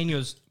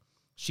jalapenos,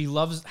 she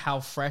loves how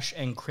fresh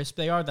and crisp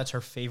they are. That's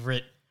her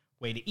favorite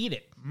way to eat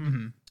it.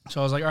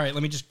 So I was like, all right,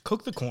 let me just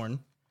cook the corn,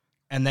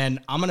 and then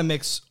I'm going to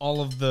mix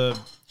all of the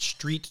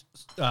street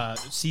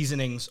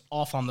seasonings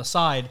off on the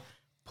side,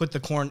 put the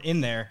corn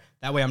in there.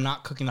 That way I'm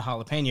not cooking the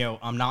jalapeno.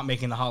 I'm not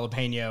making the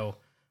jalapeno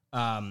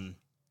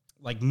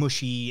like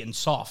mushy and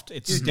soft.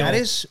 It's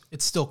Dude, still,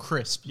 it's still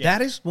crisp. Yeah.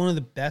 That is one of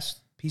the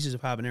best pieces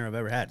of habanero I've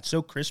ever had. It's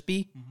so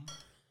crispy. Mm-hmm.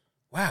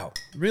 Wow,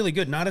 really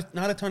good. Not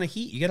a ton of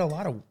heat. You get a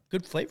lot of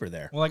good flavor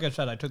there. Well, like I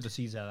said, I took the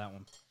seeds out of that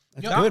one.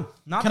 That's good.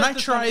 Not Can that I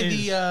this try one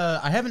is- the?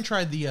 I haven't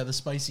tried the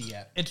spicy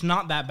yet. It's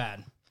not that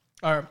bad.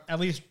 Or at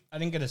least I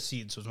didn't get a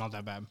seed, so it's not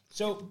that bad.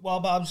 So while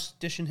Bob's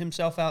dishing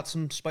himself out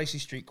some spicy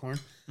street corn,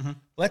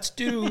 let's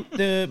do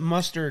the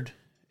mustard.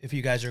 If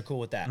you guys are cool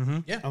with that,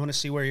 Yeah. I want to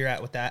see where you're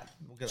at with that.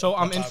 So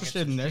I'm Bob gets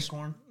interested some in this street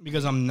corn.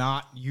 because I'm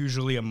not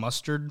usually a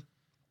mustard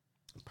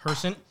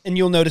person. And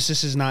you'll notice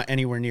this is not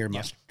anywhere near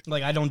mustard.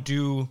 Like I don't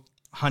do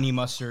honey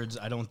mustards.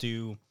 I don't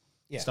do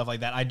stuff like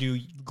that. I do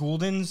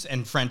Gouldens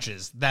and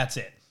Frenches. That's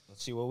it.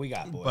 Let's see what we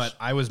got, boys. But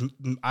I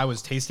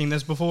was tasting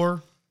this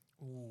before.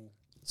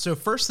 So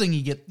first thing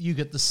you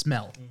get the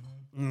smell.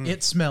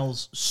 It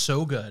smells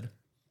so good.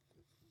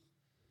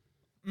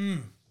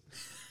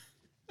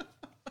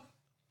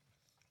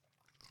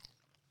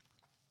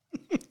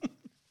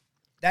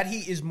 that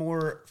heat is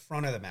more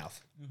front of the mouth,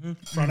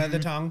 front of the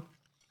tongue.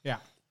 Yeah.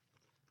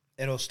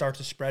 It'll start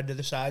to spread to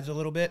the sides a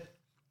little bit.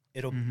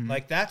 It'll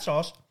like that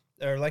sauce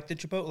or like the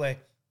chipotle.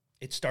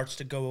 It starts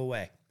to go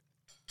away.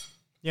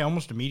 Yeah,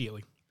 almost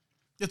immediately.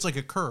 It's like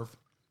a curve.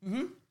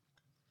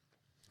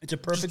 It's a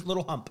perfect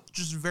little hump.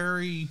 Just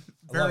very,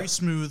 love very it.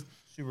 smooth.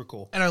 Super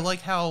cool. And I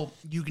like how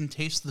you can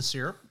taste the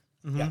syrup,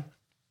 Yeah.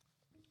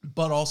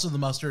 but also the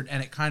mustard,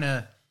 and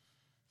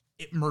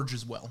it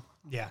merges well.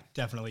 Yeah,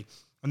 definitely.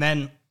 And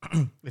then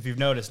if you've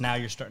noticed, now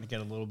you're starting to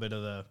get a little bit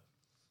of the.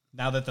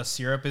 Now that the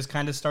syrup is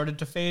kind of started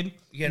to fade,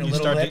 You get a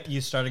little lip.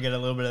 You start to get a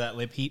little bit of that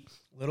lip heat.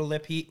 Little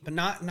lip heat, but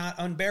not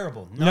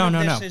unbearable. No.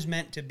 This is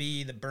meant to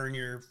be the burn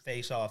your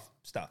face off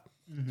stuff.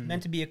 It's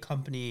meant to be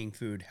accompanying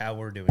food, how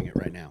we're doing it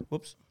right now.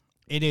 Whoops.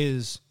 It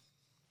is.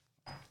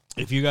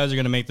 If you guys are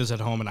going to make this at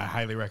home, and I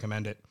highly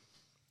recommend it,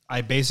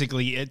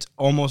 it's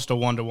almost a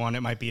 1-to-1.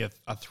 It might be a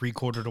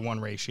 3/4 to 1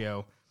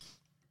 ratio.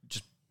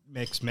 Just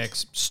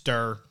mix,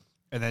 stir,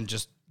 and then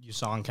just, you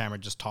saw on camera,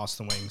 just toss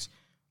the wings.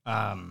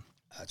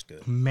 That's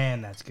good.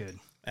 Man, that's good.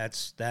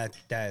 That's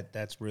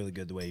really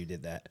good the way you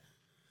did that.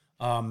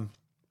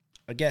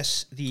 I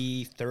guess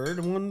the third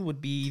one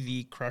would be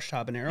the crushed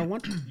habanero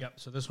one. Yep.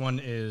 So this one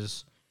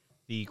is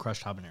the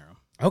crushed habanero.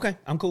 Okay,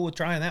 I'm cool with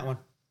trying that one.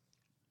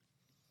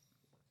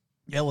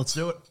 Yeah, let's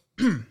do it.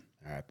 All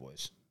right,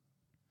 boys.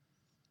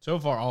 So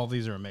far, all of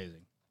these are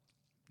amazing.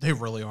 They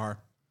really are.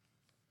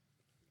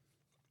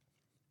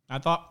 I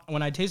thought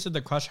when I tasted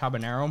the crushed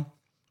habanero,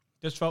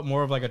 this felt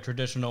more of like a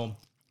traditional,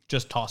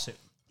 just toss it.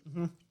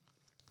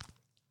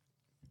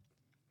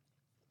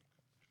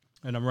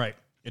 And I'm right.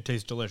 It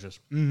tastes delicious.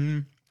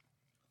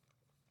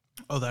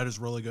 Oh, that is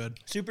really good.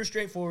 Super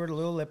straightforward, a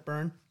little lip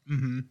burn.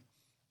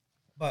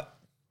 But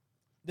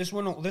this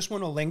one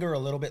will linger a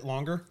little bit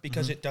longer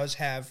because it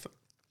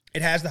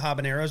has the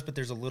habaneros, but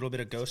there's a little bit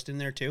of ghost in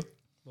there too.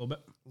 A little bit.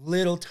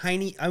 Little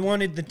tiny. I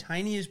wanted the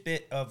tiniest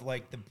bit of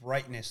like the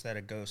brightness that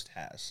a ghost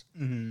has.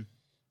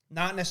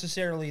 Not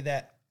necessarily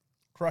that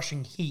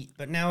crushing heat,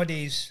 but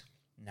nowadays.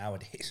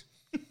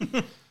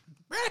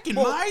 Back in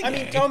Well, my I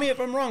day. mean, tell me if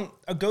I'm wrong.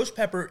 A ghost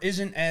pepper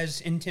isn't as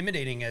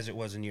intimidating as it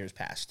was in years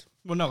past.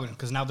 Well, no,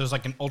 because now there's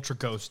like an ultra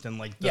ghost and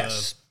like the...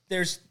 Yes,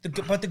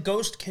 but the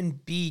ghost can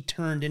be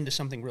turned into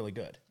something really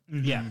good.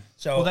 Yeah.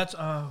 So- well, that's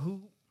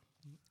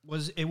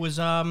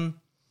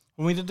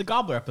when we did the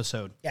Gobbler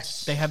episode.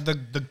 Yes. They had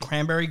the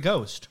cranberry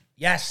ghost.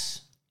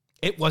 Yes,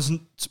 It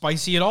wasn't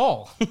spicy at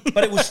all.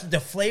 but it was the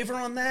flavor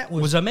on that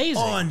was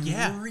amazing.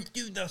 Yeah.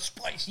 Dude, the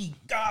spicy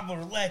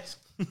gobbler. Let's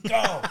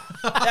go.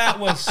 That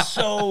was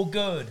so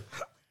good.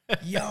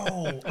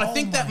 Yo, I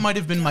think that might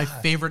have been my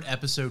favorite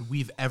episode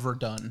we've ever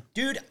done.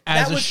 dude,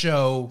 As that a was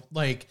show,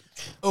 like,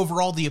 over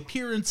all the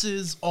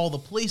appearances, all the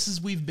places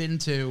we've been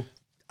to.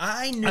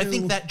 I knew. I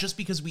think that just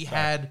because we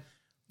had,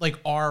 like,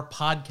 our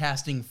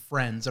podcasting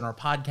friends and our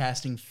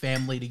podcasting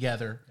family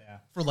together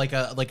for, like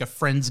a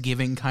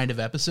Friendsgiving kind of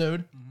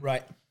episode.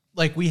 right,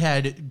 Like, we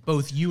had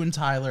both you and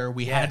Tyler.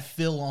 We had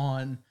Phil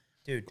on.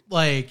 dude.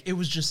 Like, it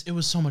was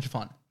so much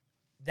fun.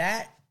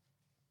 That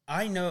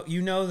I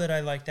know that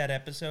I like that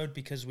episode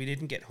because we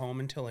didn't get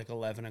home until like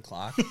 11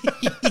 o'clock,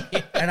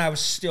 and I was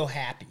still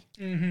happy.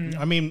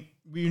 I mean,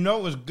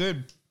 it was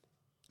good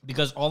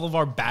because all of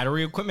our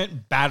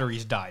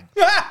batteries died.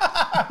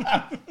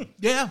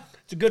 Yeah.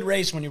 It's a good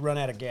race when you run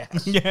out of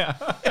gas. Yeah.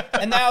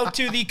 And now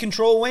to the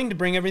control wing to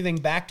bring everything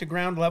back to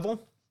ground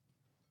level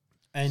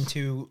and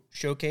to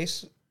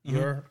showcase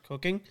your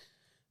cooking.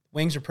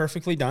 Wings are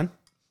perfectly done.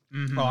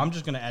 Oh, I'm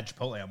just going to add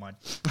Chipotle on mine.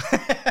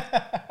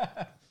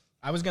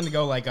 I was going to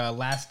go like a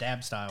last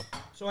dab style.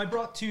 So I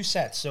brought two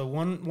sets. So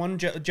one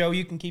Joe,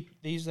 you can keep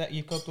these that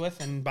you cooked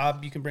with, and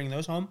Bob, you can bring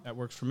those home. That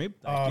works for me.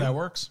 That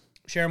works.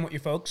 Share them with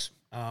your folks.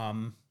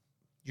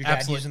 Your dad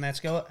Absolutely. using that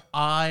skillet?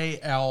 I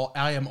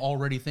am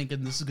already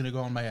thinking this is going to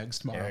go on my eggs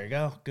tomorrow. There you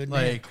go. Good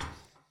man.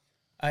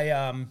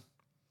 Like,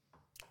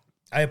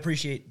 I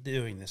appreciate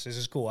doing this. This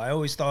is cool. I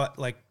always thought,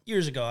 like,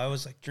 years ago, I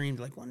was like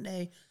dreamed like one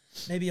day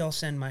maybe I'll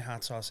send my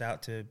hot sauce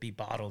out to be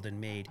bottled and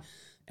made.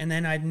 And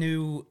then I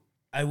knew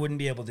I wouldn't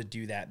be able to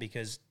do that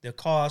because the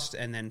cost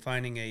and then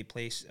finding a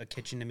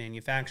kitchen to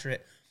manufacture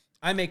it.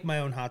 I make my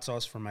own hot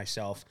sauce for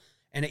myself.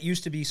 And it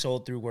used to be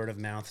sold through word of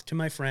mouth to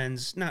my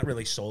friends. Not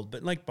really sold,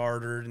 but like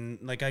bartered. And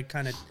like I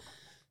kind of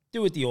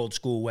do it the old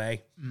school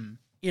way. Mm.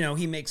 You know,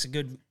 he makes a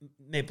good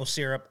maple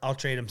syrup. I'll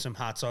trade him some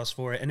hot sauce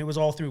for it. And it was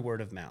all through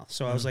word of mouth.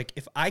 So I was like,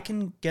 if I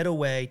can get a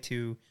way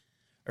to,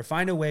 or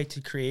find a way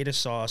to create a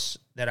sauce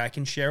that I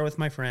can share with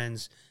my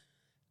friends,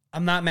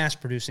 I'm not mass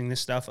producing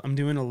this stuff. I'm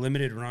doing a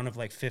limited run of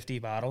like 50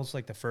 bottles.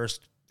 Like the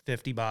first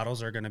 50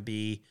 bottles are going to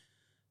be,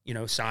 you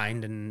know,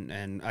 signed.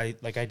 And I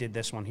did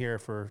this one here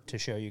to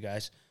show you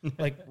guys,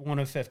 like one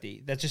of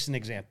 50. That's just an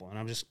example. And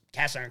I'm just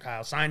Cast Iron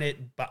Kyle, sign it,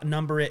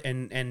 number it.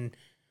 And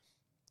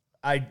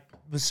I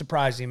was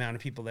surprised the amount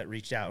of people that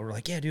reached out were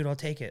like, yeah, dude, I'll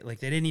take it. Like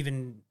they didn't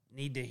even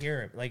need to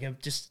hear it. Like I'm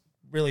just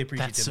really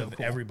appreciative of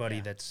everybody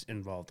that's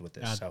involved with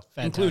this. So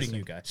including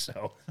you guys.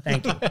 So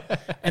thank you.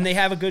 And they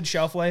have a good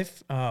shelf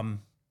life.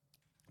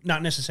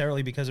 Not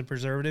necessarily because of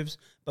preservatives,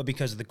 but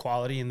because of the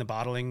quality and the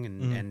bottling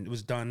and it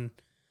was done.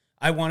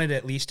 I wanted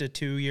at least a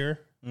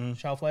 2-year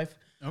shelf life.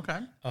 Okay.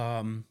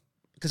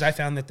 Because I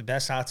found that the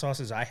best hot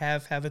sauces I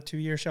have a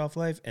 2-year shelf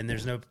life, and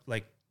there's no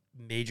like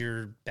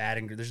major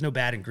there's no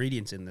bad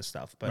ingredients in this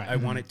stuff. But I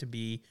want it to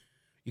be,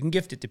 you can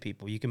gift it to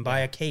people. You can buy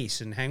a case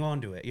and hang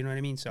on to it. You know what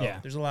I mean? So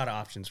there's a lot of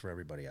options for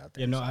everybody out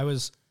there. Yeah, no, I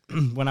was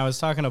when I was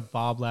talking to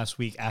Bob last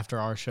week after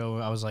our show,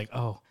 I was like,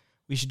 oh,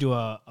 we should do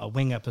a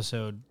wing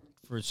episode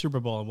for Super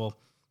Bowl, and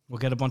we'll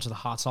get a bunch of the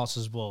hot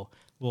sauces. We'll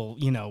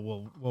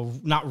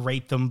not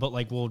rate them, but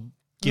like we'll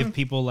give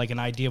people like an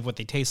idea of what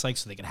they taste like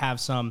so they can have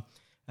some.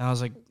 And I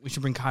was like, we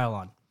should bring Kyle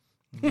on.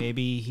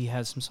 Maybe he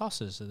has some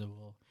sauces that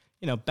will,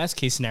 you know, best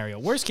case scenario.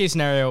 Worst case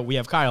scenario, we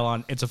have Kyle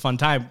on. It's a fun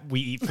time. We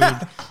eat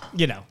food.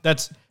 You know,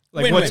 that's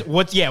like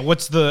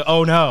what's the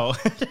oh no.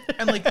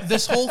 And like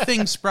this whole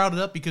thing sprouted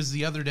up because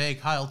the other day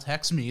Kyle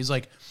texted me. He's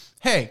like,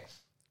 hey,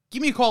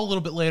 give me a call a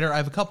little bit later. I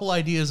have a couple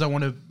ideas I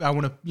want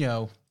to, you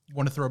know,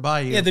 throw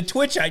by you. Yeah, the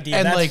Twitch idea.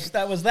 And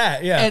that was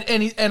that. Yeah.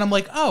 And I'm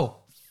like, oh,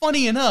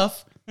 funny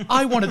enough,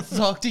 I wanted to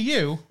talk to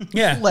you.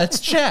 Yeah. Let's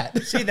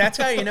chat. See, that's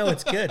how you know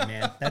it's good,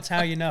 man. That's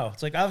how you know.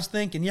 It's like, I was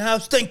thinking. Yeah, I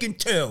was thinking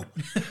too.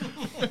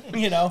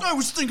 You know? I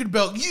was thinking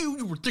about you.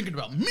 You were thinking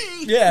about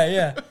me.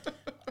 Yeah.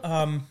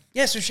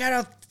 So shout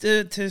out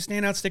to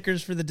Standout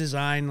Stickers for the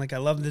design. Like, I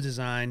love the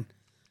design.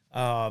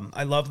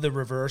 I love the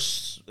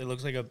reverse. It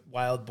looks like a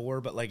wild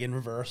boar, but like in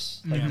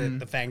reverse. Like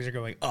the fangs are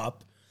going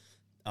up.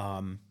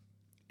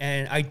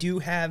 And I do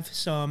have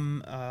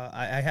some,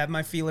 I have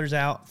my feelers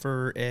out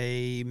for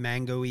a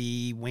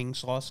mango-y wing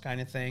sauce kind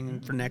of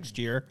thing for next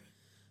year.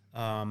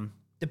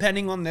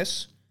 Depending on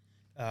this,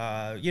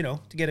 you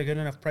know, to get a good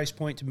enough price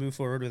point to move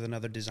forward with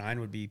another design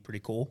would be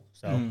pretty cool.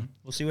 So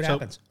we'll see what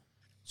happens.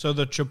 So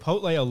the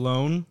Chipotle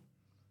alone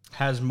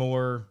has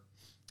more,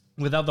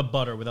 without the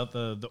butter, without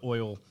the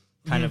oil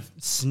kind of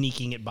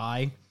sneaking it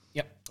by.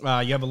 Yep.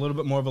 You have a little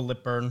bit more of a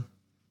lip burn.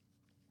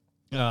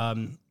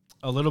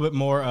 A little bit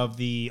more of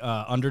the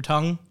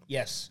undertongue.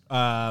 Yes.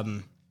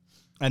 And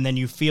then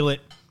you feel it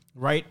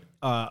right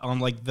on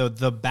like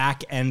the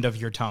back end of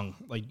your tongue,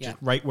 like just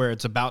right where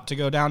it's about to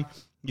go down.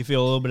 You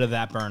feel a little bit of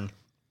that burn.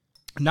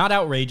 Not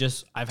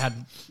outrageous. I've had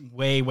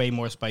way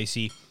more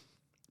spicy,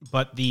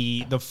 but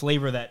the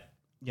flavor that,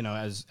 you know,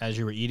 as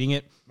you were eating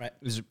it,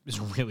 is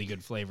really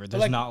good flavor.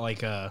 There's like, not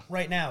like a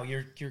right now.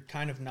 You're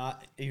kind of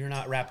not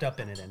wrapped up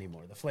in it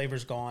anymore. The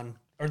flavor's gone,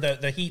 or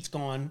the heat's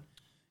gone.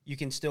 You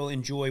can still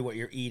enjoy what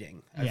you're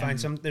eating. I find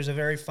there's a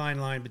very fine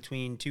line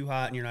between too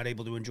hot and you're not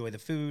able to enjoy the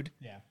food.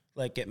 Yeah.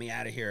 Like, get me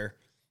out of here,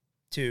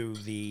 to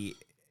the,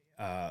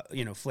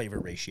 flavor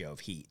ratio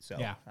of heat. So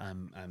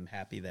I'm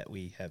happy that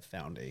we have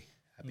found a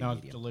happy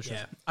medium. Delicious.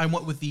 Yeah. I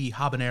went with the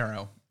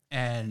habanero,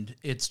 and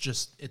it's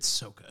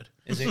so good.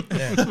 Is it?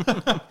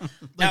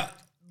 Yeah.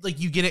 like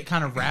you get it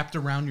kind of wrapped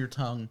around your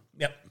tongue.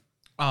 Yep.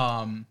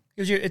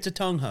 It's a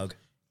tongue hug.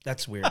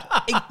 That's weird.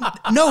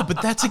 No,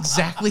 but that's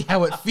exactly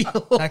how it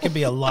feels. That could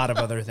be a lot of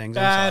other things.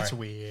 That's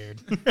weird.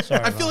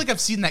 Sorry, I feel like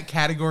I've seen that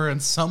category on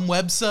some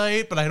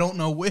website, but I don't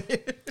know which.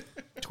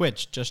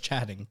 Twitch, just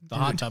chatting. The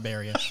hot tub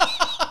area.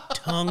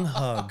 Tongue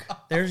hug.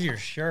 There's your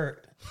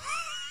shirt.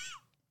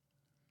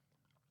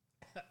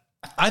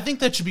 I think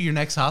that should be your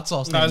next hot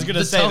sauce name. I was going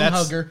to say tongue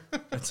hugger.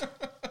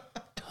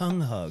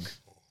 Tongue hug.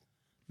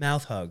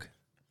 Mouth hug.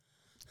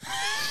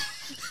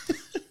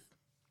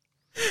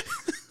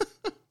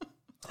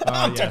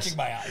 I'm touching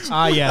my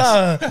eyes.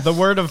 Yes. The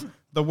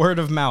word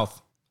of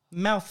mouth.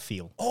 Mouth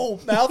feel.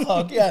 Oh, mouth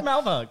hug. Yeah.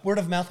 Mouth hug. Word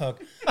of mouth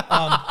hug.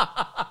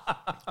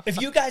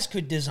 If you guys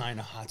could design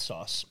a hot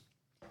sauce,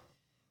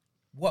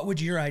 what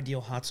would your ideal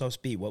hot sauce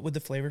be? What would the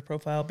flavor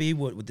profile be?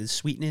 What would the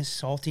sweetness,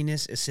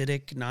 saltiness,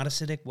 acidic, not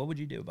acidic? What would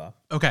you do, Bob?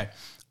 Okay.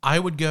 I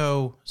would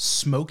go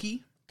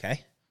smoky.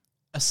 Okay.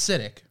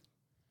 Acidic.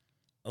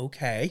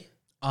 Okay.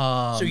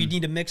 So you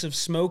need a mix of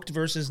smoked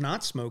versus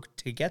not smoked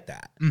to get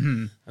that.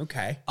 Mm-hmm.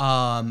 Okay.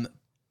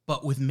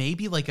 But with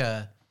maybe like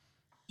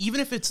even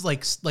if it's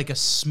like a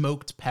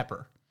smoked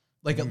pepper,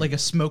 like a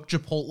smoked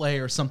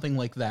chipotle or something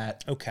like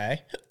that.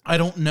 Okay. I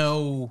don't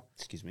know.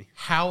 Excuse me.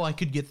 How I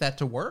could get that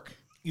to work.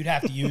 You'd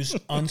have to use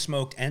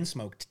unsmoked and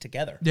smoked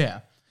together. Yeah.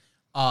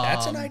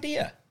 That's an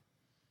idea.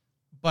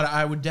 But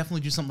I would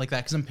definitely do something like that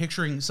because I'm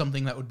picturing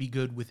something that would be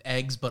good with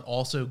eggs, but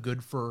also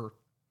good for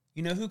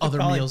You know who could other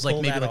probably meals, like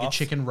pull maybe that like off? a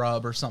chicken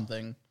rub or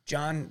something.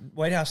 John,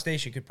 White House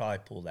Station could probably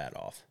pull that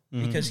off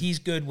because he's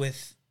good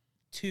with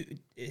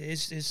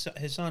his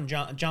son,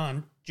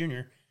 John Jr.,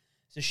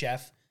 is a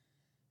chef,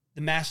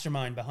 the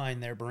mastermind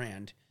behind their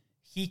brand.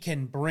 He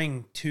can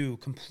bring two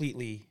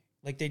completely,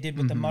 like they did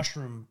with the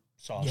mushroom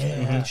sauce.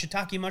 Yeah. The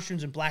shiitake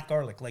mushrooms and black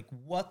garlic. Like,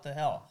 what the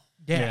hell?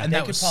 Yeah, and they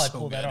that could was probably so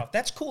pull that good. off.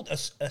 That's cool.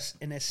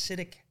 An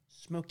acidic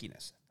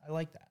smokiness. I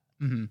like that.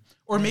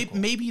 Or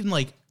maybe even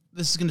like,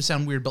 this is going to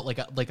sound weird, but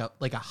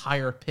like a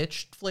higher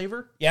pitched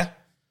flavor. Yeah.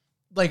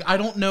 Like, I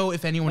don't know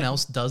if anyone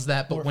else does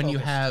that, but More when you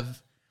focused.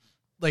 have,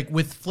 like,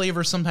 with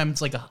flavor,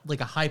 sometimes it's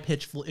like a high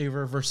pitched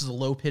flavor versus a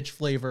low pitched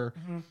flavor.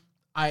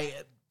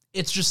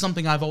 It's just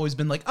something I've always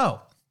been like,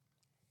 oh,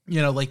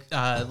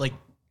 like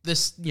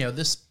this,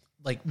 this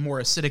like more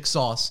acidic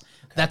sauce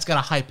that's got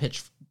a high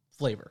pitched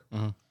flavor.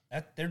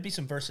 There'd be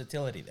some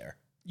versatility there.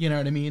 You know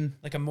what I mean?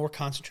 Like a more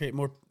concentrated,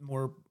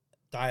 more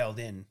dialed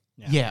in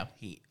Yeah.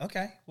 heat.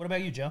 Okay. What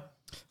about you, Joe?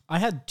 I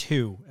had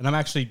 2, and I'm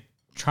actually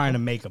trying to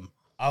make them.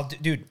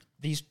 Dude,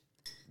 these,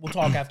 we'll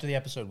talk after the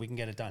episode. We can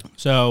get it done.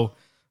 So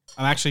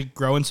I'm actually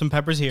growing some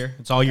peppers here.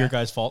 It's all your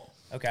guys' fault.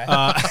 Okay.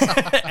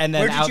 And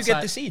then Where did you get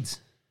outside- the seeds?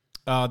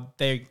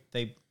 They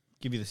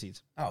give you the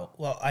seeds. Oh,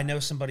 well, I know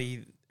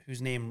somebody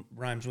whose name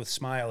rhymes with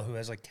smile who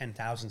has like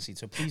 10,000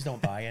 seeds, so please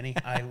don't buy any.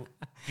 I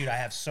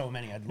have so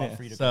many. I'd love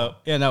for you to So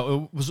yeah,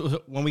 no. It was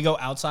when we go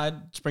outside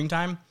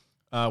springtime,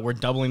 we're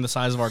doubling the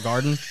size of our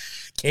garden.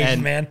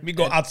 Man, we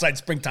go outside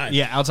springtime.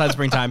 Yeah, outside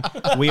springtime,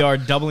 we are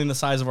doubling the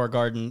size of our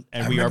garden,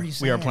 and we remember you are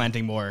saying that.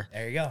 planting more.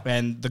 There you go.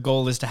 And the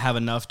goal is to have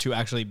enough to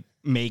actually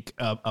make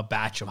a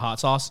batch of hot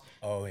sauce.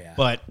 Oh, yeah.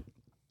 But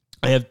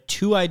I have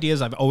 2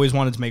 ideas I've always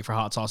wanted to make for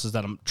hot sauces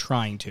that I'm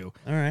trying to.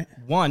 All right.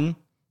 One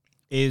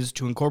is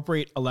to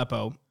incorporate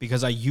Aleppo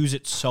because I use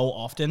it so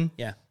often.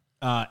 Yeah.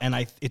 And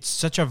it's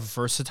such a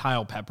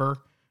versatile pepper.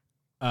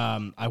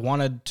 I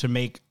wanted to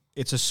make,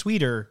 it's a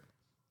sweeter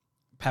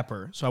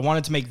pepper. So I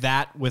wanted to make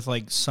that with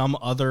like some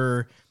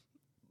other,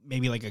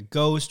 maybe like a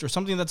ghost or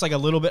something that's like a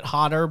little bit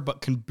hotter,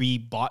 but can be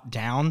bought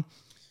down.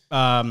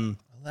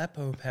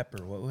 Aleppo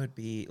pepper. What would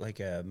be like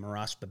a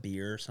maraspa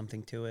beer or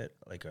something to it?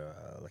 Like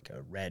a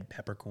red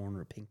peppercorn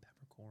or a pink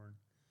peppercorn.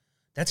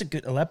 That's a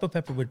good, Aleppo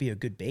pepper would be a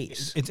good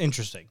base. It's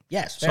interesting.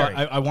 Yes. So Very.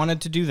 I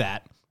wanted to do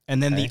that.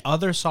 And then the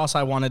other sauce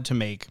I wanted to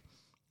make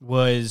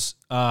was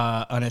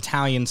an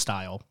Italian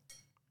style.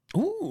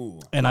 Ooh.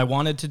 And I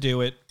wanted to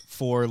do it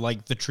for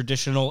like the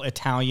traditional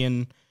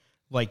Italian,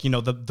 like, the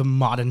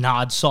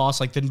marinade sauce,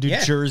 like the New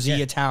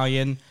Jersey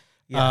Italian,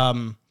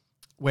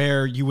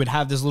 where you would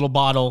have this little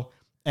bottle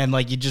and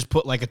like you just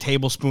put like a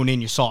tablespoon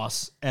in your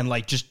sauce and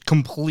like just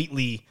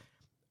completely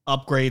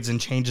upgrades and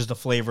changes the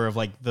flavor of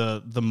like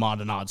the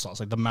marinade sauce,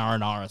 like the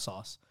marinara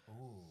sauce.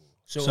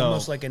 So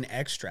almost like an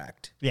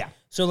extract. Yeah.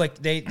 So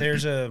like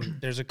there's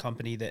a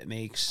company that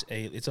makes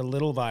it's a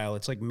little vial.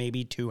 It's like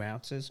maybe 2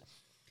 ounces,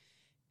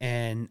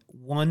 and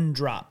 1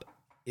 drop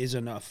is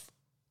enough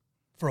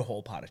for a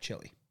whole pot of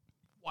chili.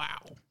 Wow.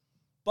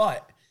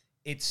 But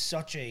it's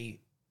such a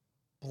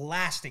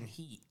blasting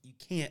heat.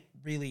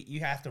 You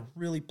have to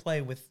really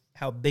play with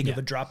how big of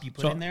a drop you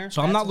put in there.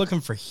 So I'm not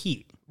looking for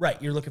heat. Right,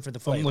 you're looking for the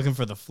flavor. I'm looking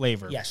for the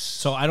flavor. Yes.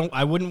 So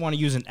I wouldn't want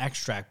to use an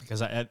extract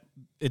because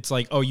it's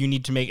like, oh, you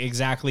need to make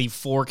exactly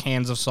 4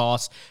 cans of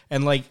sauce.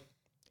 And like,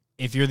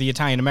 if you're the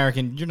Italian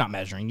American, you're not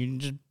measuring. You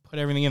just put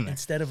everything in there.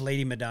 Instead of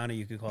Lady Madonna,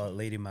 you could call it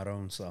Lady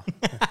Marron. So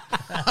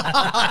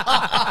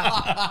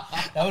that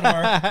would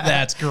work.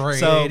 That's great.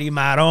 So- Lady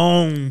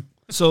Marron.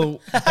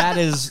 So that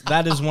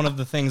is one of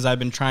the things I've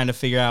been trying to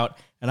figure out.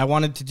 And I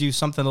wanted to do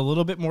something a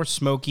little bit more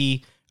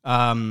smoky,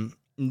 not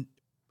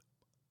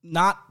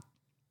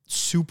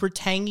super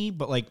tangy,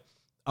 but like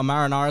a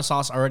marinara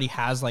sauce already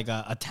has like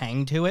a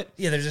tang to it.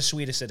 Yeah, there's a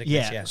sweet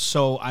acidicness. Yeah.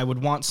 So I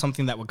would want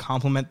something that would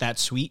complement that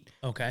sweet.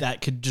 Okay.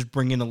 That could just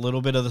bring in a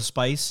little bit of the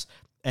spice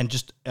and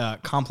just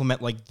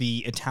complement like the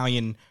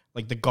Italian,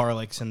 like the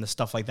garlics and the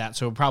stuff like that.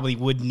 So it probably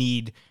would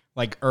need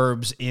like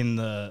herbs in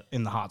the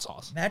hot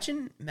sauce.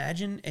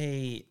 Imagine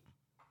a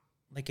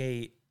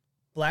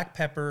black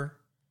pepper,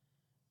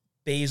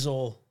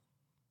 basil,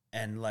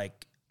 and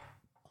like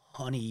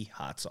honey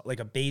hot sauce, like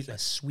a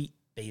sweet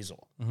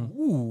basil.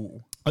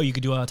 Ooh. Oh, you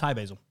could do a Thai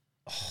basil.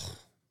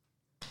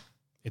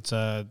 It's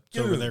over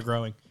Dude. there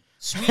growing.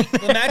 Sweet.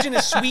 Imagine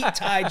a sweet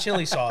Thai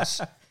chili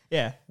sauce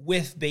Yeah.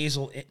 with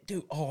basil.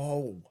 Dude,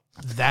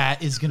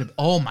 That is going to,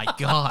 oh my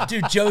God.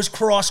 dude, Joe's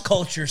cross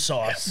culture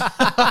sauce,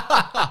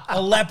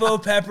 Aleppo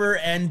pepper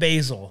and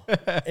basil.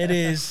 It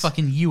is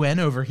Fucking UN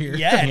over here.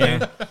 Yeah,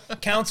 dude.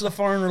 Council of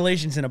Foreign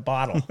Relations in a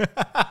bottle.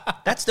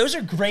 Those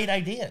are great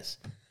ideas.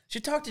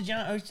 Should talk to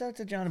John. Talk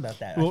to John about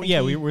that. Well, yeah,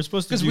 we're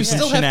supposed to do we some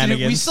still have to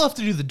shenanigans. we still have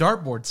to do the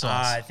dartboard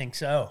sauce. I think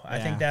so. I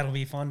Yeah. think that'll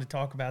be fun to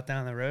talk about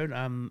down the road.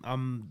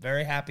 I'm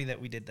very happy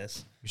that we did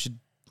this. We should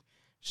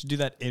do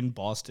that in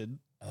Boston.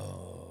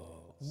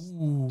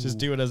 Ooh. Just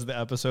do it as the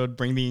episode.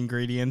 Bring the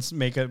ingredients.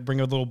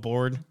 Bring a little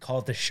board. Call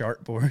it the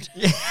Shart board.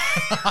 Play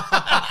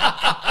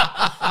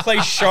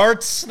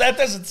sharts. That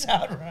doesn't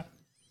sound right.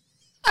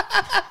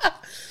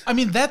 I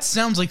mean, that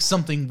sounds like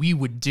something we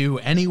would do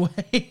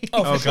anyway.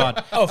 Oh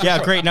God. Yeah,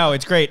 sure. great. No,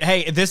 it's great.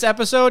 Hey, this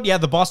episode,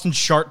 the Boston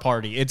Shart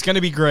Party. It's gonna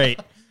be great.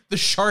 The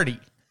Shardy.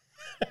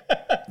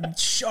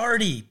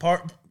 Shardy.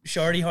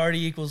 Shardy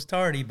hardy equals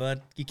tardy,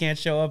 but you can't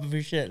show up if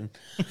you're shitting.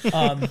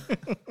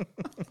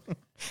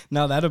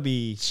 No, that'll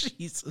be.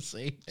 Jesus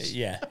H.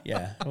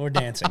 Yeah. We're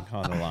dancing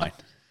on the line.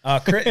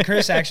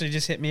 Chris actually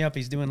just hit me up.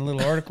 He's doing a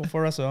little article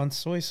for us on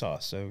soy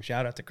sauce. So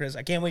shout out to Chris.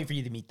 I can't wait for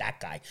you to meet that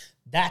guy.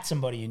 That's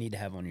somebody you need to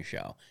have on your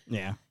show.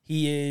 Yeah.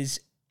 He's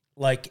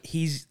like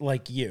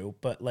you,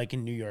 but like a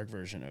New York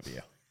version of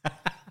you.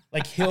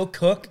 Like he'll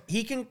cook.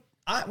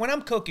 When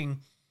I'm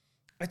cooking,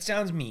 it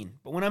sounds mean,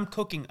 but when I'm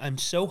cooking, I'm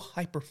so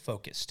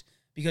hyper-focused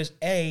because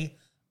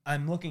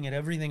I'm looking at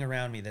everything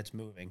around me that's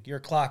moving. Your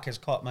clock has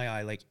caught my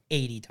eye like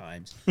 80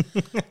 times.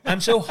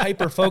 I'm so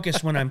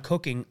hyper-focused when I'm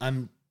cooking.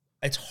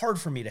 It's hard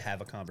for me to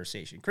have a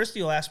conversation.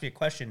 Christy will ask me a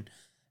question,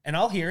 and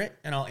I'll hear it,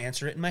 and I'll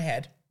answer it in my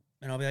head,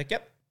 and I'll be like,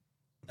 yep.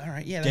 All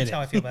right, yeah, that's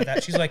how I feel about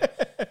that. She's like,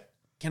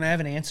 can I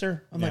have an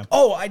answer? I'm like,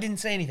 oh, I didn't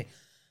say anything.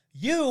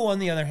 You, on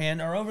the other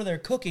hand, are over there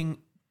cooking,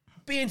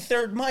 being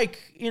third mic,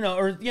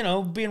 or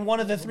being one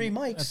of the three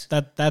mics.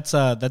 That's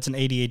an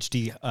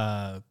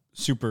ADHD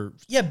super.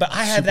 Yeah, but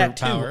I have that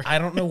too. superpower. I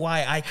don't know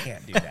why I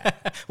can't do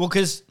that. Well,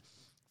 because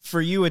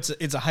for you, it's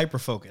a hyper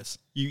focus.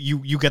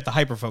 You get the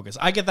hyper focus.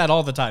 I get that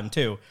all the time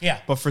too. Yeah.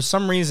 But for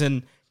some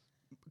reason,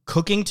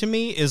 cooking to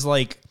me is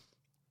like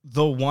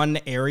the one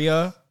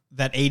area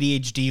that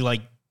ADHD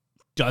like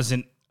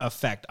doesn't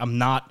affect. I'm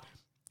not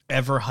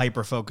ever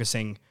hyper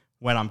focusing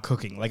when I'm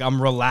cooking. Like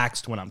I'm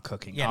relaxed when I'm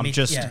cooking. Yeah,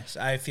 yes,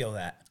 I feel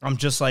that. I'm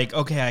just like,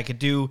 okay, I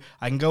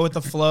can go with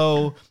the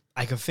flow.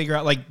 I can figure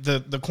out like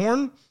the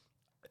corn.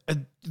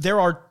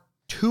 There are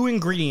 2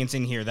 ingredients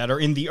in here that are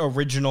in the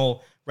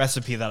original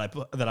recipe that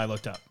I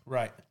looked up.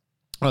 Right.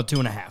 Well,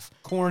 2.5.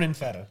 Corn and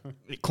feta.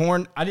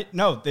 Corn. I didn't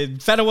know the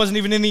feta wasn't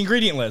even in the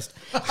ingredient list.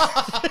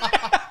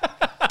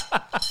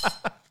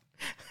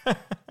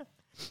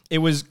 It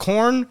was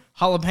corn,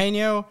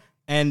 jalapeno,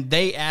 and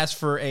they asked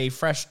for a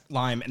fresh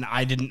lime, and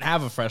I didn't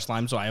have a fresh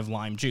lime, so I have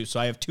lime juice. So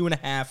I have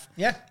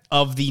 2.5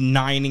 of the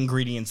 9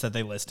 ingredients that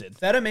they listed.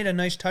 Feta made a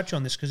nice touch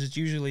on this because it's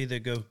usually the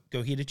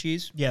Gojita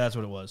cheese. Yeah, that's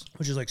what it was.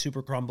 Which is like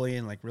super crumbly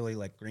and like really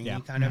like grainy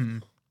kind Mm-hmm.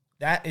 of.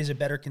 That is a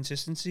better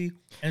consistency,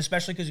 and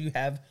especially because you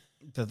have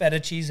the feta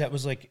cheese that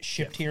was like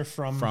shipped here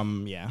from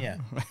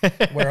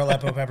where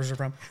Aleppo peppers are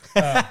from.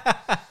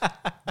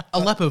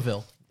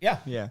 Aleppoville.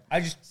 Yeah.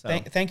 I just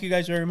thank you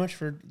guys very much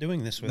for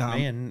doing this with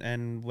me,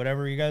 and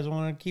whatever you guys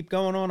want to keep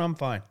going on, I'm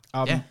fine.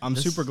 I'm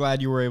super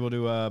glad you were able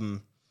to,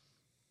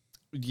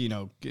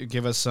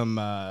 give us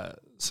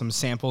some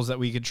samples that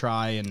we could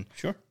try, and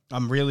sure.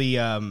 I'm really,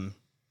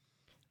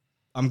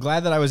 I'm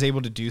glad that I was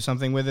able to do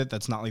something with it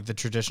that's not like the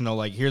traditional,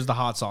 like, here's the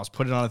hot sauce,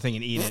 put it on a thing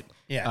and eat it.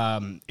 Yeah.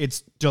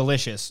 It's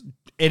delicious.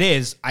 It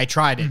is. I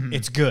tried it.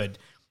 It's good.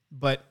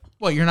 But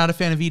What, you're not a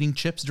fan of eating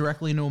chips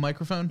directly into a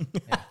microphone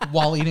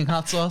while eating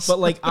hot sauce? but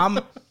like I'm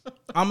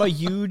a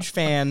huge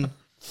fan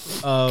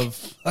of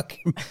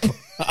Fucking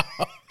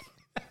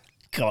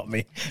got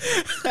me.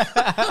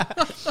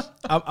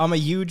 I'm a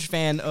huge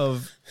fan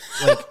of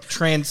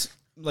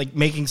like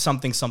making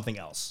something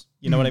else.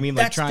 You know what I mean?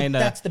 Like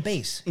that's the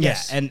base. Yeah,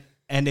 Yes.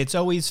 and it's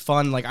always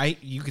fun. Like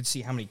you could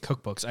see how many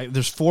cookbooks.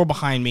 There's 4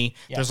 behind me.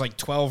 Yeah. There's like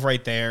 12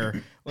 right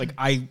there. Like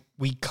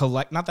we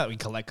collect. Not that we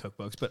collect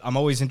cookbooks, but I'm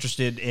always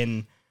interested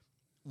in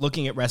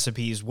looking at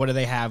recipes. What do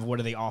they have? What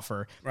do they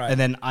offer? Right. And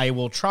then I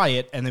will try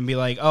it and then be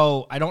like,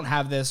 oh, I don't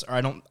have this, or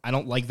I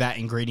don't like that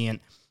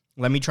ingredient.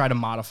 Let me try to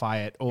modify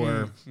it.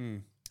 Or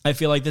I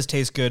feel like this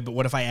tastes good, but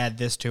what if I add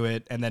this to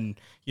it? And then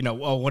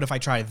what if I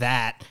try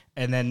that?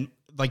 And then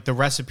like the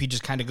recipe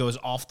just kind of goes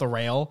off the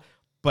rail.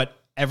 But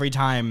every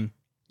time.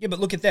 Yeah, but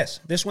look at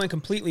this. This went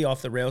completely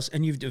off the rails,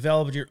 and you've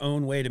developed your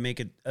own way to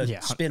make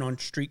a spin on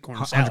street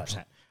corn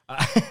salad.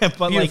 100%.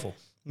 But Beautiful. Like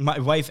my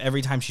wife,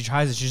 every time she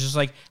tries it, she's just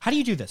like, how do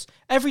you do this?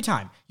 Every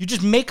time. You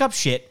just make up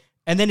shit,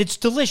 and then it's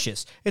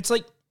delicious. It's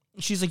like,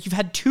 she's like, you've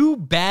had 2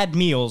 bad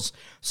meals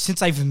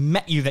since I've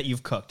met you that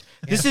you've cooked.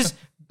 This is,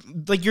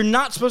 like, you're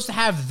not supposed to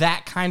have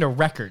that kind of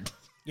record.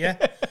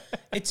 Yeah.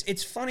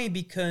 It's funny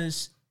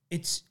because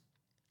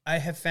I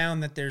have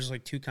found that there's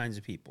like 2 kinds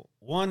of people.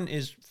 One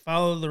is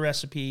follow the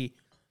recipe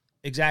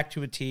exact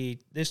to a T,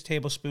 this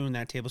tablespoon,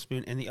 that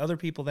tablespoon, and the other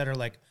people that are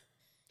like,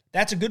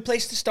 that's a good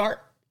place to start.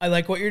 I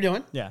like what you're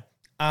doing. Yeah.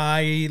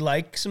 I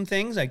like some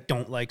things. I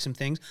don't like some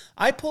things.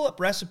 I pull up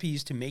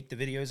recipes to make the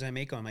videos I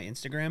make on my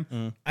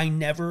Instagram. I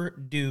never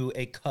do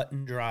a cut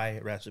and dry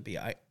recipe.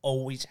 I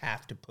always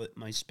have to put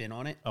my spin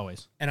on it.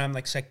 Always. And I'm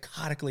like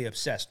psychotically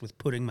obsessed with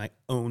putting my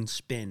own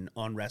spin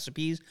on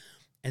recipes.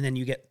 And then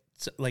you get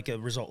like a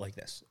result like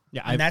this.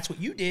 Yeah, and that's what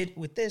you did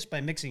with this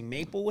by mixing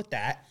maple with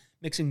that,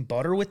 mixing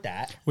butter with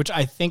that. Which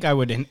I think I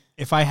would,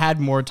 if I had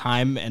more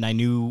time and I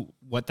knew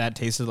what that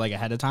tasted like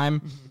ahead of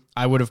time,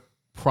 I would have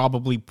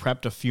probably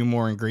prepped a few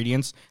more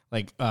ingredients.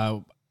 Like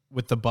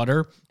with the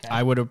butter,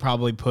 I would have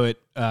probably put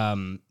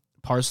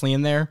parsley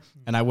in there,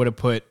 and I would have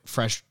put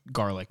fresh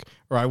garlic,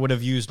 or I would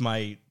have used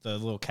the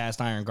little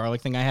cast iron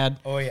garlic thing I had.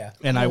 Oh yeah,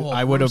 and I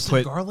would have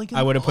put the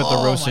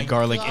roasted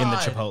garlic in the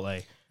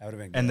chipotle. That would have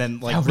been good. And then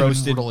like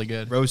roasted, really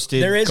good.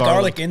 Roasted. There is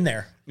garlic in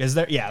there. Is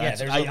there? Yeah, Yeah,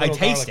 there's a I little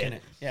taste garlic in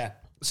it. Yeah.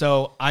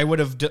 So I would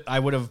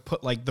have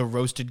put like the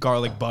roasted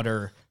garlic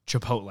butter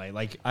chipotle.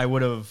 Like I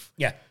would have.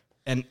 Yeah.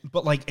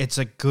 But like it's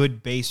a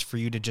good base for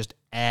you to just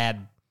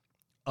add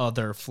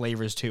other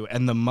flavors to,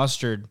 and the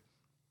mustard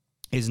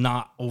is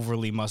not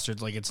overly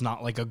mustard. Like it's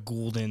not like a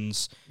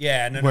Gulden's.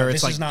 Yeah. No. Where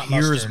This it's is like not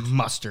here's mustard.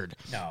 mustard.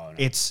 No.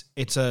 It's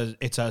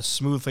a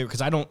smooth flavor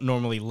because I don't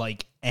normally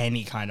like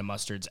any kind of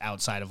mustards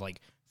outside of like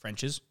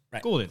French's,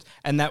 Right. Gulden's,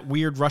 and that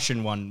weird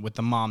Russian one with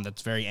the mom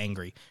that's very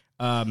angry.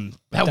 That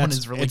one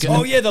is really good.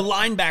 Oh yeah, the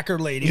linebacker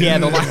lady. Yeah,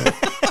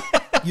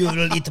 You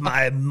will eat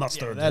my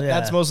mustard.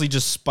 that's mostly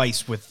just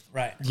spice with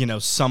Right.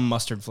 Some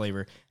mustard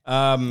flavor.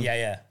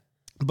 Yeah.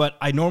 But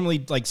I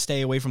normally like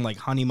stay away from like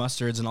honey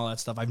mustards and all that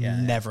stuff. I've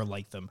never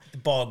liked them. The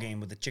ball game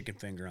with the chicken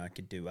finger I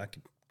could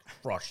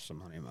crush some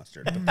honey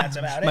mustard, but that's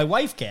about it. My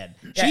wife can.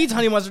 She eats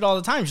honey mustard all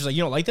the time. She's like,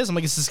 you don't like this? I'm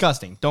like, it's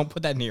disgusting. Don't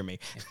put that near me.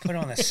 Put it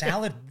on a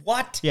salad.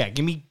 What? Yeah,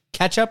 give me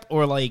ketchup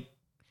or like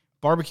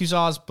barbecue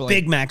sauce. But like,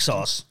 Big Mac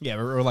sauce. Yeah,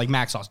 or like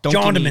Mac sauce. Don't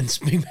give me- Jondeman's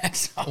Big Mac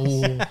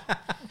sauce.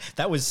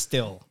 That was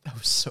so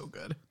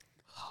good.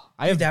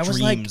 I have that was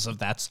dreams of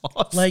that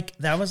sauce. Like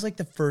that was like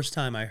the first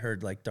time I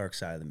heard like Dark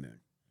Side of the Moon.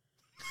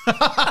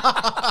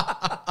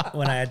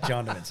 When I had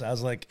Jondeman's, I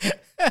was like,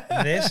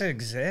 "This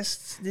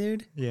exists,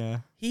 dude." yeah.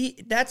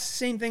 That's the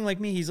same thing like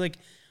me. He's like,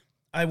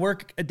 I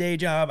work a day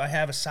job, I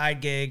have a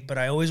side gig, but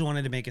I always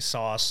wanted to make a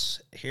sauce.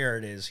 Here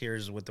it is.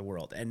 Here's with the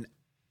world, and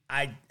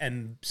I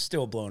am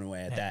still blown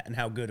away at that and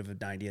how good of an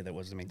idea that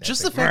was to make that.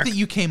 Just the fact that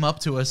you came up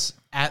to us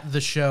at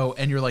the show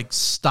and you're like,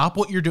 "Stop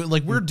what you're doing!"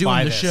 Like we're doing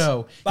Buy the this.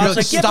 show. I You're was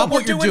like, "Yeah, "Stop but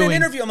what we're you're doing doing an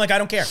interview." I'm like, "I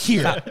don't care."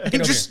 here," Stop. Get and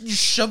over just here. you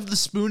shoved the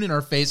spoon in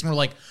our face, and we're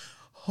like,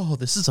 "Oh,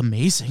 this is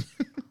amazing."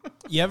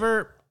 You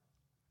ever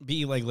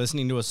be like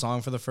listening to a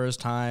song for the first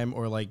time,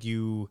 or like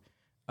you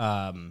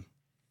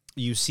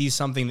see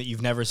something that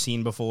you've never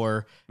seen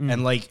before,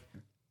 and like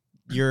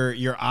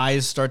your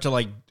eyes start to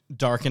like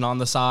darken on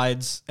the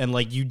sides, and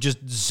like you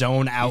just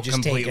zone out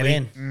just completely,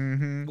 take it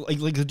in.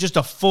 like just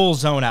a full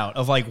zone out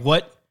of like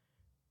what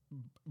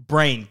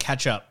brain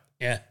catch up.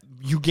 Yeah.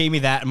 You gave me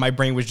that, and my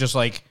brain was just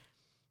like.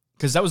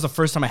 Because that was the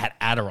first time I had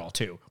Adderall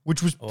too,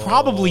 which was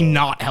probably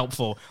not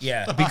helpful.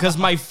 Yeah. Because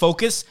my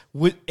focus,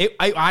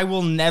 I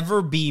will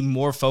never be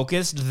more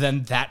focused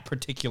than that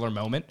particular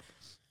moment.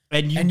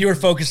 And And you were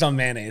focused on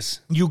mayonnaise.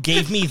 you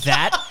gave me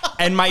that,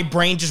 and my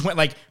brain just went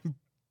like,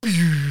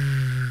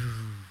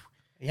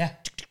 Yeah.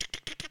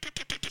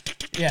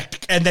 Yeah.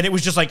 and then it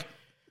was just like,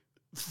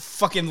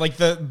 fucking like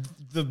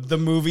the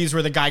movies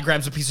where the guy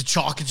grabs a piece of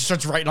chalk and just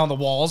starts writing on the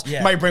walls.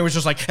 Yeah. My brain was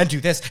just like, and do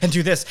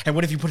this, and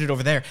what if you put it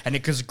over there? And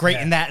it goes great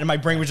in that, and my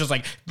brain was just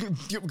like,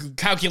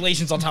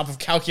 calculations on top of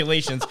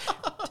calculations.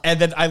 And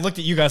then I looked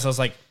at you guys, I was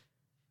like,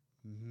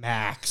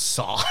 Mac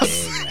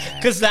sauce.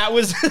 Because that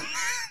was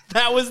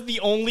the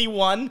only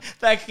one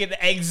that could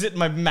exit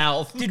my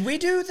mouth. Did we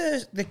do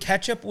the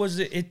ketchup? Is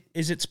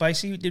it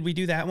spicy? Did we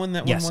do that one?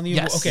 That Yes. one?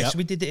 Yes. Okay, Yep. so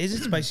we did is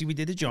it spicy? We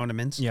did the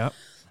Jondeman's. Yep.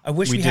 I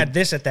wish we had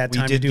this at that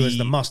time to do as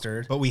the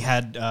mustard. But we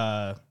had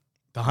the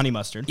honey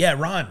mustard. Yeah,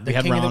 Ron. We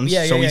had Ron's,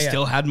 so we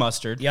still had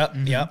mustard. Yep,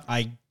 yep.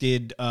 I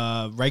did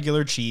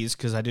regular cheese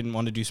because I didn't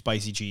want to do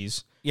spicy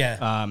cheese.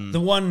 Yeah. The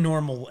one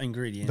normal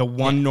ingredient. The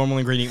one normal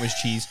ingredient was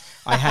cheese.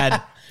 I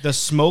had the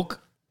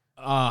smoke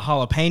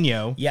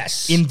jalapeno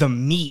Yes. in the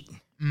meat.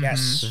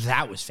 Yes.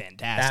 That was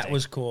fantastic. That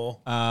was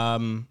cool.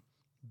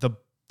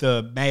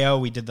 The mayo,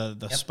 we did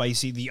the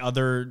spicy, the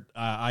other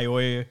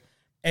aioli.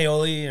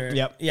 Aioli or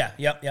Yep.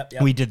 Yep.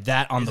 We did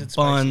that on Is the it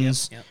spicy?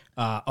 buns. Yep.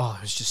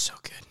 It was just so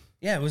good.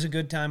 Yeah, it was a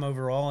good time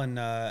overall, and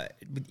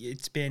you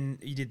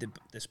did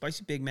the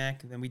spicy Big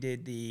Mac, and then we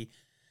did the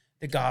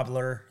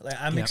gobbler. Like,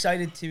 I'm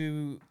excited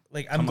to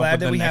I'm up glad with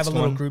that the we have next a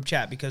little one. group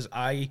chat because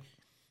I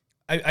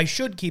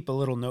should keep a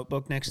little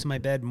notebook next to my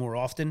bed more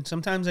often.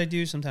 Sometimes I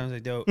do, sometimes I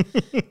don't,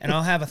 and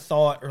I'll have a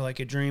thought or like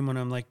a dream when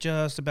I'm like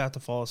just about to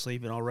fall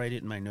asleep, and I'll write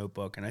it in my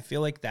notebook, and I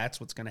feel like that's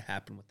what's going to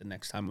happen with the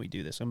next time we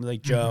do this. I'm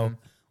like, Joe.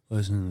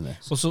 Listen to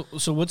this. Well,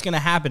 so what's gonna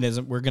happen is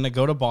we're gonna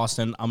go to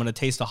Boston. I'm gonna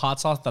taste a hot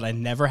sauce that I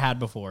never had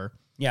before.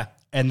 Yeah.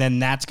 And then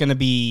that's gonna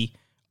be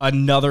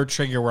another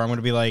trigger where I'm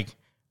gonna be like,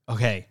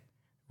 okay,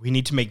 we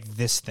need to make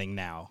this thing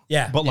now.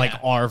 Yeah. But like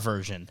our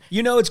version.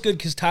 You know it's good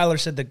because Tyler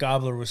said the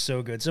gobbler was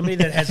so good. Somebody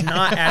that has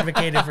not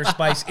advocated for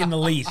spice in the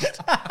least.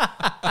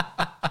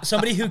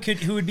 Somebody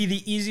who would be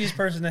the easiest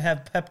person to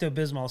have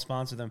Pepto-Bismol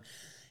sponsor them.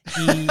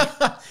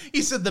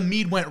 He said the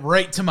mead went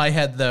right to my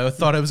head though.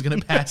 Thought I was gonna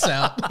pass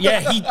out.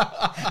 Yeah, he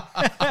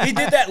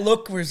did that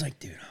look where he's like,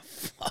 dude,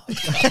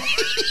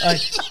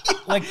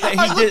 fuck. like he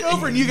I did, look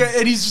over and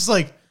he's just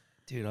like,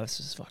 dude, this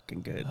is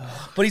fucking good.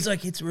 But he's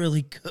like, it's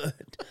really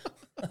good.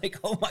 Like,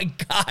 oh my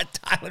God,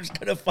 Tyler's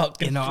gonna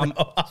fucking throw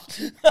up.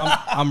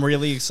 I'm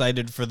really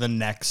excited for the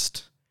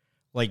next,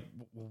 like,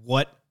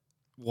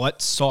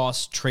 what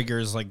sauce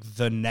triggers like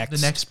the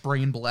next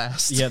brain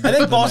blast. Yeah, I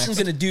think Boston's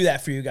gonna do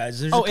that for you guys.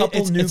 There's a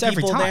couple new it's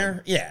every people time.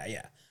 there.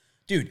 Yeah,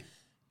 dude.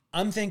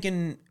 I'm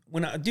thinking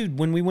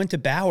when we went to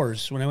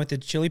Bowers, when I went to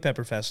Chili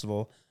Pepper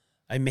Festival,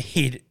 I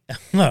made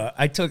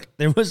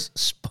there was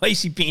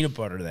spicy peanut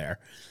butter there,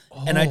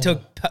 and I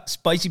took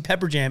spicy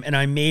pepper jam and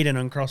I made an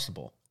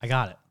Uncrustable. I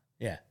got it.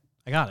 Yeah,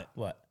 I got it.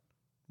 What?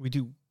 We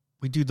do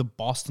the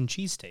Boston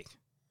cheesesteak.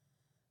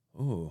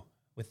 Ooh,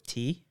 with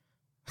tea.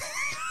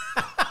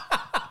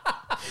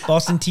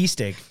 Boston tea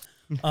steak.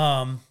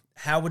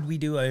 How would we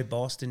do a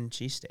Boston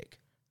cheesesteak?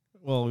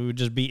 Well, we would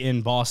just be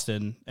in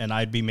Boston, and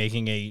I'd be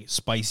making a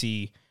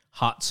spicy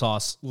hot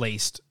sauce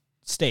laced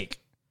steak.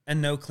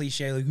 And no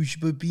cliche like we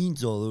should put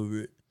beans all over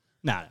it.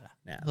 Nah.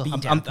 Nah.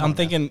 I'm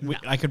thinking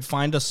I could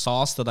find a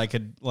sauce that I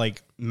could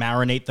like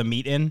marinate the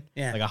meat in,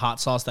 like a hot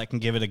sauce that can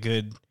give it a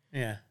good.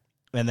 Yeah.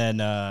 And then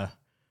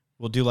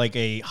we'll do like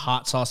a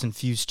hot sauce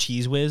infused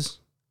cheese whiz.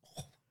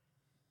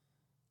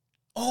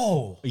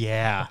 Oh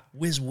yeah,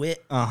 whiz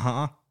wit.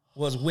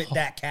 Was wit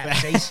that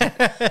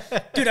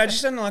capsaicin. Dude, I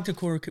just unlocked a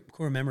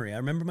core memory. I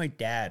remember my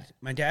dad.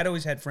 My dad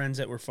always had friends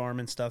that were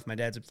farming stuff. My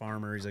dad's a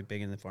farmer. He's like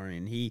big in the farming.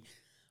 And I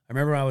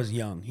remember I was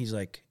young. He's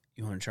like,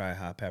 "You want to try a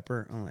hot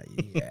pepper?" I'm like,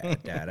 "Yeah,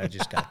 Dad. I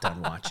just got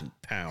done watching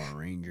Power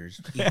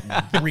Rangers, eating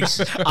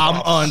Reese's Puffs.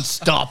 I'm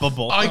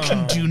unstoppable. I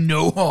can do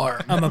no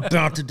harm. I'm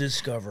about to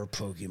discover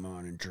Pokemon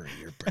and drain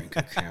your bank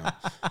account."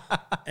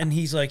 And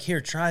he's like,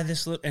 "Here, try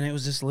this." And it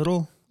was this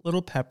little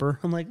pepper.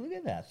 I'm like, look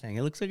at that thing.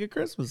 It looks like a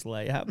Christmas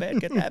light. How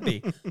bad could that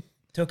be?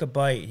 Took a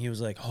bite, and he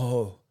was like,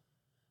 oh,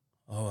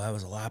 that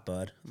was a lot,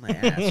 bud. I'm like,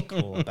 that's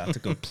cool. I'm about to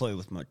go play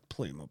with my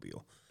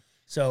Playmobil.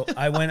 So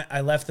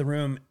I left the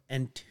room,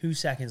 and 2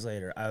 seconds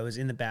later, I was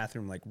in the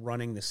bathroom, like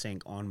running the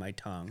sink on my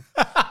tongue.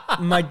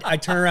 I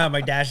turn around,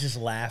 my dad's just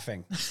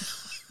laughing.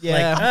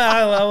 Yeah. Like,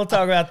 well, we'll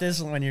talk about this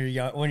when you're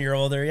young, when you're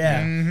older.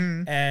 Yeah.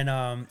 Mm-hmm.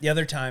 And the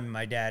other time,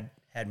 my dad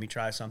had me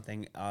try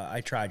something.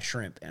 I tried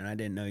shrimp, and I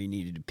didn't know you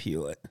needed to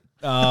peel it.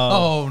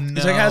 Oh, no.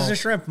 He's like, how's the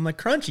shrimp? I'm like,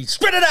 crunchy.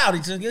 Spit it out.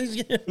 He's like,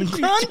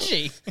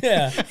 crunchy.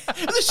 Yeah.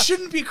 This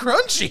shouldn't be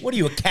crunchy. What are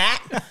you, a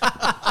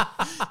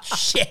cat?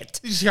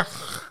 Shit.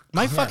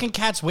 My fucking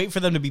cats wait for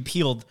them to be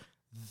peeled,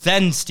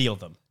 then steal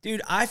them.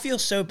 Dude, I feel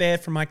so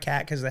bad for my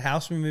cat because the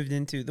house we moved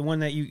into, the one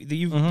that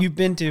you've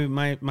been to,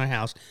 my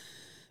house,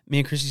 me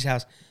and Chrissy's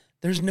house,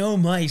 there's no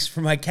mice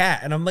for my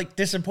cat, and I'm like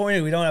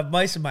disappointed we don't have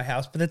mice in my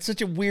house. But that's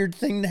such a weird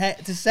thing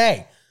to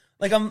say.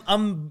 Like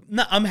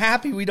I'm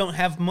happy we don't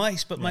have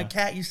mice, but my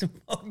cat used to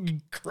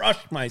fucking crush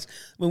mice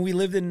when we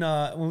lived in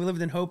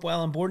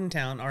Hopewell and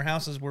Bordentown. Our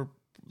houses were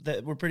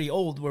pretty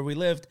old where we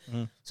lived,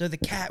 so the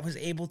cat was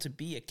able to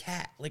be a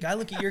cat. Like I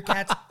look at your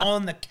cats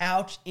on the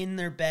couch in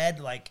their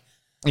bed, like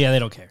yeah, they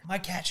don't care. My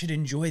cat should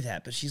enjoy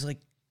that, but she's like,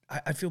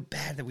 I feel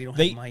bad that we don't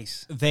have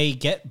mice. They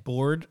get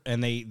bored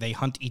and they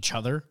hunt each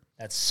other.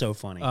 That's so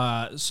funny.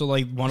 So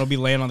like one will be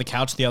laying on the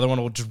couch, the other one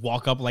will just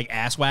walk up like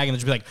ass wag and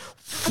just be like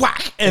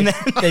whack, and then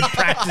they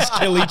practice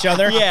kill each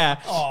other.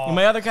 Yeah. And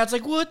my other cat's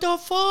like, what the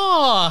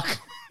fuck?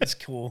 That's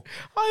cool.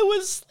 I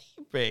was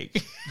sleeping.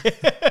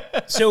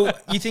 So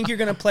you think you're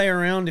gonna play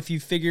around if you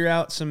figure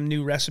out some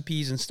new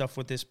recipes and stuff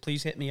with this?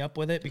 Please hit me up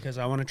with it because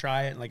I want to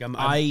try it. Like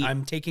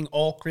I'm taking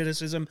all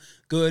criticism,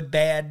 good,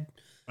 bad.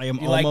 I am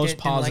almost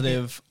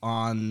positive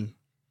on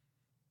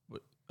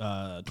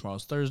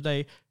tomorrow's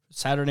Thursday.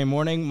 Saturday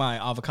morning, my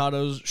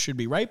avocados should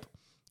be ripe.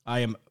 I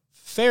am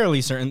fairly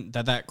certain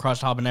that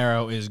crushed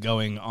habanero is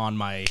going on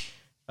my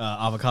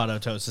avocado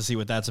toast to see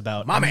what that's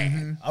about. My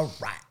man. All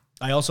right.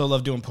 I also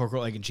love doing pork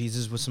roll, egg, and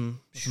cheeses with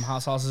some hot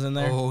sauces in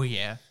there. Oh,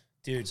 yeah.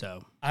 Dude,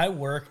 so I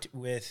worked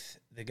with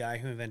the guy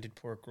who invented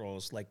pork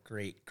rolls, like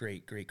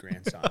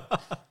great-great-great-grandson.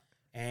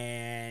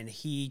 And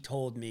he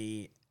told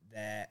me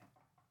that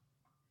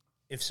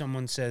if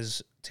someone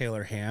says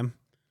Taylor ham,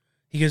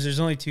 he goes, there's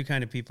only two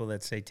kind of people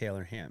that say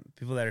Taylor ham.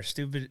 People that are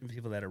stupid and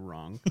people that are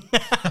wrong.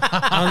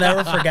 I'll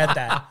never forget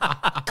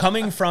that.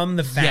 Coming from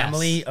the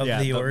family of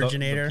the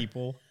originator. The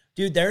people.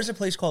 Dude, there's a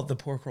place called the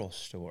Pork Roll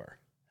Store.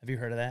 Have you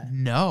heard of that?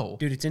 No.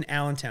 Dude, it's in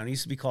Allentown. It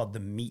used to be called the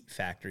Meat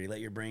Factory.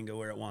 Let your brain go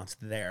where it wants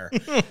there.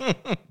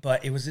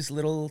 But it was this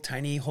little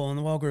tiny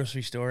hole-in-the-wall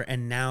grocery store,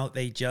 and now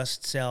they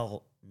just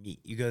sell meat.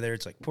 You go there,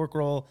 it's like pork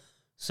roll,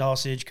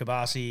 sausage,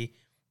 kibasi,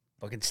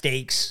 fucking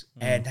steaks,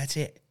 and that's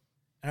it.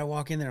 And I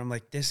walk in there, I'm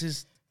like, this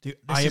is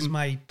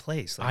my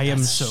place. Like, I am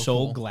so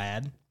cool.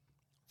 glad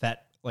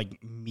that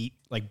like meat,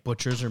 like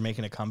butchers are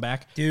making a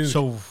comeback. Dude.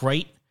 So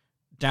right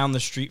down the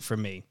street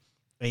from me,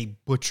 a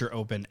butcher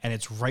opened, and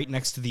it's right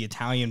next to the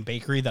Italian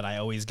bakery that I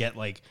always get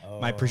like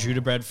my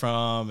prosciutto bread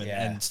from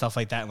and stuff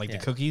like that, and like the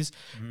cookies.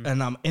 Mm-hmm.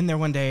 And I'm in there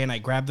one day, and I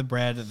grabbed the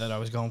bread that I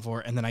was going for,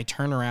 and then I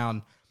turn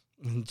around,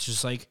 and it's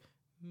just like,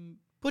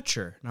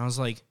 butcher. And I was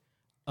like,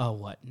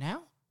 what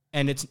now?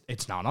 and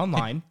it's not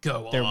online.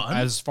 Go They're, on.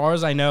 as far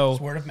as I know,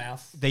 Word of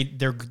mouth.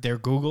 their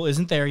Google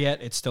isn't there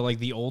yet. It's still like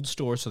the old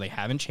store, so they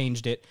haven't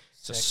changed it.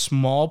 It's a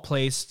small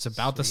place. It's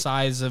about the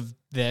size of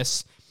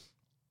this.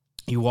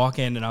 You walk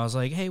in, and I was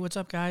like, "Hey, what's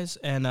up, guys?"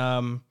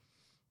 And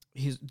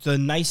he's the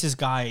nicest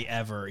guy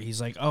ever.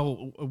 He's like,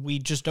 "Oh, we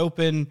just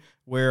opened.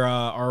 Where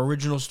our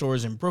original store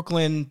is in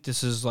Brooklyn.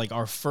 This is like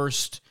our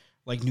first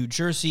like New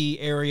Jersey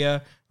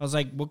area." I was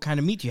like, "What kind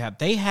of meat do you have?"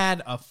 They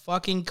had a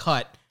fucking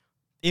cut.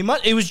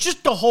 It was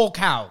just the whole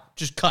cow,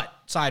 just cut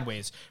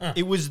sideways.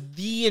 It was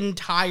the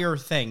entire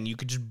thing you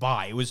could just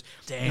buy. It was,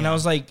 and I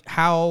was like,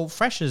 "How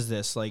fresh is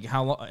this? Like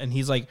how long?" And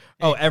he's like,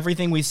 "Oh,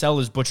 everything we sell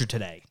is butchered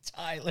today."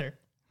 Tyler.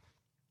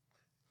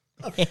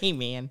 Hey,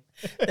 man.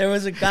 There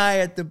was a guy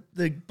at the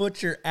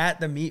butcher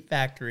at the meat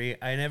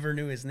factory. I never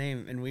knew his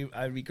name, and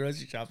I'd be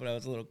grocery shopping when I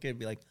was a little kid,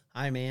 be like,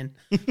 "Hi, man,"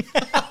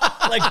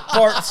 like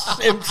Bart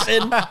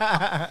Simpson.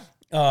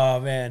 Oh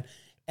man!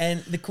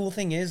 And the cool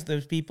thing is,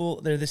 those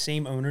people, they're the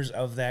same owners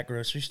of that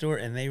grocery store,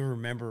 and they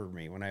remember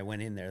me when I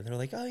went in there. They're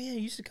like, "Oh yeah,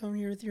 you used to come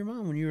here with your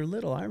mom when you were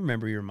little. I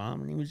remember your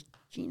mom, and it was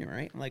Gina,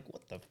 right?" I'm like,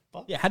 "What the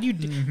fuck?" Yeah, how do you?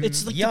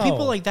 It's like the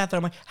people like that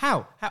I'm like,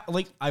 how?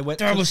 Like I went.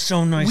 That was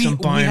so nice. I'm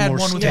buying had more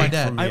one with my steak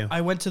dad. from you.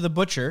 I went to the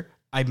butcher.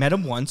 I met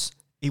him once.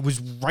 It was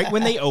right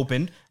when they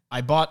opened.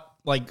 I bought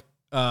like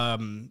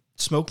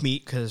smoked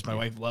meat because my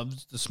wife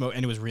loves the smoke,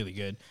 and it was really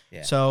good.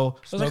 Yeah. So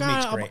I was like, Smoked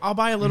meat's great. I'll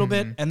buy a little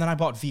bit, and then I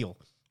bought veal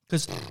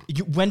because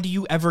when do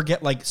you ever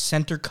get like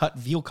center cut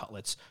veal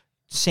cutlets?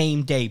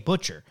 Same day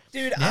butcher.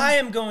 Dude, I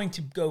am going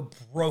to go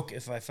broke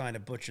if I find a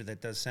butcher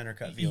that does center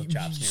cut veal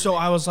chops. near So me.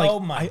 I was like, "Oh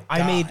my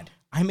I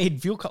God." made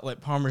veal cutlet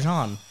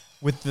parmesan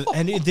with the,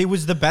 and it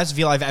was the best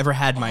veal I've ever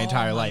had in my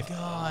entire life.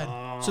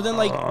 God. So then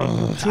like 2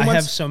 months. I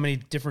have so many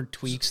different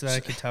tweaks that I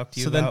could talk to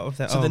you about. With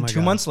that. So Oh then my 2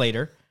 God. months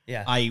later,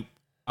 Yeah.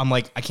 I'm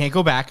like, I can't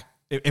go back.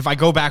 If I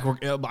go back, I'm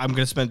going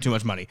to spend too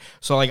much money.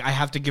 So like, I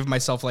have to give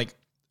myself like,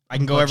 I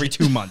can go every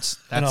 2 months.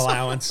 An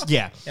allowance.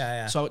 Yeah.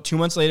 Yeah. So 2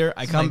 months later,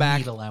 I come my back.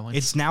 meat allowance.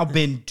 It's now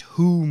been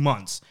 2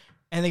 months.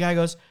 And the guy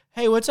goes,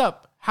 "Hey, what's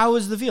up? How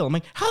is the veal?" I'm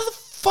like, "How the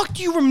fuck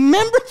do you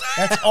remember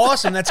that?" That's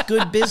awesome. That's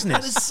good business.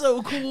 That is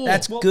so cool.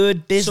 That's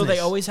good business. So they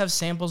always have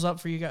samples up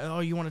for you guys. Oh,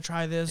 you want to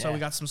try this? Oh, we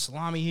got some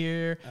salami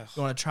here.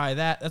 You want to try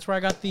that? That's where I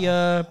got the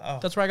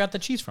that's where I got the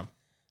cheese from.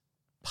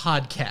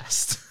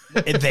 podcast.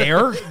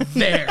 There.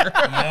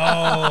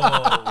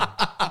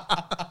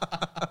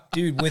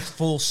 Dude, with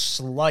full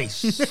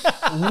slice.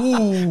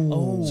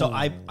 Ooh. So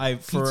I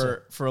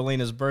for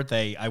Elena's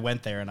birthday, I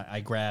went there and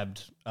I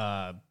grabbed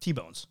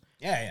T-bones.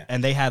 Yeah.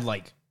 And they had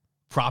like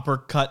proper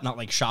cut, not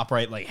like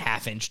ShopRite, like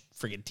half-inch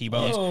friggin'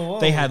 T-bones. Whoa,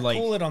 They had like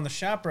pull it on the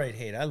ShopRite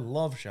hate. I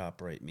love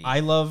ShopRite meat. I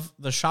love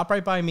the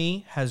ShopRite by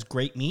me has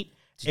great meat.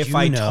 If you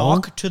I know-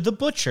 talk to the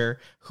butcher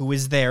who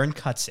is there and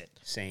cuts it.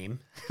 Same.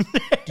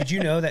 Did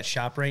you know that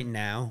ShopRite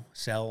now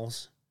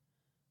sells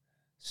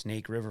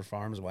Snake River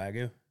Farms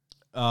Wagyu?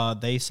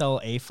 They sell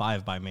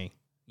A5 by me.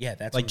 Yeah,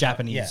 that's Like what I'm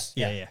talking- Japanese.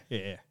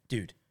 Yeah.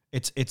 Dude.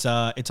 It's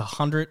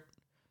 100.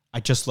 I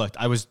just looked.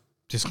 I was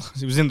just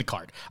it was in the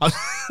card. I was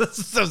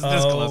this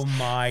close. Oh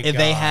my God.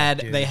 They had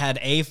dude.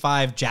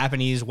 A5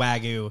 Japanese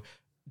Wagyu,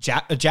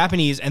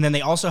 Japanese, and then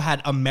they also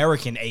had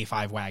American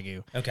A5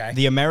 Wagyu. Okay.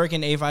 The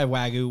American A5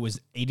 Wagyu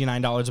was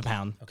 $89 a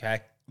pound.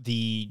 Okay.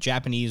 The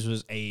Japanese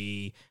was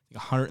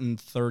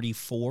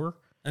 $134.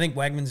 I think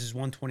Wegmans is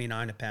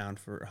 $129 a pound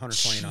for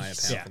 $129 a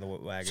pound Yeah. for the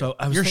Wagyu. So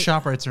I was Your thinking-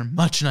 ShopRites are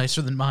much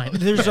nicer than mine.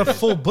 there's a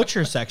full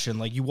butcher section.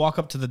 Like you walk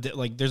up to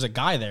like there's a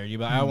guy there. You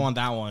be like, I want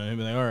that one, and he'd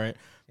be like, all right.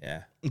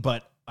 yeah.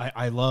 But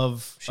I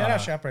love Shout out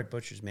ShopRite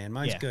Butchers, man.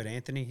 Mine's yeah. good.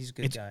 Anthony, he's a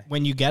good guy.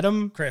 when you get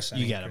them, Chris, I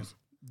you mean, get them. Chris.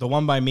 The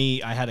one by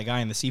me, I had a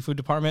guy in the seafood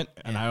department,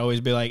 and I always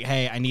be like,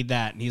 "Hey, I need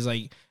that," and he's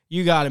like,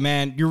 "You got it,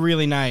 man. You're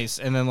really nice."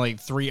 And then like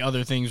 3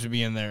 other things would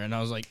be in there, and I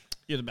was like,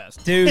 "You're the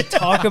best." Dude,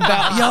 talk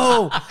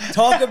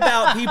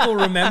about people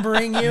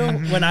remembering you.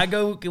 When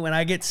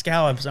I get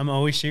scallops, I'm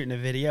always shooting a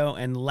video.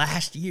 And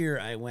last year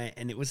I went,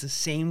 and it was the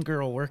same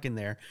girl working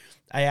there.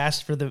 I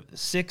asked for the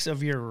 6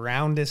 of your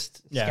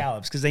roundest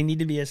scallops because they need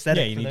to be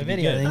aesthetic you for need the to be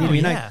video. good. They need to be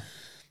nice.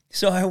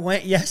 So I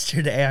went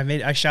yesterday.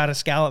 I shot a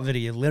scallop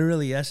video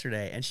literally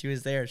yesterday, and she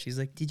was there. She's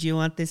like, "Did you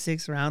want the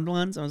 6 round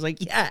ones?" I was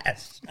like,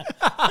 "Yes."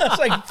 I was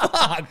like,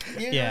 "Fuck,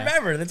 you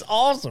remember? That's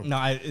awesome."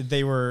 No,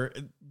 they were.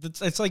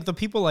 It's like the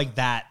people like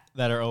that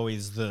are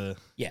always the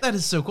That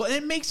is so cool. And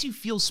it makes you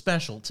feel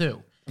special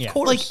too. Yeah. Of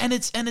course. Like,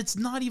 and it's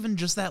not even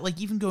just that. Like,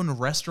 even going to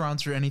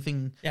restaurants or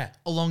anything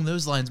along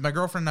those lines. My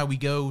girlfriend and I, we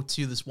go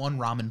to this one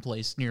ramen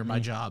place near my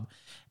job,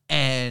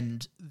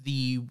 and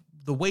the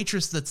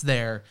waitress that's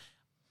there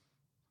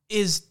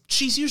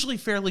she's usually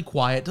fairly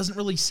quiet, doesn't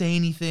really say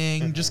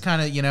anything, just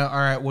kind of, all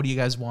right, what do you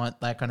guys want?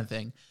 That kind of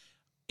thing.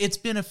 It's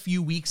been a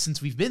few weeks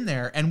since we've been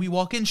there, and we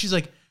walk in, she's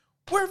like,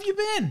 "Where have you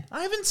been?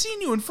 I haven't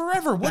seen you in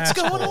forever. What's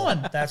going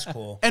on?" That's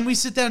cool. And we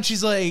sit down.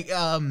 She's like,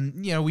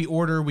 we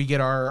order. We get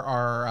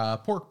our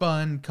pork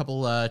bun,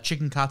 couple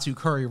chicken katsu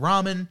curry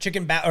ramen,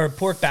 Or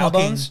pork bao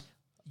bones.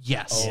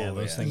 Yes,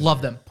 those things.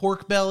 love them.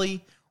 Pork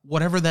belly,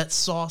 whatever that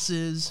sauce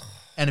is,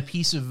 and a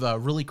piece of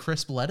really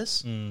crisp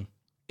lettuce.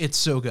 It's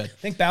so good. I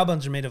think bao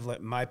buns are made of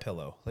like My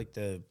Pillow, like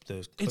the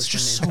It's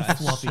just so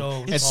fluffy.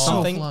 It's so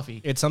something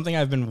fluffy. It's something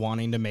I've been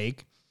wanting to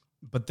make,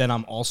 but then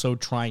I'm also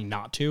trying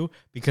not to,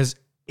 because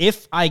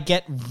if I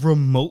get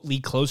remotely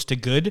close to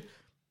good,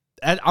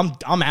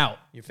 I'm out.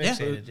 You're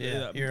fixated.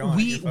 Yeah. You're on.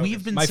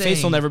 We've been My saying,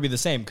 face will never be the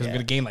same because I'm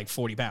going to gain like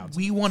 40 pounds.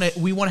 we want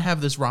to have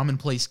this ramen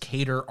place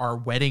cater our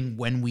wedding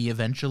when we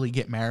eventually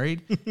get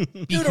married.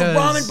 Dude, a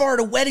ramen bar at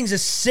a wedding's a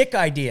sick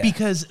idea.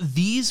 Because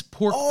these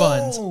pork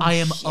buns, I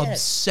am shit.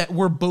 obsessed.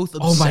 We're both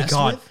Oh obsessed my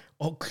God. with.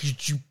 Oh,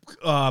 could you,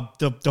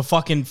 the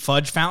fucking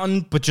fudge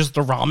fountain, but just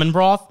the ramen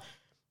broth,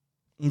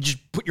 and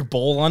just put your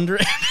bowl under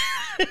it.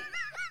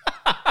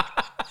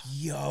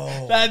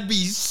 Yo. That'd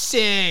be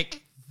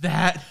sick.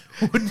 That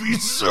would be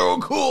so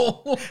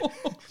cool.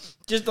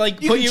 Just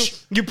like You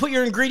you put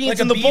your ingredients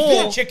Like in a the beef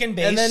bowl, and chicken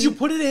base. and then You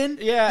put it in.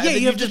 Yeah, and Yeah,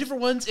 then you have just- the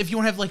different ones. If you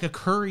want to have like a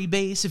curry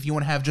base, if you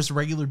want to have just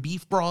regular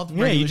beef broth,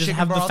 yeah, regular you just chicken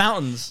have the broth.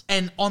 fountains.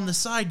 And on the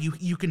side,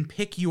 you can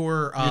pick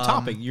your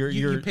topping.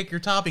 You pick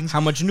your toppings.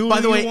 How much noodle By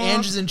the you way, want.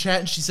 Angie's in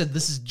chat and she said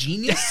this is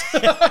genius.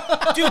 Dude,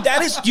 that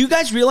is. Do you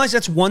guys realize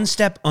that's one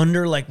step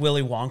under like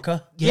Willy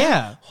Wonka?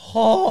 Yeah.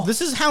 Oh, This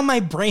is how my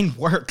brain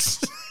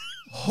works.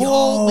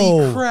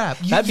 Holy crap!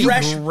 That'd be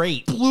You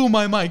great. blew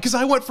my mind because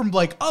I went from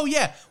like, oh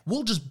yeah,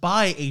 we'll just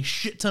buy a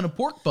shit ton of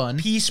pork bun,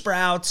 pea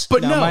sprouts.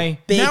 but No, no, my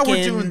now we're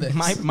bacon, doing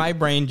this. My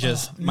brain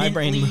just my mint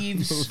brain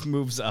leaves.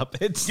 moves up.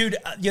 It's Dude,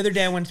 the other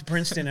day I went to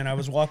Princeton and I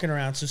was walking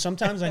around. So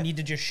sometimes I need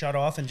to just shut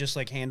off and just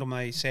like handle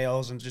my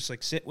sales and just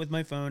like sit with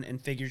my phone and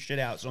figure shit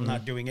out. So I'm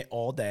not doing it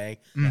all day.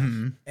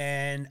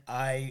 And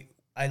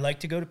I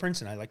like to go to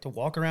Princeton. I like to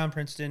walk around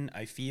Princeton.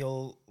 I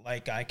feel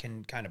like I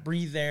can kind of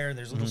breathe there.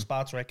 There's little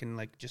spots where I can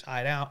like just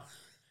hide out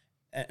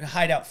and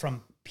hide out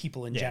from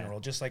people in general.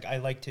 Just like I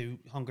like to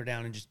hunker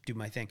down and just do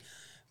my thing.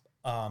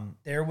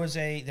 There's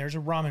a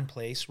ramen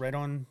place right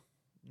on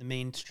the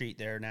main street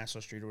there, Nassau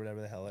Street or whatever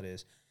the hell it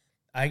is.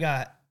 I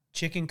got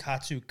chicken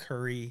katsu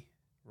curry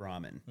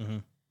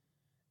ramen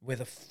with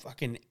a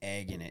fucking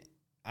egg in it.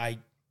 I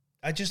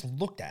just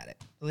looked at it.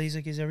 The lady's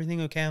like, "Is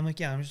everything okay?" I'm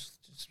like, "Yeah, I'm just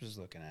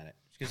looking at it."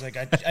 Because like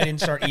I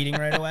didn't start eating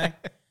right away,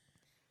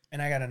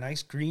 and I got a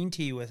nice green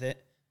tea with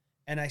it,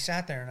 and I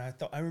sat there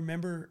and I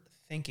remember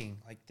thinking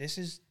like, this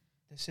is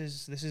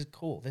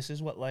cool. This is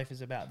what life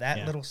is about.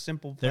 That little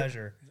simple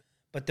pleasure.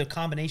 But the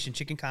combination,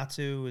 chicken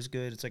katsu is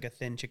good. It's like a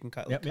thin chicken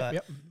cut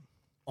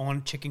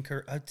on chicken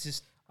curry. It's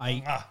just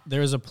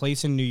There's a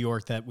place in New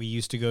York that we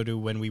used to go to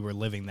when we were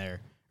living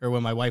there, or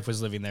when my wife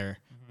was living there,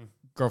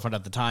 girlfriend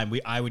at the time.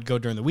 I would go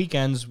during the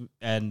weekends,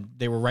 and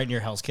they were right near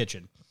Hell's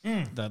Kitchen,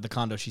 the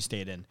condo she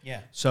stayed in.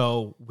 Yeah.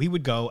 So we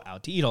would go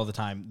out to eat all the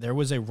time. There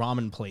was a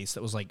ramen place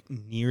that was like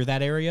near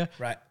that area.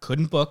 Right.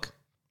 Couldn't book,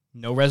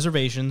 no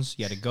reservations.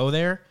 You had to go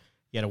there.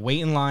 You had to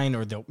wait in line,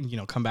 or they'll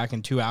come back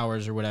in 2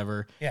 hours or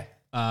whatever. Yeah.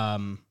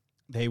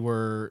 They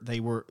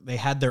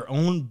had their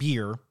own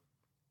beer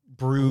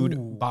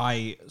brewed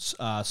by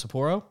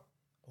Sapporo.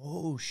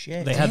 Oh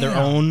shit. They had their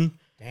own.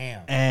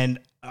 Damn. And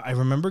I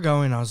remember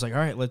going, I was like, all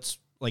right, let's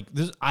like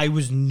this. I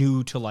was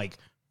new to like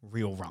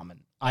real ramen.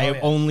 I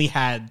only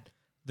had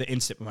the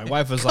instant. My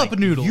wife was Cup like of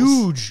noodles.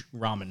 huge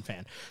ramen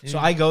fan. So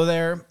I go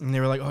there and they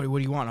were like, oh, what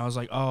do you want? I was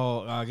like,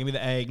 give me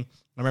the egg.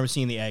 I remember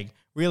seeing the egg.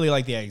 Really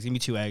like the eggs. Give me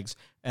 2 eggs.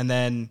 And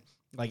then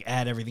like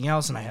add everything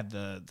else. And I had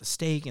the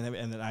steak. And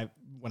then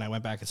when I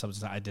went back at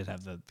substance, I did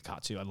have the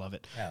katsu. I love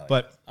it. Hell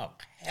But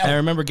I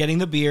remember getting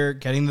the beer,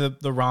 getting the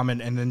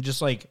ramen, and then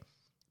just like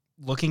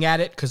looking at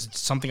it because it's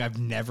something I've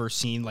never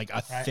seen, like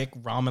a thick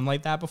ramen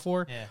like that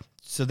before. Yeah.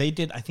 So they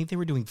did, I think they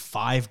were doing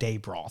 5-day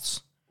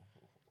broths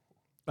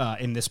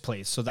in this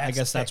place. So I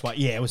guess that's why.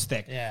 Yeah, it was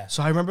thick. Yeah.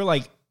 So I remember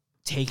like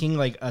taking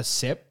like a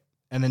sip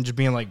and then just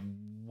being like,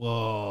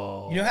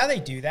 whoa. You know how they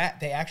do that?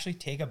 They actually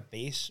take a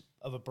base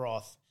of a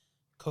broth,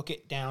 cook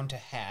it down to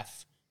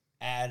half,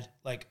 add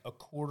like a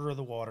quarter of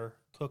the water,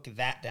 cook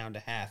that down to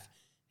half,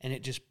 and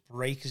it just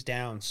breaks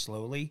down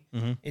slowly.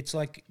 It's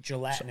like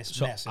gelatinous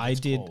mess. I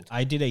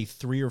did a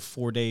 3 or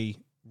 4 day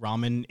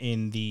ramen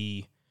in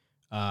the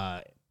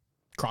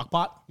crock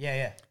pot.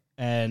 Yeah.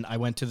 And I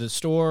went to the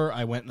store.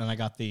 I went and I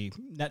got the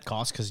net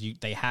cost because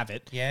they have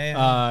it.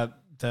 Yeah.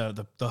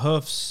 The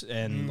hoofs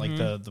and like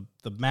the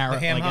marrow, The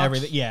ham like hocks?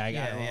 everything. Yeah, I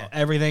got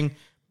everything.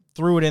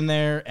 Threw it in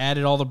there.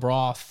 Added all the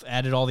broth.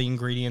 Added all the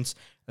ingredients,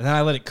 and then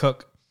I let it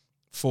cook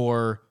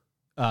for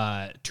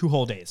 2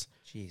 whole days.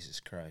 Jesus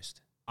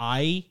Christ.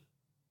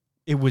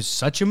 It was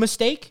such a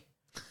mistake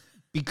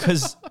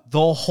because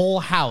the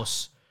whole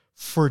house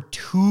for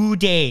 2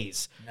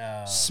 days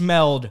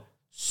smelled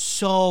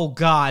so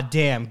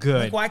goddamn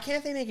good. Like, why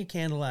can't they make a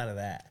candle out of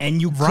that?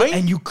 And you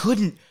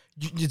couldn't.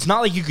 It's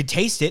not like you could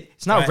taste it.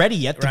 It's not ready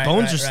yet. The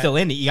bones are still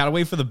in it. You got to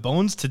wait for the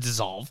bones to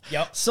dissolve.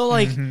 Yep. So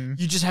like you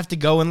just have to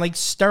go and like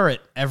stir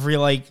it every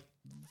like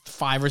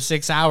 5 or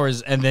 6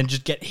 hours, and then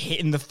just get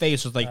hit in the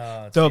face with like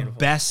the beautiful.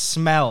 best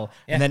smell,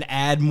 and then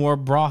add more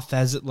broth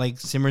as it like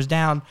simmers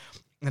down.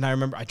 And I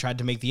remember I tried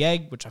to make the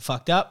egg, which I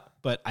fucked up,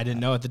 but I didn't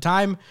know at the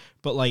time.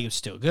 But like it was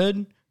still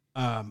good.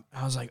 I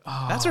was like,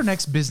 oh, That's our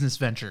next business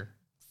venture: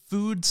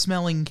 food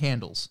smelling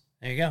candles.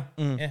 There you go.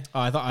 Yeah. Oh,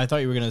 I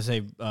thought you were gonna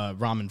say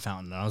ramen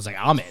fountain. I was like,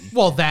 I'm in.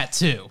 Well, that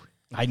too.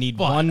 I need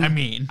But, one. I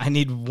mean- I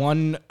need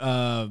one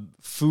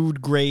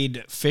food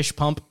grade fish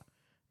pump.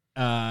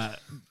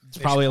 It's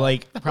probably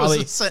like was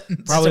probably a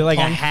sentence. probably like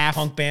a Punk- half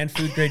punk band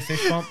food grade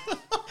fish pump.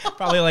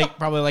 probably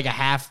like a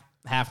half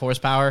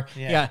horsepower.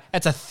 Yeah. Yeah,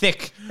 that's a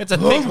thick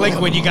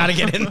liquid you got to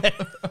get in there.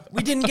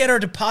 We didn't get our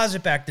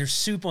deposit back. There's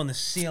soup on the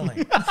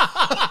ceiling.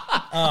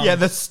 Yeah,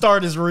 the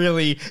start is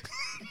really.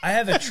 I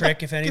have a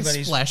trick if Get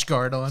anybody's splash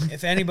guard on.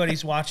 if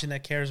anybody's watching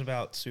that cares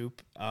about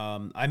soup.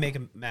 I make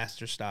a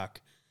master stock.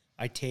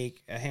 I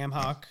take a ham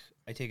hock.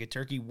 I take a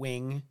turkey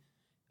wing,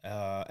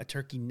 a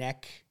turkey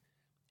neck,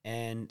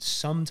 and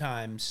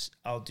sometimes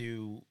I'll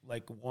do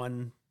like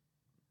one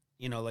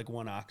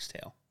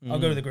oxtail. I'll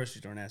go to the grocery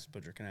store and ask the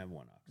butcher, can I have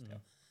one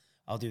oxtail?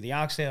 I'll do the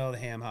oxtail, the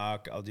ham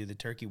hock, I'll do the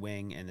turkey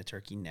wing and the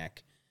turkey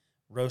neck.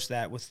 Roast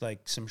that with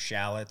like some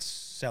shallots,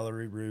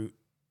 celery root,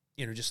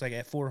 just like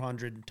at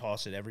 400 and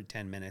toss it every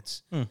 10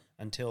 minutes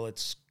until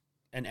it's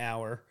an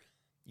hour.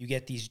 You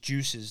get these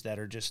juices that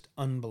are just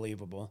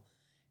unbelievable.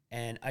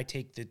 And I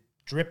take the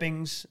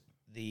drippings,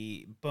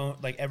 the bone,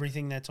 like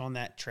everything that's on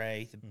that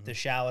tray. The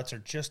shallots are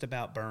just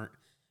about burnt,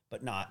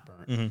 but not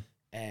burnt.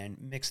 And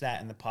mix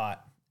that in the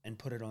pot and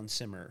put it on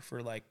simmer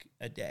for like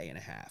a day and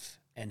a half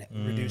and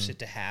reduce it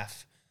to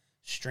half.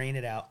 Strain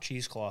it out,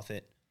 cheesecloth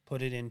it,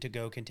 put it in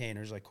to-go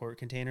containers, like quart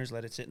containers.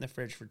 Let it sit in the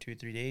fridge for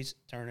 2-3 days.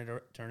 Turn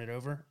it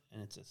over,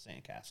 and it's a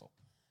sandcastle.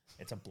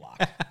 It's a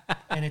block,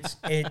 and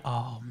it.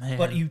 Oh man!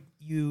 But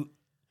you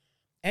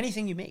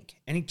anything you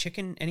make, any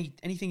chicken,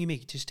 anything you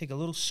make, just take a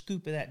little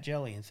scoop of that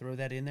jelly and throw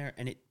that in there,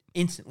 and it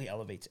instantly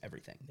elevates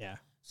everything. Yeah.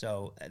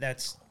 So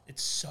it's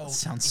so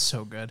sounds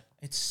so good.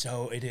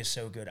 it is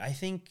so good. I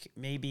think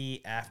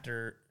maybe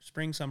after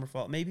spring, summer,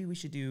 fall, maybe we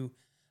should do.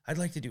 I'd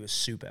like to do a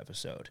soup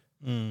episode,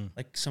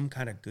 like some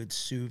kind of good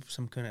soup,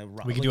 some kind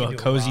of. We could do a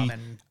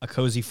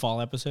cozy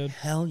fall episode.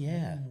 Hell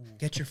yeah!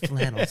 Get your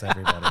flannels,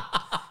 everybody.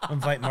 I'll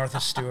invite Martha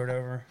Stewart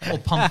over. A little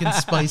pumpkin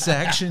spice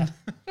action.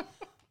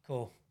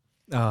 Cool.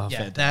 Oh, Yeah,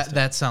 fantastic.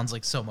 that sounds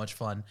like so much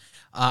fun.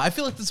 I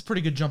feel like this is a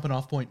pretty good jumping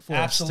off point for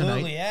us tonight.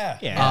 Absolutely, yeah.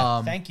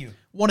 Yeah. Thank you.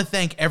 Want to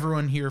thank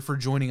everyone here for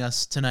joining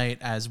us tonight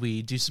as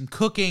we do some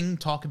cooking,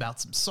 talk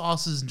about some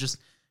sauces, and just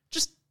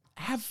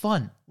have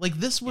fun. Like,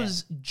 this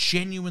was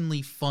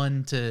genuinely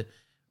fun to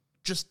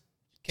just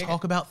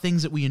talk about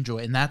things that we enjoy,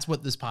 and that's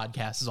what this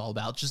podcast is all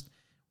about. Just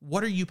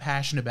what are you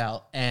passionate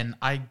about? And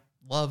I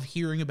love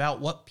hearing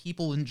about what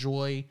people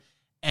enjoy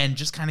and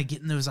just kind of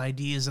getting those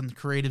ideas and the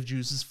creative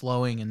juices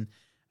flowing, and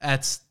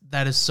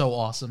that is so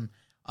awesome.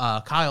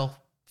 Kyle,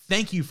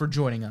 thank you for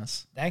joining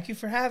us. Thank you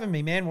for having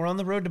me, man. We're on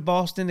the road to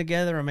Boston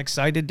together. I'm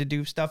excited to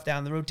do stuff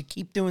down the road, to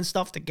keep doing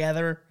stuff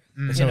together.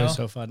 It's always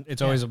so fun.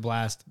 It's always a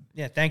blast.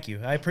 Yeah, thank you.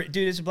 Dude,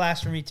 it's a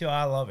blast for me too.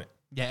 I love it.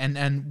 Yeah,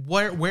 and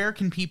where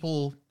can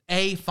people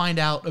find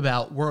out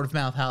about word of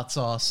mouth hot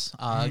sauce?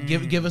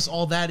 Give us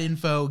all that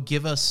info.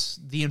 Give us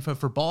the info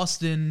for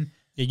Boston.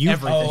 Yeah,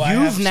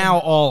 everything. You've now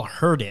all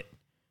heard it.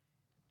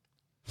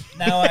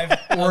 Now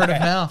I've Word of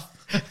mouth.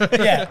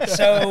 Yeah,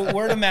 so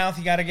word of mouth,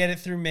 you got to get it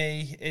through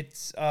me.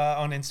 It's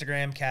on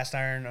Instagram,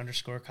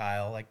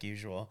 castiron_Kyle, like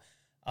usual.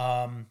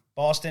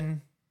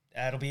 Boston,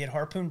 it'll be at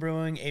Harpoon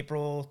Brewing,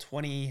 April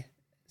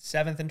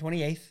 27th and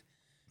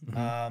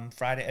 28th.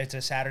 Friday, it's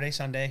a Saturday,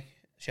 Sunday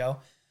show.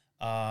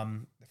 The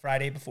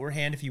Friday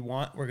beforehand, if you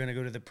want, we're going to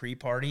go to the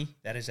pre-party.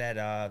 That is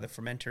at the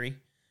Fermentory.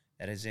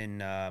 That is in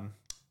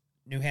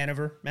New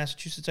Hanover,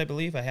 Massachusetts, I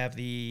believe. I have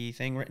the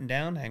thing written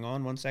down. Hang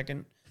on 1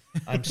 second.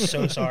 I'm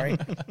so sorry.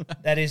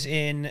 That is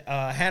in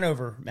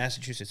Hanover,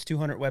 Massachusetts,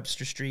 200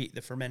 Webster Street,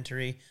 the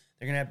Fermentory.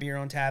 They're going to have beer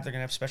on tap. They're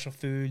going to have special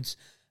foods.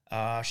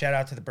 Shout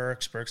out to the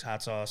Burks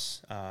Hot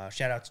Sauce.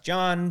 Shout out to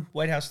John,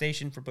 White House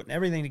Station, for putting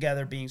everything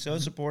together, being so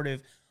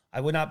supportive.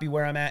 I would not be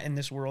where I'm at in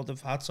this world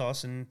of hot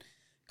sauce and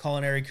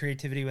culinary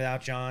creativity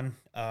without John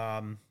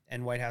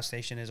and White House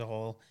Station as a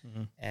whole.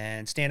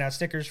 And Standout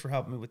Stickers for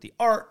helping me with the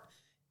art.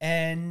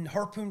 And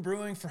Harpoon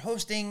Brewing for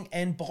hosting,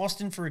 and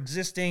Boston for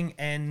existing,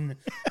 and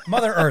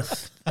Mother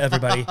Earth,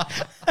 everybody.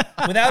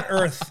 Without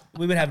Earth,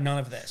 we would have none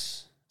of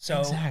this.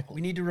 So we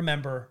need to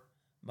remember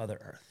Mother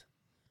Earth.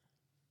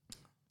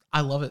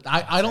 I love it.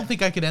 I don't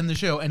think I could end the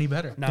show any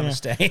better.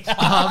 Namaste.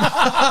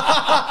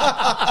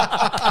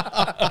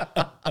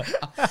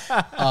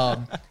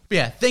 But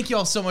yeah, thank you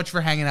all so much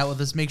for hanging out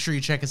with us. Make sure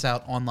you check us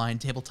out online,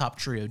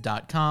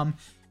 tabletoptrio.com.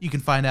 You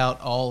can find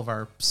out all of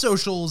our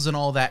socials and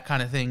all that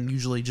kind of thing.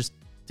 Usually just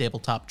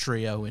Tabletop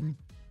Trio in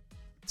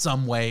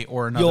some way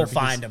or another. You'll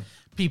find them.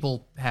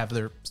 People have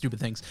their stupid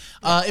things.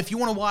 If you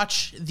want to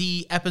watch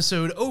the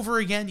episode over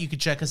again, you can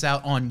check us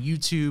out on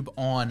YouTube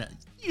on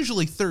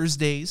usually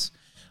Thursdays.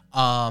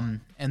 And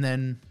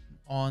then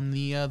on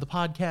the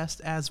podcast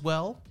as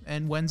well.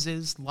 And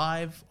Wednesdays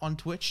live on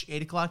Twitch,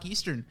 8 o'clock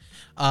Eastern.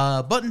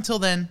 But until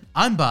then,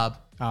 I'm Bob.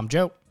 I'm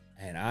Joe.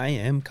 And I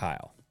am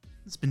Kyle.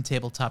 It's been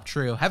Tabletop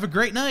Trio. Have a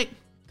great night.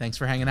 Thanks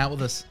for hanging out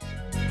with us.